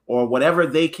next, or whatever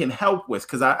they can help with,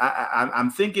 because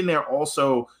I'm thinking they're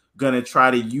also going to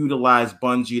try to utilize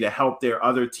Bungie to help their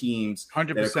other teams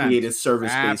 100%. That are created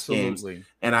service-based games.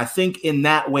 And I think in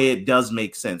that way, it does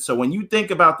make sense. So when you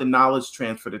think about the knowledge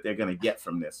transfer that they're going to get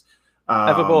from this,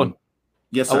 Everborn.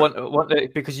 Yes, sir. I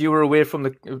want because you were away from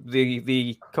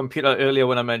the computer earlier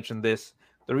when I mentioned this.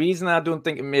 The reason I don't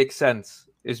think it makes sense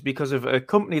is because of a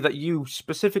company that you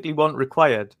specifically want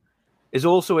required is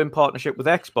also in partnership with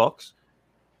Xbox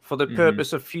for the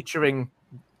purpose of featuring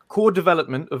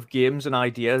co-development of games and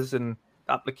ideas and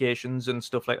applications and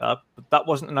stuff like that. But that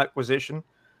wasn't an acquisition.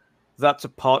 That's a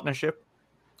partnership.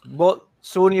 What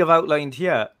Sony have outlined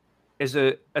here is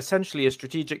essentially a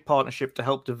strategic partnership to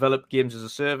help develop games as a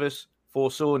service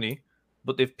for Sony,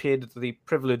 but they've paid the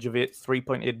privilege of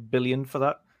 $3.8 billion for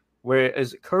that.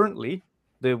 Whereas currently,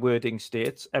 the wording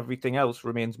states everything else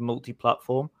remains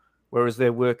multi-platform, whereas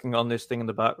they're working on this thing in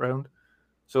the background.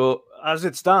 So as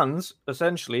it stands,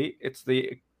 essentially, it's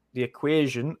the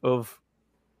equation of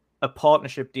a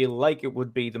partnership deal like it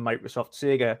would be the Microsoft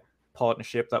Sega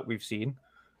partnership that we've seen,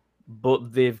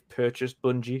 but they've purchased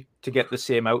Bungie to get the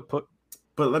same output.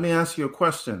 But let me ask you a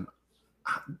question.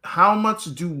 How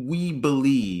much do we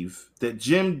believe that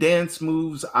Jim Dance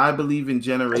Moves, I Believe in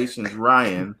Generations,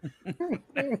 Ryan,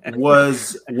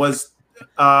 was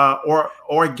or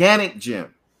organic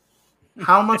Jim?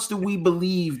 How much do we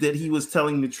believe that he was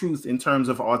telling the truth in terms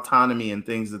of autonomy and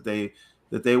things that they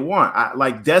want?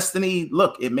 Like Destiny,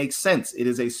 look, it makes sense. It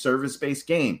is a service-based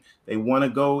game. They want to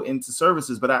go into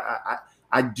services, but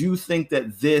I do think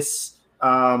that this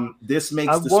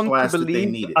makes the splash that they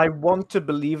needed. I want to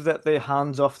believe that they're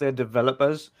hands off their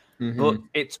developers, but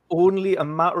it's only a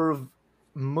matter of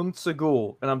months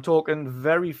ago, and I'm talking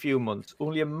very few months,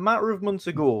 only a matter of months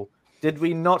ago, did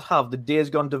we not have the Days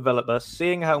Gone developer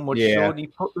saying how much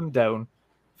Sony put them down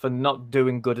for not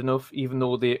doing good enough, even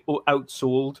though they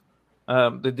outsold.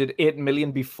 They did 8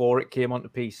 million before it came onto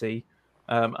PC,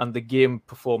 and the game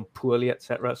performed poorly,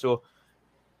 etc. So,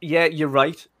 yeah, you're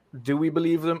right. Do we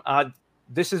believe them?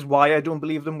 This is why I don't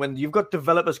believe them. When you've got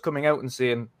developers coming out and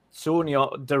saying, Sony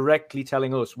are directly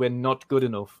telling us we're not good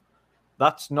enough,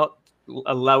 that's not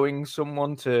allowing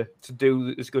someone to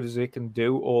do as good as they can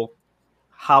do or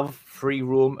have free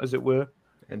roam, as it were.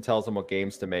 And tells them what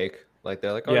games to make. Like,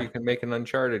 they're like, you can make an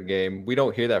Uncharted game. We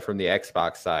don't hear that from the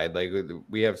Xbox side. Like,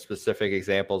 we have specific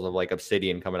examples of, like,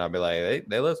 Obsidian coming out and be like, hey,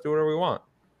 let's do whatever we want.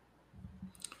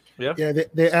 Yeah.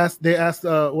 They asked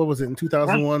what was it in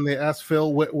 2001? They asked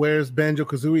Phil, where's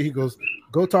Banjo-Kazooie? He goes,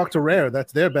 go talk to Rare.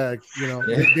 That's their bag. You know,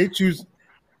 they choose.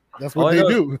 That's what they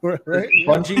do, right?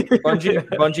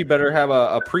 Bungie better have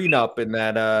a prenup in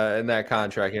that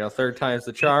contract. You know, third time's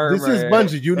the charm. This is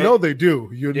Bungie. You know they do.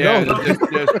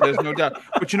 There's no doubt.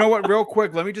 But you know what? Real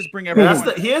quick, let me just bring everyone.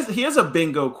 Here's a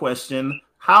bingo question.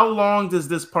 How long does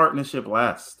this partnership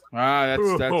last?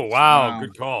 Wow,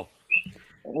 good call.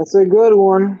 That's a good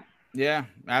one. Yeah,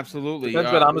 absolutely.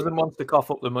 Depends when Amazon wants to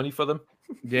cough up the money for them.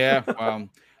 Yeah.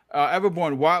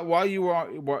 Everborn, while you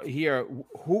are here,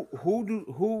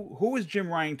 who is Jim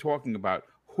Ryan talking about?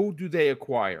 Who do they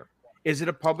acquire? Is it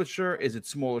a publisher? Is it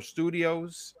smaller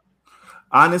studios?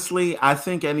 Honestly, I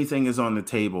think anything is on the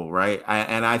table, right?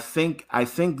 I think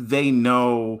they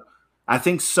know. I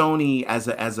think Sony as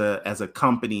a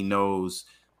company knows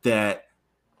that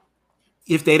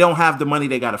if they don't have the money,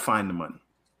 they got to find the money,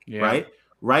 right?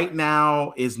 Right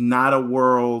now is not a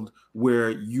world where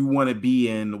you want to be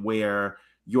in, where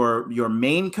your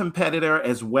main competitor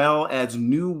as well as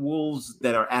new wolves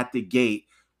that are at the gate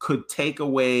could take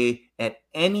away at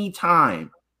any time.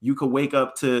 You could wake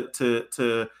up you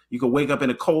could wake up in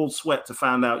a cold sweat to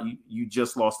find out you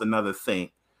just lost another thing,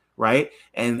 right?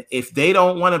 And if they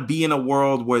don't want to be in a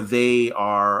world where they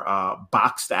are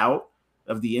boxed out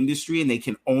of the industry and they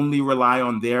can only rely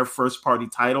on their first party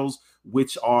titles,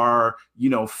 which are,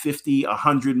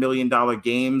 $50-100 million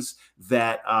games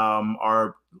that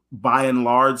are by and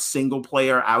large single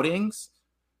player outings,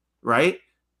 right?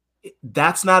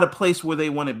 That's not a place where they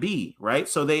want to be, right?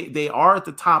 So they are at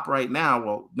the top right now.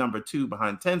 Well, number 2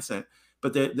 behind Tencent,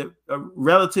 but they're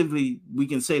relatively, we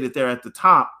can say that they're at the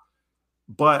top,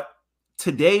 but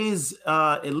today's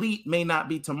elite may not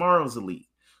be tomorrow's elite.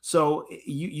 So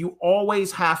you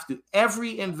always have to,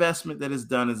 every investment that is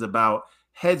done is about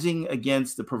hedging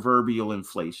against the proverbial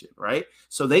inflation, right?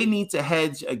 So they need to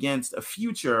hedge against a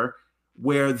future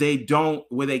where they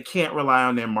can't rely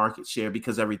on their market share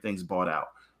because everything's bought out,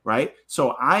 right?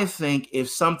 So I think if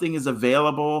something is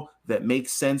available that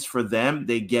makes sense for them,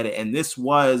 they get it. And this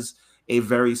was a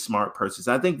very smart purchase.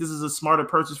 I think this is a smarter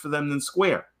purchase for them than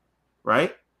Square,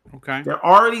 right? Okay. They're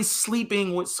already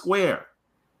sleeping with Square.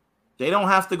 They don't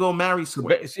have to go marry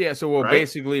Square. So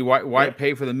basically, why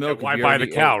pay for the milk? Why buy the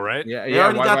cow, right? Yeah, they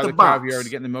already got the box. You're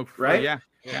already getting the milk, right?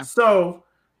 Yeah. So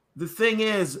the thing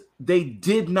is, they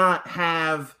did not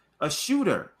have a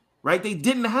shooter, right? They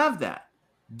didn't have that.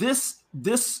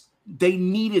 They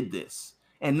needed this,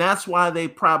 and that's why they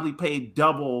probably paid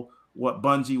double what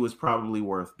Bungie was probably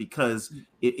worth. Because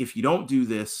if you don't do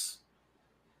this,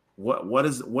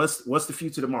 what's the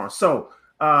future tomorrow? So,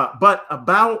 but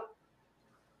about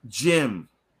Jim,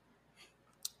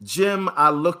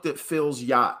 I looked at Phil's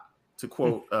yacht, to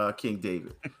quote King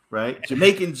David, right?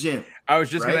 Jamaican Jim. I was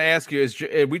just going to ask you,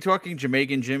 are we talking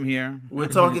Jamaican Jim here? We're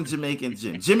talking Jamaican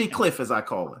Jim. Jimmy Cliff, as I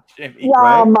call him. Yeah,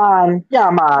 right? Man.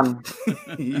 Yeah, man.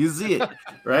 You see it,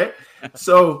 right?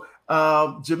 So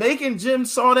Jamaican Jim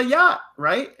saw the yacht,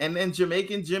 right? And then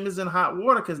Jamaican Jim is in hot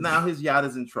water because now his yacht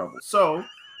is in trouble. So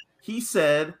he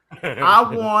said, I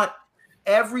want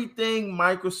everything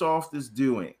Microsoft is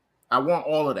doing. I want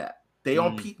all of that. They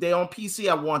on PC,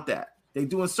 I want that. They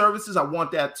doing services, I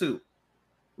want that too.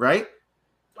 Right?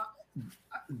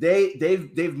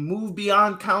 They've moved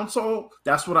beyond console.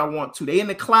 That's what I want too. They in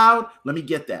the cloud, let me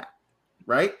get that.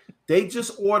 Right? They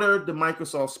just ordered the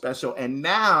Microsoft special, and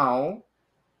now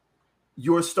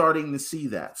you're starting to see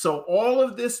that. So all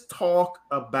of this talk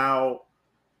about,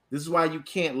 this is why you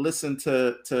can't listen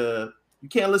to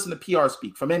PR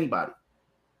speak from anybody.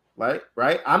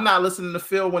 right? I'm not listening to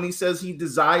Phil when he says he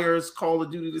desires Call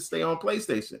of Duty to stay on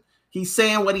PlayStation. He's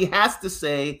saying what he has to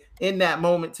say in that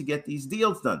moment to get these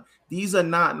deals done. These are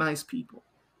not nice people,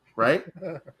 right?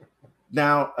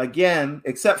 Now, again,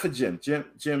 except for Jim.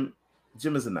 Jim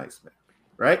is a nice man,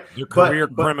 right? You're career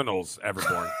criminals,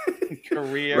 Everborn.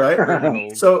 Career right?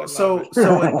 criminals. So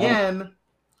again,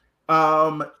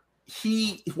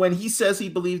 when he says he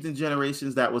believed in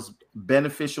Generations, that was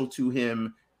beneficial to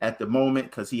him at the moment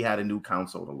because he had a new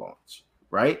console to launch,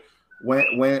 right?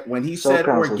 When he said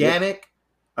organic,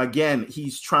 again,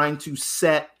 he's trying to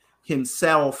set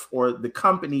himself or the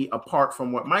company apart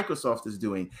from what Microsoft is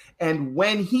doing. And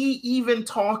when he even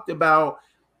talked about,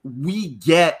 we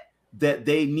get that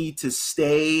they need to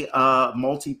stay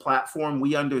multi-platform,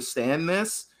 we understand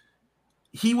this.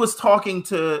 He was talking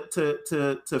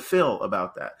to Phil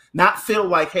about that. Not Phil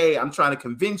like, hey, I'm trying to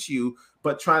convince you,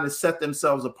 but trying to set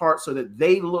themselves apart so that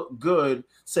they look good,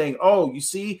 saying, oh, you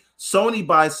see, Sony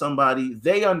buys somebody,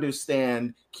 they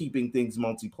understand keeping things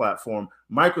multi-platform.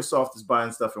 Microsoft is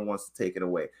buying stuff and wants to take it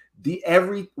away.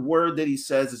 Every word that he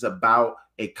says is about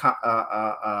a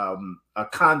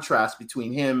contrast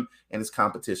between him and his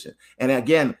competition. And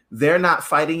again, they're not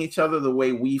fighting each other the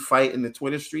way we fight in the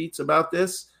Twitter streets about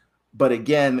this. But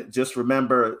again, just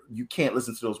remember, you can't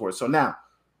listen to those words. So now,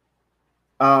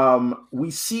 we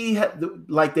see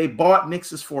like they bought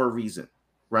Nixxes for a reason,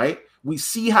 right? We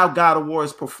see how God of War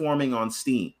is performing on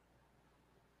Steam,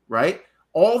 right?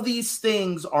 All these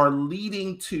things are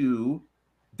leading to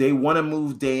they want to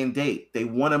move day and date. They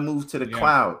want to move to the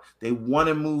cloud. They want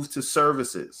to move to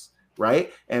services,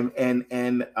 right? And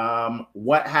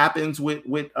what happens with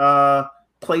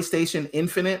PlayStation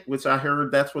Infinite, which I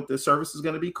heard that's what the service is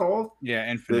going to be called. Yeah,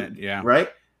 Infinite. Right.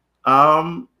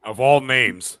 Of all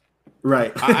names.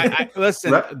 Right. I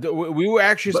listen, right. We were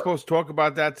actually supposed to talk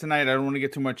about that tonight. I don't want to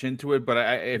get too much into it, but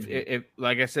if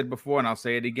like I said before, and I'll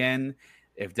say it again,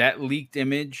 if that leaked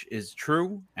image is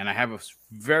true, and I have a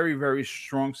very, very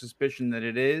strong suspicion that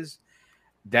it is,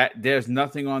 that there's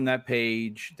nothing on that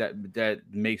page that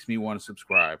makes me want to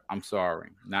subscribe. I'm sorry,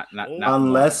 not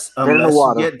unless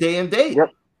you get day and date.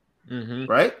 Yep. Mm-hmm.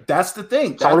 Right. That's the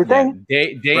thing.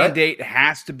 Day and date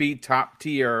has to be top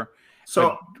tier.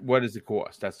 So what is the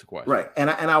cost? That's the question. Right. And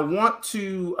I want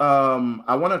to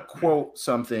quote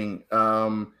something.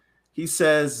 He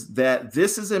says that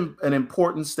this is an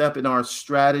important step in our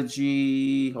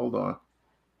strategy. Hold on.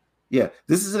 Yeah,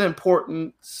 this is an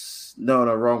important. No,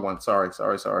 wrong one. Sorry.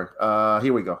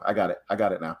 Here we go. I got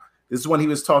it now. This is when he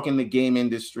was talking to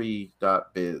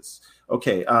GameIndustry.biz.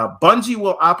 Okay. Bungie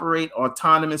will operate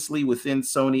autonomously within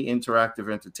Sony Interactive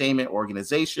Entertainment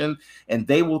organization, and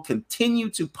they will continue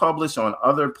to publish on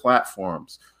other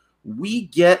platforms. We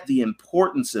get the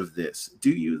importance of this.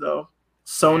 Do you, though?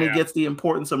 Sony gets the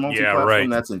importance of multi-platform. Yeah, right.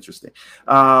 That's interesting.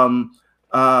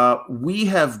 We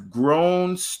have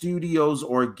grown studios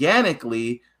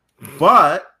organically,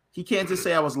 but he can't just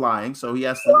say I was lying. So he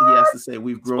has to say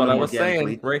we've grown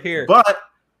organically. Right here. But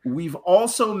we've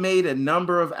also made a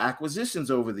number of acquisitions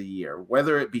over the year,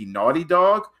 whether it be Naughty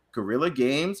Dog, Guerrilla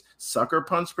Games, Sucker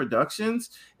Punch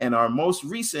Productions, and our most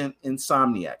recent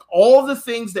Insomniac. All the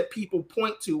things that people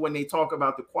point to when they talk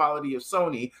about the quality of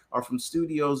Sony are from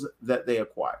studios that they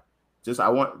acquired. Let's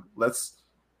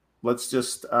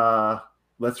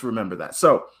remember that.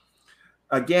 So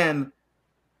again,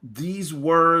 these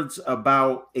words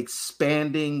about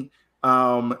expanding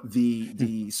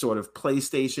the sort of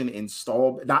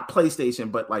PlayStation not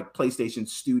PlayStation, but like PlayStation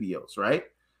Studios, right?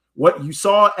 What you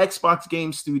saw Xbox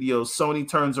Game Studios, Sony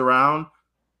turns around,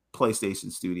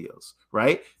 PlayStation Studios,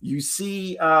 right? You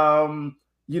see, Xbox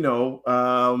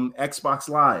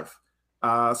Live,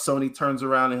 Sony turns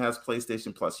around and has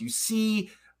PlayStation Plus. You see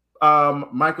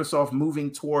Microsoft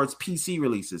moving towards PC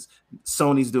releases.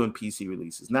 Sony's doing PC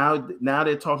releases. Now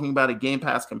they're talking about a Game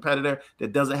Pass competitor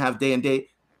that doesn't have day and date.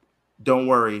 Don't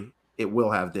worry, it will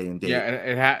have day and date.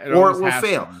 Yeah, or it will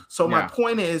fail. So my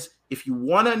point is, if you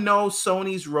want to know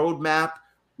Sony's roadmap,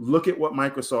 look at what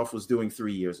Microsoft was doing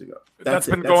 3 years ago. That's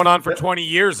been going on for 20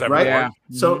 years, everyone. Right?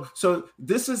 Yeah. So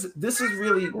this is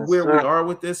really where we are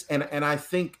with this, and I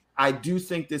do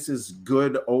think this is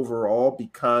good overall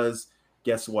because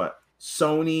guess what?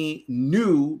 Sony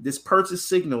knew this purchase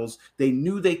signals. They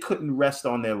knew they couldn't rest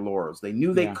on their laurels. They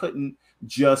knew they couldn't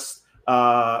just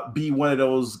be one of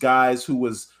those guys who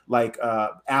was like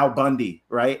Al Bundy,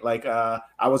 right? Like I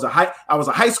was a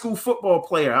high school football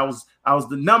player. I was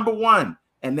the number one,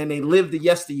 and then they lived the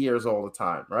yesteryears all the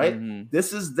time, right? Mm-hmm.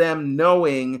 This is them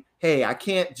knowing, hey, I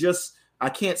can't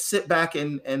sit back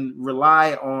and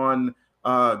rely on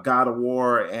God of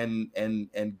War and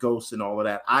Ghost and all of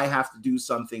that. I have to do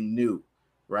something new,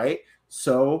 right?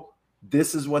 So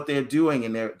this is what they're doing,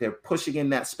 and they're pushing in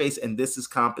that space, and this is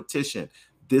competition.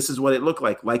 This is what it looked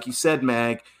like. Like you said,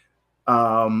 Mag,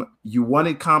 you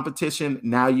wanted competition,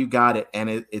 now you got it, and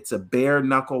it's a bare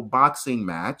knuckle boxing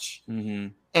match. Mm-hmm.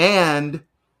 And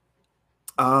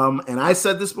I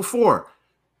said this before,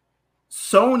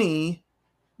 Sony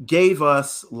gave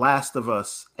us Last of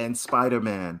Us and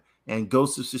Spider-Man and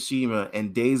Ghost of Tsushima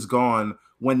and Days Gone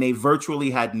when they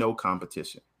virtually had no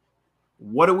competition.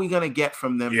 What are we going to get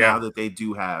from them now that they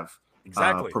do have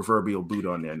proverbial boot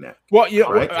on their neck? Well, yeah,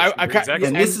 right?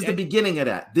 And this is the beginning of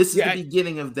that. This is the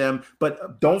beginning of them.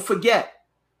 But don't forget,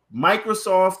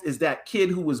 Microsoft is that kid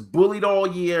who was bullied all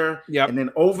year, and then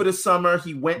over the summer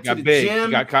he went to the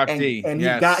gym and he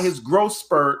got his growth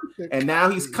spurt, and now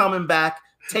he's coming back,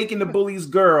 taking the bully's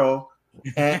girl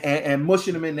and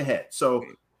mushing him in the head. So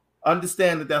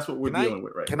understand that that's what we're dealing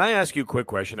with right now. Can I ask you a quick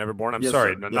question, Everborn? I'm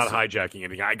sorry, not hijacking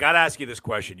anything. I got to ask you this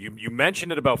question. You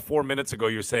mentioned it about 4 minutes ago.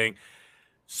 You're saying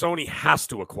Sony has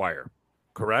to acquire,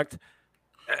 correct?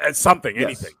 Something,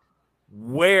 anything.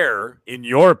 Where, in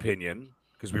your opinion,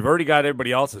 because we've already got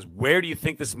everybody else's, where do you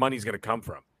think this money's going to come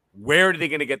from? Where are they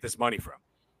going to get this money from?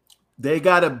 They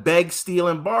got to beg, steal,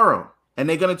 and borrow. And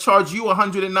they're going to charge you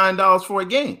 $109 for a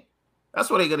game. That's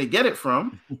where they're going to get it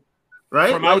from.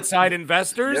 Right? From outside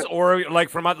investors, or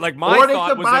like my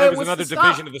thought was that it was another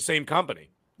division of the same company.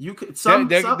 You could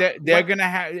they're gonna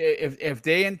have if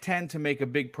they intend to make a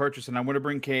big purchase, and I want to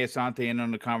bring Kay Asante in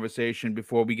on the conversation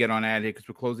before we get on ad here because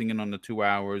we're closing in on the 2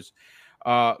 hours.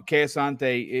 Kay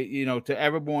Asante, to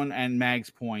Everborn and Mag's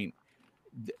point,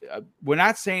 we're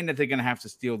not saying that they're gonna have to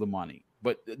steal the money.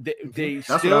 But that's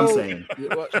what I'm saying.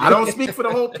 I don't speak for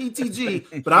the whole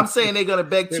PTG, but I'm saying they're going to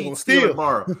beg, cheat, steal, and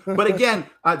borrow. But again,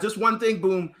 just one thing,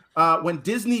 Boom. When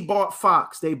Disney bought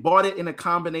Fox, they bought it in a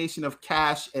combination of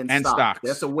cash and stock. Stocks.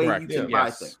 That's a way you can buy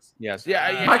things. Yes.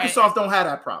 Microsoft don't have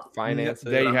that problem. Finance.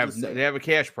 They have a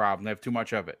cash problem. They have too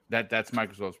much of it. That's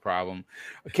Microsoft's problem.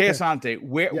 Kay Asante,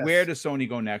 where does Sony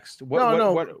go next? Where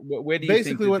do you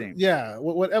think?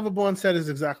 What Everborn said is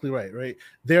exactly right.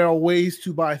 There are ways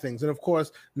to buy things, and of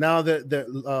course, now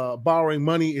that borrowing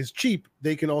money is cheap,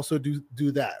 they can also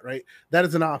do that. Right, that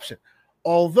is an option.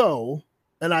 Although,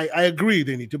 and I agree,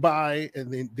 they need to buy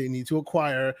and they need to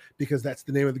acquire because that's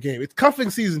the name of the game. It's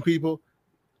cuffing season, people.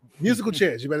 Musical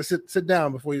chairs. You better sit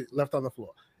down before you left on the floor.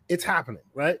 It's happening,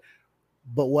 right?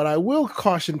 But what I will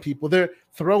caution people, they're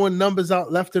throwing numbers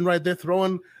out left and right. They're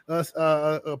throwing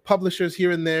publishers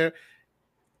here and there.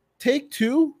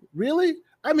 Take-Two, really?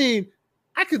 I mean,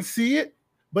 I can see it,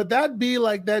 but that'd be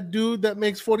like that dude that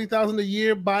makes $40,000 a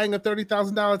year buying a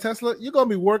 $30,000 Tesla. You're gonna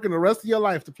be working the rest of your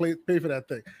life to pay for that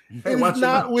thing. It's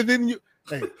not within you.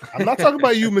 Hey, I'm not talking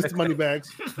about you, Mr.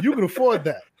 Moneybags. You can afford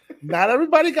that. Not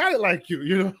everybody got it like you.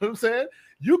 You know what I'm saying?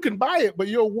 You can buy it, but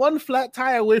you're one flat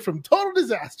tire away from total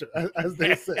disaster, as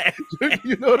they say.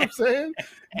 You know what I'm saying?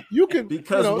 You can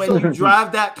when you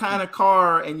drive that kind of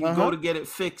car and you go to get it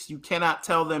fixed, you cannot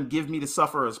tell them, "Give me the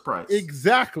sufferer's price."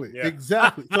 Exactly.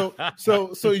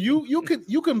 So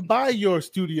you can buy your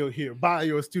studio here, buy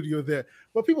your studio there,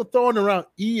 but people throwing around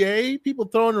EA, people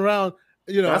throwing around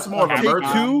that's more of a merger.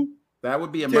 Take-Two. That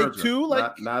would be a merger. Take-Two,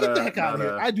 get the heck out of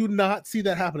here. I do not see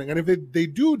that happening, and if they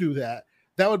do that.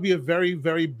 That would be a very,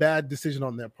 very bad decision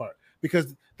on their part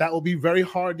because that will be very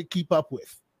hard to keep up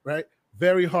with, right?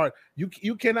 Very hard.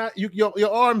 You cannot.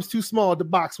 Your arm's too small to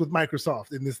box with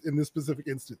Microsoft in this specific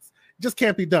instance. It just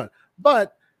can't be done.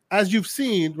 But as you've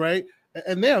seen, right,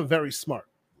 and they are very smart,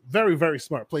 very, very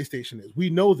smart. PlayStation is. We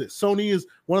know this. Sony is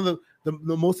one of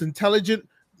the most intelligent,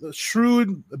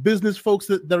 shrewd business folks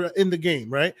that are in the game,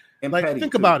 right? And like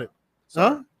think about it,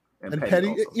 huh? And petty,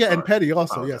 also. And petty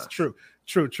also. Yes, true.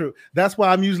 That's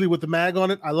why I'm usually with the mag on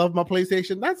it. I love my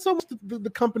PlayStation. That's so much the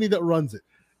company that runs it,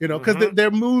 because their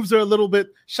moves are a little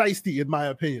bit shisty in my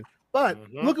opinion. But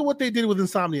look at what they did with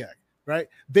Insomniac, right?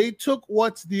 They took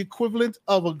what's the equivalent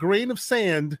of a grain of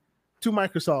sand to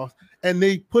Microsoft and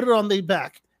they put it on their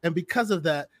back. And because of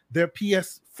that, their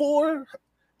PS4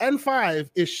 and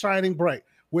 5 is shining bright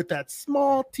with that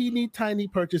small, teeny, tiny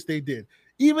purchase they did.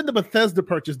 Even the Bethesda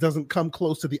purchase doesn't come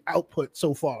close to the output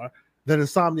so far that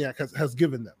Insomniac has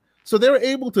given them. So they're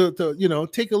able to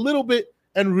take a little bit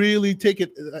and really take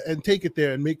it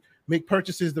there and make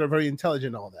purchases that are very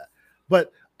intelligent and all that.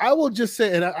 But I will just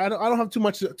say, and I don't have too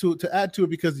much to add to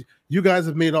it because you guys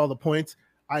have made all the points.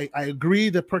 I agree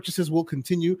that purchases will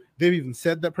continue. They've even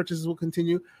said that purchases will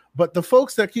continue. But the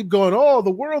folks that keep going,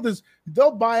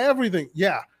 they'll buy everything.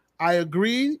 Yeah, I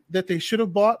agree that they should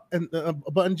have bought a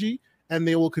Bungie and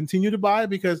they will continue to buy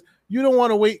because you don't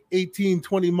want to wait 18,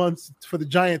 20 months for the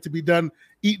Giant to be done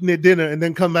eating their dinner and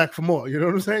then come back for more. You know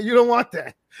what I'm saying? You don't want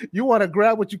that. You want to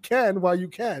grab what you can while you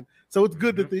can. So it's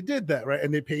good that they did that, right?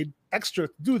 And they paid extra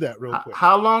to do that real quick.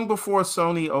 How long before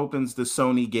Sony opens the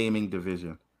Sony gaming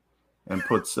division and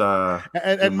puts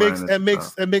and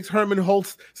makes Herman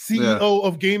Holtz CEO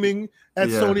of gaming at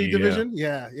Sony division?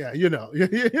 Yeah, you know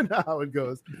how it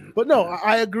goes. But no,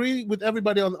 I agree with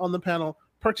everybody on the panel.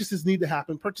 Purchases need to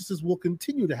happen. Purchases will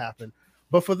continue to happen.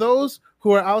 But for those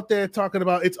who are out there talking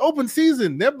about it's open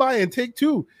season, they're buying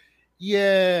Take-Two.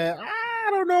 Yeah, I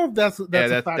don't know if that's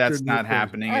not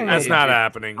happening. That's not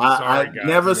happening. Sorry, guys.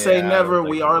 Never say never.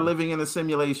 We are living in a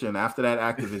simulation after that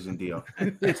Activision deal.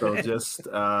 So just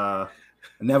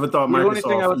never thought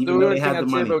Microsoft, even though they had the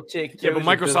money. But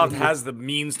Microsoft has the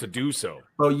means to do so.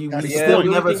 But you still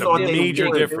never thought they major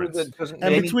difference.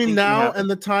 And between now and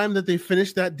the time that they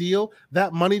finish that deal,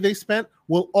 that money they spent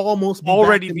will almost be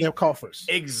already back in their coffers.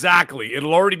 Exactly.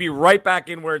 It'll already be right back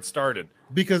in where it started.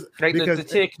 Because the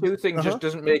Take-Two thing just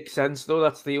doesn't make sense, though.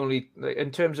 That's the only,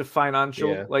 in terms of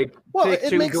financial,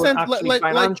 Take-Two don't actually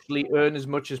financially earn as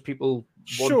much as people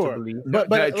want to believe. But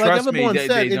like everyone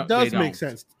said, it does make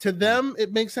sense. To them,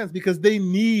 it makes sense because they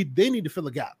need to fill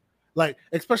a gap. Like,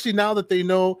 especially now that they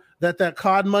know that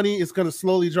COD money is going to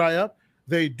slowly dry up,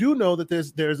 they do know that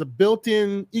there's a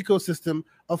built-in ecosystem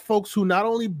of folks who not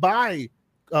only buy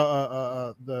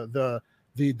the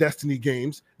Destiny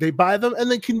games, they buy them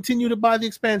and then continue to buy the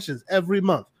expansions every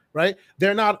month, right?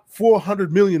 They're not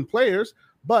 400 million players,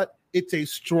 but it's a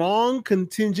strong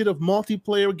contingent of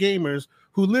multiplayer gamers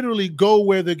who literally go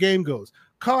where the game goes.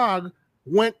 COG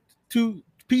went to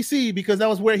PC because that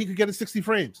was where he could get a 60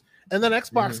 frames. And then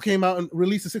Xbox came out and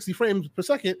released a 60 frames per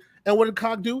second. And what did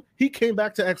COG do? He came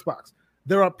back to Xbox.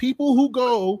 There are people who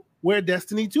go where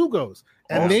Destiny 2 goes.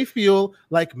 And they feel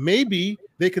like maybe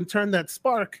they can turn that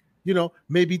spark,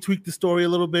 maybe tweak the story a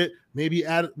little bit, maybe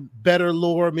add better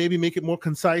lore, maybe make it more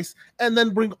concise, and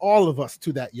then bring all of us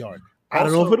to that yard. I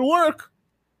don't know if it'll work,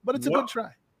 but it's a good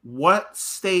try. What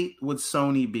state would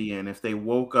Sony be in if they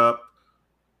woke up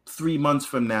 3 months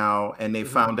from now and they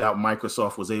found out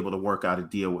Microsoft was able to work out a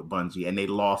deal with Bungie and they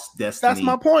lost Destiny? That's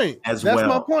my point. That's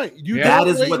my point. That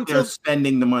is what they're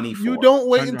spending the money for. You don't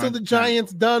wait until the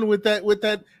Giants done with that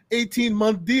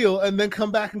 18-month deal and then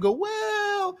come back and go,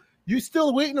 well, you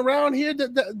still waiting around here,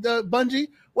 the Bungie?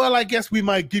 Well, I guess we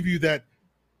might give you that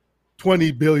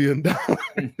 $20 billion.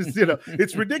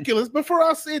 It's ridiculous, but for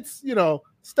us, it's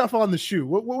stuff on the shoe.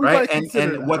 What we right,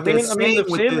 and what they're saying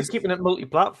is keeping it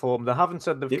multi-platform. They haven't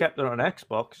said they've kept it on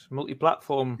Xbox.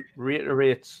 Multi-platform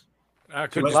reiterates.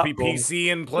 Could just be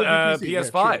PC and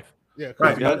PS5. Yeah,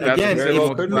 right. But again,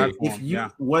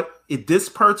 if this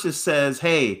purchase says,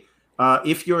 hey,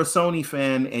 if you're a Sony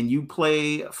fan and you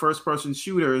play first-person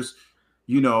shooters,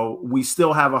 we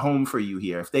still have a home for you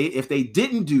here. If they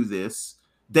didn't do this,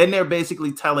 then they're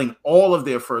basically telling all of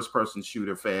their first-person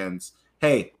shooter fans,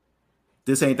 hey,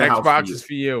 this ain't the Xbox house is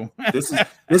for you.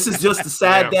 This is just a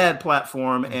sad dad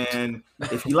platform, and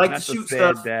if you like to shoot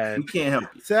stuff, we can't help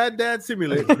you. Sad dad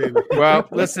simulator, baby. Well,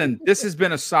 listen, this has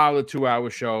been a solid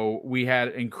 2-hour show. We had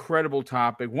an incredible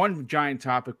topic, one giant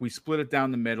topic. We split it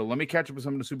down the middle. Let me catch up with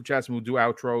some of the super chats, and we'll do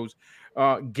outros.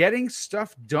 Getting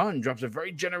Stuff Done drops a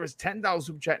very generous $10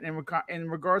 super chat in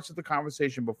regards to the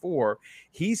conversation before.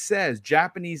 He says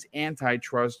Japanese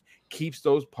antitrust keeps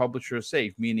those publishers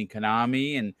safe, meaning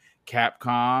Konami and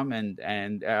Capcom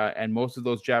and most of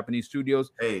those Japanese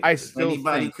studios. Hey,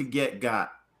 anybody could get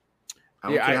got. I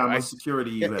don't care how much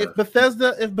security you have. If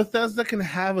Bethesda can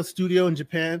have a studio in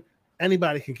Japan,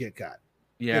 anybody can get got.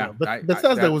 Yeah, but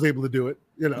Bethesda was able to do it.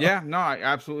 Yeah, no, I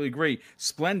absolutely agree.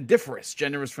 Splendiferous,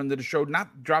 generous friend of the show,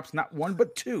 drops not one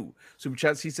but two super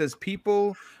chats. He says,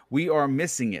 "People, we are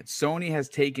missing it. Sony has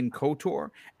taken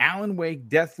KOTOR, Alan Wake,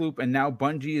 Deathloop, and now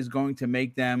Bungie is going to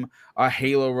make them a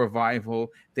Halo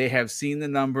revival. They have seen the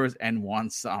numbers and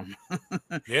want some."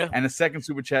 Yeah. And a second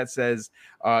super chat says,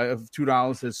 of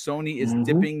 $2 says, "Sony is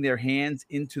dipping their hands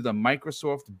into the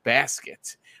Microsoft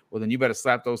basket." Well, then you better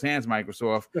slap those hands,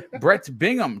 Microsoft. Brett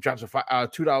Bingham drops a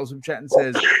 $2 super chat and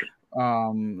says,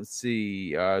 let's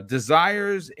see,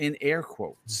 desires in air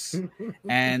quotes.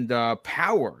 And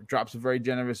Power drops a very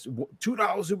generous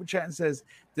 $2 super chat and says,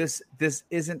 this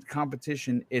isn't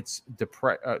competition, it's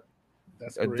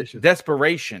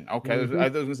desperation. Okay, I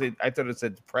was gonna say, I thought it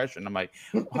said depression. I'm like,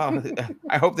 well,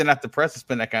 I hope they're not depressed to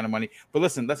spend that kind of money. But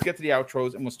listen, let's get to the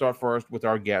outros, and we'll start first with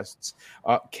our guests.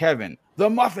 Kevin, the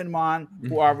Muffin Man,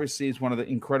 who obviously is one of the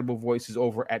incredible voices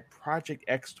over at Project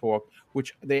X Talk,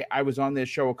 which I was on their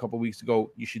show a couple weeks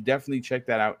ago. You should definitely check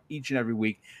that out each and every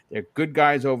week. They're good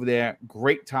guys over there,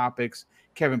 great topics.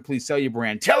 Kevin, please sell your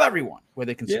brand. Tell everyone where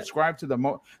they can subscribe to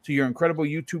to your incredible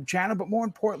YouTube channel, but more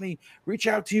importantly, reach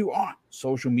out to you on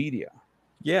social media.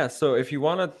 Yeah, so if you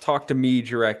want to talk to me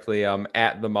directly, I'm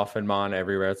at the Muffin Mon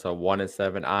everywhere. It's a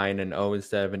 1-7 I and an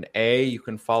 0-7 A. You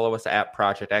can follow us at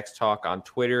Project X Talk on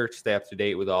Twitter to stay up to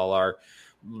date with all our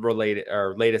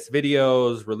latest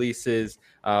videos, releases.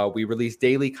 We release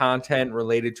daily content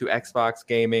related to Xbox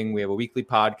gaming. We have a weekly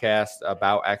podcast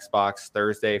about Xbox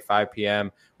Thursday, 5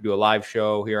 p.m. We do a live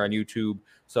show here on YouTube.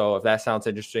 So if that sounds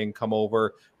interesting, come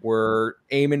over. We're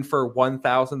aiming for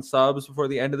 1,000 subs before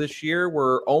the end of this year.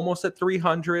 We're almost at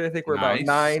 300. I think we're about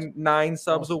nine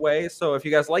subs away. So if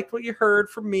you guys liked what you heard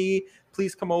from me,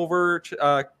 please come over,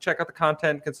 check out the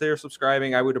content, consider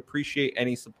subscribing. I would appreciate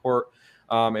any support.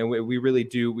 And we really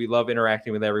do. We love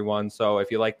interacting with everyone. So if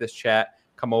you like this chat,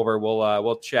 come over.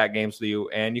 We'll chat games with you,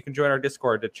 and you can join our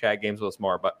Discord to chat games with us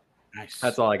more. But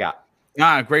that's all I got.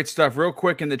 Great stuff. Real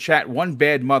quick in the chat, One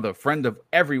Bad Mother, friend of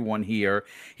everyone here.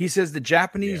 He says the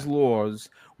Japanese laws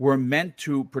were meant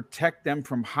to protect them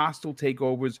from hostile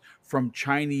takeovers from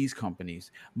Chinese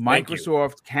companies.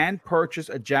 Microsoft can purchase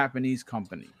a Japanese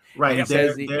company. Right.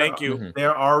 Thank you.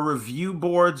 There are review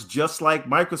boards just like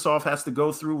Microsoft has to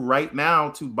go through right now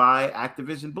to buy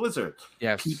Activision Blizzard.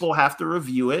 Yes. People have to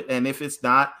review it. And if it's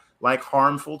not like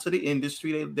harmful to the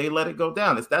industry, they let it go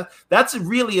down. That's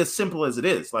really as simple as it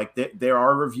is. Like there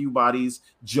are review bodies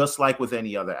just like with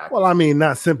any other actor. Well, I mean,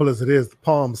 not simple as it is. The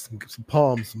palms,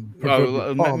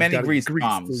 many grease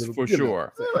palms for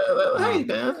sure. Hey,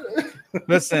 man.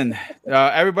 Listen,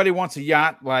 everybody wants a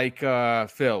yacht like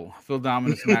Phil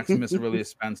Dominus Maximus Aurelius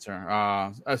Spencer.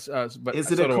 But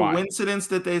is it a coincidence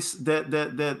that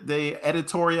they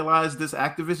editorialized this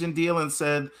Activision deal and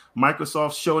said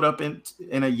Microsoft showed up in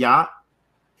a yacht?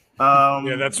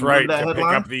 Yeah, that's right. To pick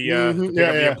up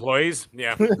the employees.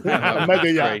 Yeah,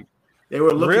 right. They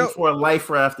were looking for a life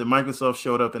raft, and Microsoft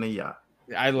showed up in a yacht.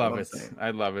 I love it.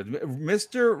 I love it.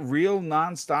 Mr. Real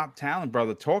Nonstop Talent,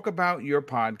 brother. Talk about your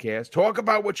podcast. Talk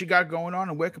about what you got going on,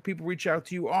 and where can people reach out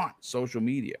to you on social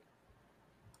media?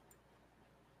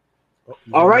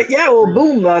 All right. Yeah. Well,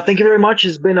 boom. Thank you very much.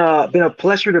 It's been a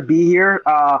pleasure to be here.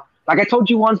 Like I told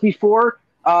you once before,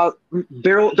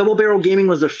 Double Barrel Gaming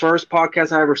was the first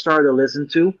podcast I ever started to listen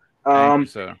to. Thank you,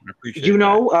 sir. I appreciate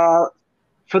that.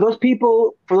 For those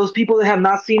people that have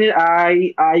not seen it,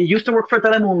 I used to work for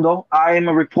Telemundo. I am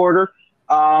a reporter.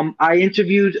 I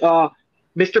interviewed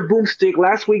Mr. Boomstick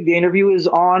last week. The interview is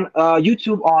on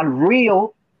YouTube on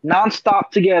Real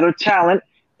Nonstop Together Talent.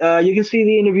 You can see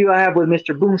the interview I have with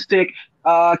Mr. Boomstick,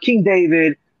 King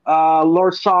David,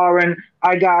 Lord Sauron.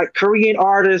 I got Korean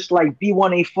artists like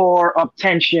B1A4,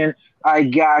 Uptension. I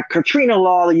got Katrina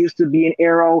Law that used to be in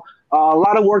Arrow. A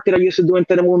lot of work that I used to do in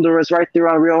Telemundo is right there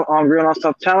on Real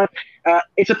Nonstop Talent.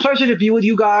 It's a pleasure to be with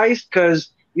you guys because,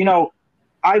 you know,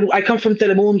 I come from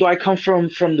Telemundo. I come from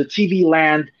the TV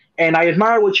land, and I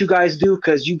admire what you guys do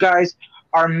because you guys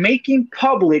are making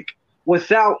public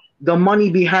without the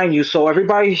money behind you. So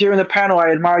everybody here in the panel,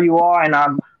 I admire you all, and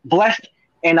I'm blessed,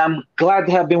 and I'm glad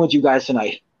to have been with you guys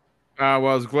tonight. Well,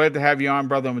 I was glad to have you on,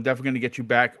 brother. I'm definitely going to get you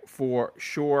back for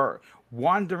sure.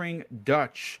 Wandering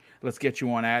Dutch. Let's get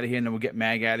you on out of here, and then we'll get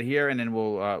Mag out of here, and then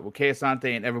we'll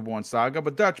Keosante and Everborn Saga.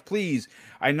 But Dutch, please,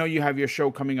 I know you have your show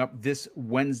coming up this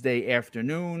Wednesday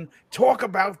afternoon. Talk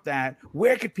about that.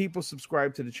 Where could people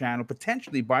subscribe to the channel,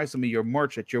 potentially buy some of your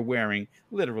merch that you're wearing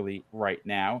literally right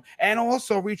now, and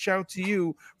also reach out to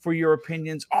you for your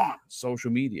opinions on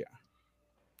social media?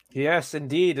 Yes,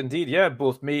 indeed. Yeah,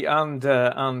 both me and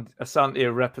Asante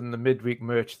are repping the midweek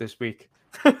merch this week.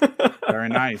 Very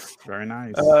nice.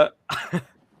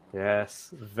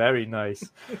 Yes, very nice.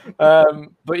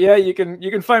 But yeah, you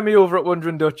can find me over at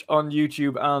Wondering Dutch on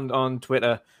YouTube and on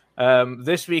Twitter.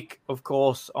 This week, of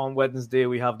course, on Wednesday,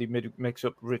 we have the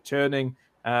mix-up returning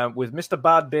with Mr.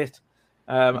 Badbit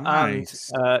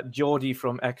nice. and Geordie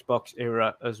from Xbox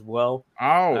Era as well.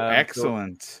 Oh,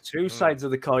 excellent. So two sides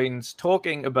of the coins,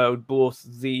 talking about both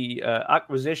the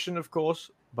acquisition, of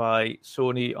course, by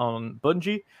Sony on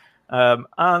Bungie,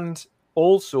 and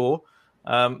also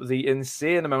the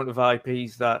insane amount of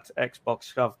IPs that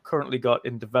Xbox have currently got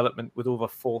in development with over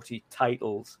 40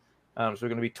 titles. So we're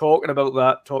going to be talking about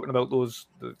that, talking about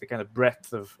the kind of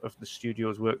breadth of the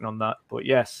studios working on that. But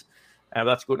yes,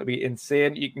 that's going to be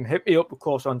insane. You can hit me up, of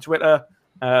course, on Twitter.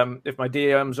 If my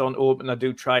DM's on open, I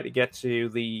do try to get to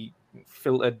the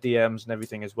filtered DMs and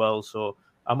everything as well. So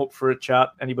I'm up for a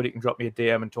chat. Anybody can drop me a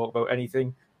DM and talk about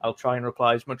anything. I'll try and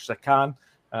reply as much as I can.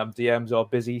 DMs are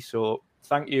busy, so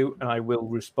Thank you, and I will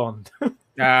respond.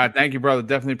 Thank you, brother.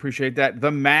 Definitely appreciate that.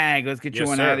 The Mag, let's get you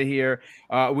on out of here.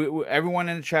 Everyone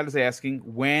in the chat is asking,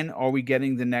 when are we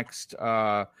getting the next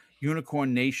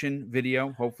Unicorn Nation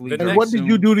video? Hopefully. And what did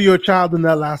you do to your child in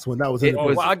that last one? That was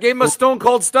I gave him a stone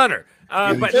cold stunner.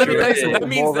 But let me tell you something. That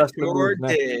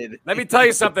means let me tell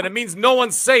you something. It means no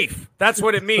one's safe. That's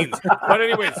what it means. But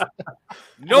anyways,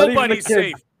 nobody's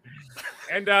safe.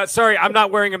 And sorry, I'm not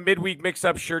wearing a midweek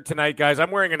mix-up shirt tonight, guys.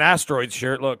 I'm wearing an Asteroids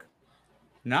shirt. Look.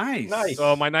 Nice.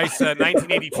 So my nice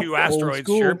 1982 Asteroids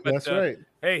shirt. But, that's right.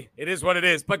 Hey, it is what it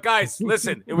is. But guys,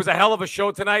 listen, it was a hell of a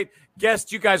show tonight.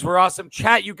 Guests, you guys were awesome.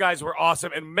 Chat, you guys were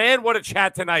awesome. And man, what a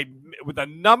chat tonight. With the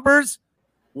numbers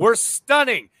were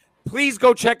stunning. Please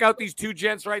go check out these two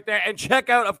gents right there. And check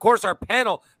out, of course, our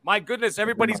panel. My goodness,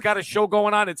 everybody's got a show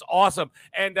going on. It's awesome.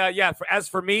 And as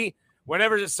for me,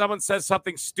 whenever someone says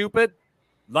something stupid,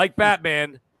 like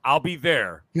Batman, I'll be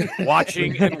there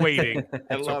watching and waiting.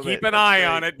 So keep an eye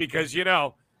on it because,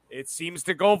 it seems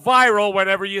to go viral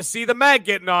whenever you see the Mag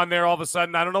getting on there all of a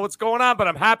sudden. I don't know what's going on, but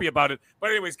I'm happy about it.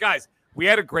 But anyways, guys, we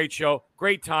had a great show,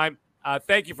 great time.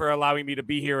 Thank you for allowing me to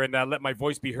be here and let my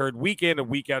voice be heard week in and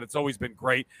week out. It's always been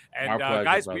great. And pleasure,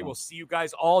 guys, brother. we will see you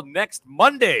guys all next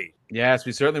Monday. Yes,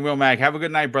 we certainly will, Mag. Have a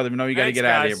good night, brother. We know you got to get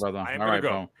out of here, brother. I am all right,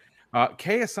 go.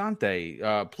 Kay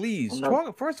Asante, please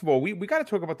talk. First of all, we got to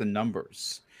talk about the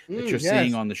numbers that you're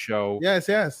seeing on the show.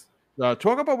 Yes.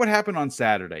 Talk about what happened on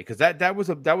Saturday, because that was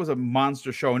a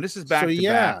monster show, and this is back to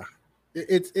back.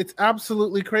 It's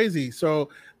absolutely crazy. So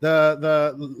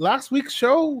the last week's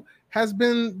show has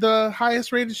been the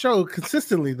highest rated show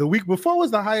consistently. The week before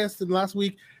was the highest, and last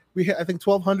week we had, I think,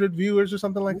 1,200 viewers or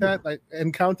something like that,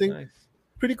 and counting. Nice.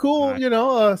 Pretty cool, nice.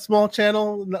 A small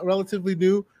channel, relatively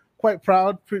new. Quite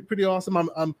proud, pretty awesome.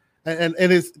 And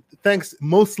it's thanks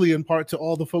mostly in part to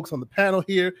all the folks on the panel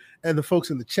here and the folks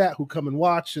in the chat who come and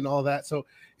watch and all that. So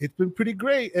it's been pretty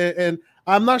great. And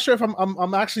I'm not sure if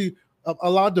I'm actually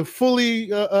allowed to fully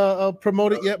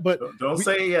promote it yet, but don't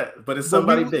say it yet. But it's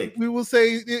somebody big. We will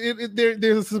say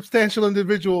there's a substantial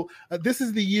individual. This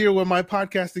is the year where my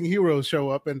podcasting heroes show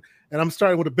up, and I'm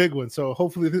starting with a big one. So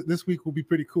hopefully this week will be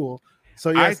pretty cool. So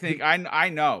yes, I think I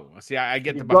know. See, I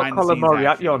get the behind the scenes. Colin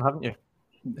Moriarty on, haven't you?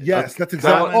 Yes, that's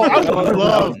exactly. I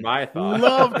would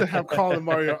love to have Colin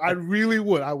Mario. I really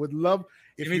would. I would love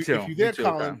if you did,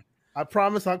 Colin. I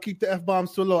promise I'll keep the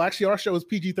F-bombs so low. Actually, our show is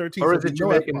PG-13. Or is it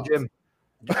Jamaican Jim?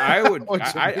 I would.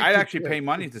 I'd actually pay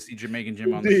money to see Jamaican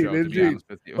Jim on the show. To be honest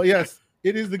with you. But yes,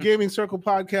 it is the Gaming Circle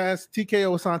Podcast.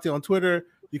 TKO Asante on Twitter.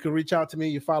 You can reach out to me.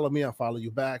 You follow me, I'll follow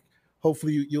you back.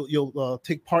 Hopefully, you'll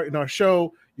take part in our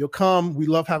show. You'll come. We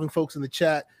love having folks in the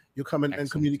chat. You'll come in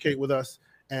and communicate with us.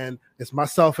 And it's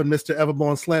myself and Mr.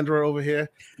 Everborn Slanderer over here.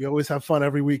 We always have fun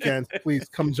every weekend. Please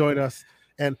come join us.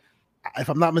 And if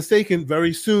I'm not mistaken,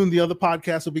 very soon the other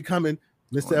podcast will be coming.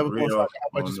 Mr.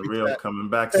 Everborn, coming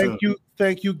back.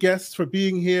 Thank you, guests, for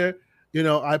being here.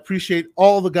 I appreciate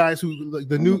all the guys who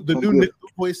the new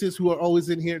voices who are always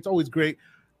in here. It's always great.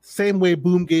 Same way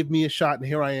Boom gave me a shot, and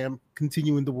here I am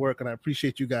continuing the work. And I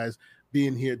appreciate you guys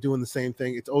being here doing the same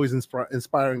thing. It's always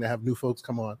inspiring to have new folks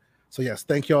come on. So yes,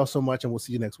 thank you all so much, and we'll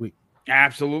see you next week.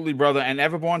 Absolutely, brother. And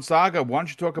Everborn Saga, why don't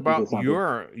you talk about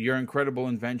your incredible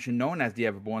invention known as the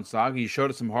Everborn Saga? You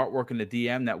showed us some artwork in the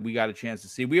DM that we got a chance to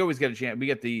see. We always get a chance. We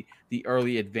get the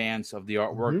early advance of the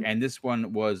artwork, and this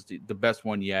one was the best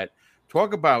one yet.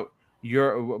 Talk about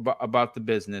about the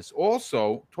business.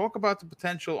 Also, talk about the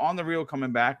potential on the reel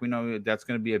coming back. We know that's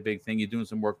going to be a big thing. You're doing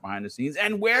some work behind the scenes.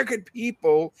 And where could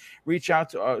people reach out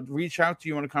to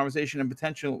you in a conversation and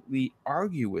potentially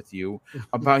argue with you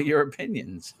about your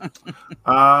opinions?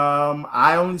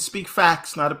 I only speak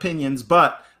facts, not opinions,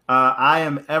 but I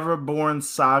am Everborn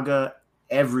Saga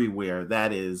everywhere.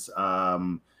 That is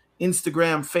Instagram,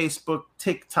 Facebook,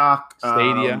 TikTok,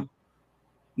 Stadia.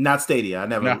 Not Stadia. I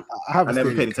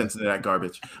never paid attention to that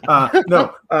garbage.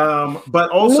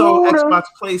 But also Xbox,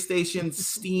 PlayStation,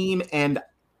 Steam, and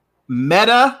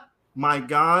Meta. My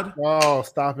God. Oh,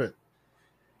 stop it.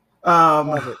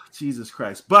 Jesus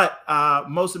Christ. But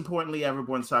most importantly,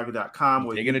 everbornsaga.com,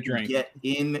 where you can get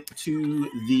into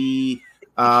the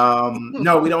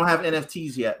no, we don't have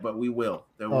NFTs yet, but we will.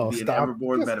 There will be an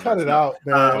Everborn metaverse. Cut it out,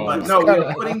 man. But no,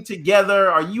 we're putting together.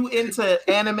 Are you into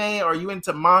anime? Are you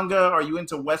into manga? Are you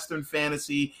into Western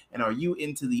fantasy? And are you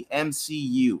into the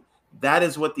MCU? That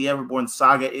is what the Everborn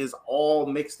Saga is, all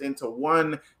mixed into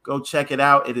one. Go check it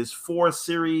out. It is 4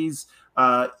 series,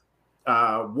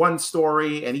 one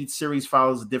story, and each series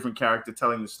follows a different character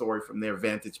telling the story from their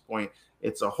vantage point.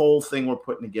 It's a whole thing we're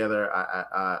putting together.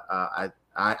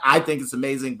 I think it's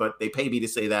amazing, but they pay me to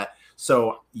say that.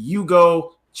 So you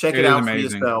go check it out for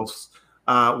yourselves.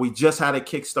 We just had a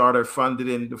Kickstarter funded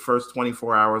in the first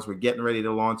 24 hours. We're getting ready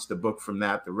to launch the book from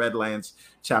that, The Redlands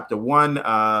Chapter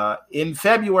 1, in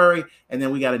February. And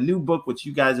then we got a new book, which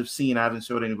you guys have seen. I haven't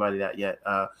showed anybody that yet,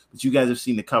 but you guys have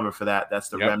seen the cover for that. That's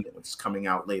The Remnant, which is coming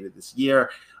out later this year.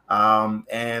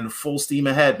 And full steam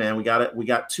ahead, man. We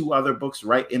got 2 other books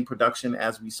right in production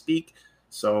as we speak.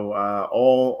 So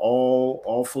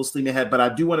all full steam ahead. But I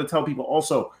do want to tell people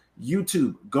also,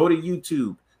 YouTube, go to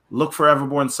YouTube. Look for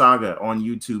Everborn Saga on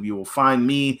YouTube. You will find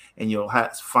me, and you'll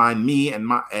find me and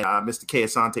Mr. K.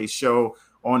 Asante's show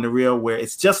on The Real, where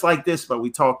it's just like this, but we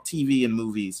talk TV and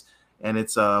movies, and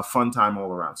it's a fun time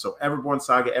all around. So Everborn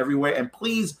Saga everywhere, and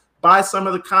please buy some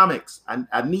of the comics.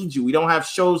 I need you. We don't have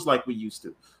shows like we used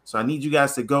to, so I need you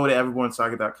guys to go to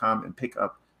everbornsaga.com and pick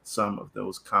up some of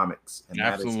those comics. And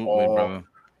absolutely, that is all brother.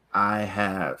 I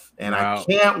have, and wow. I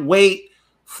can't wait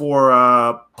for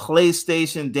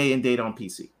PlayStation Day and Date on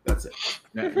PC. That's it.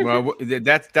 Well,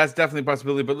 that's definitely a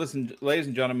possibility. But listen, ladies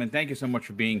and gentlemen, thank you so much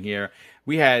for being here.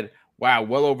 We had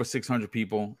well over 600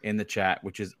 people in the chat,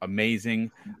 which is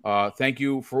amazing. Thank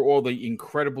you for all the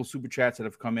incredible super chats that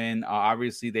have come in.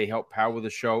 Obviously, they help power the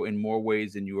show in more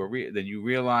ways than you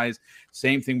realize.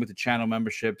 Same thing with the channel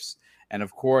memberships. And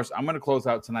of course, I'm going to close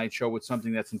out tonight's show with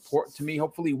something that's important to me.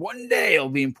 Hopefully one day it'll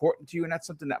be important to you. And that's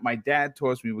something that my dad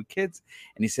taught us when we were kids.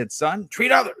 And he said, son, treat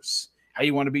others how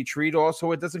you want to be treated.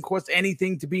 Also, it doesn't cost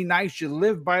anything to be nice. You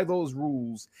live by those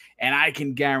rules. And I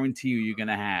can guarantee you're going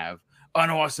to have an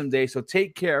awesome day. So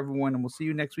take care, everyone. And we'll see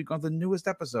you next week on the newest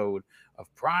episode of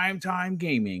Primetime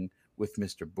Gaming with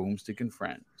Mr. Boomstick and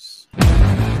Friends.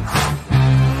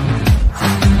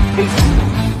 Peace.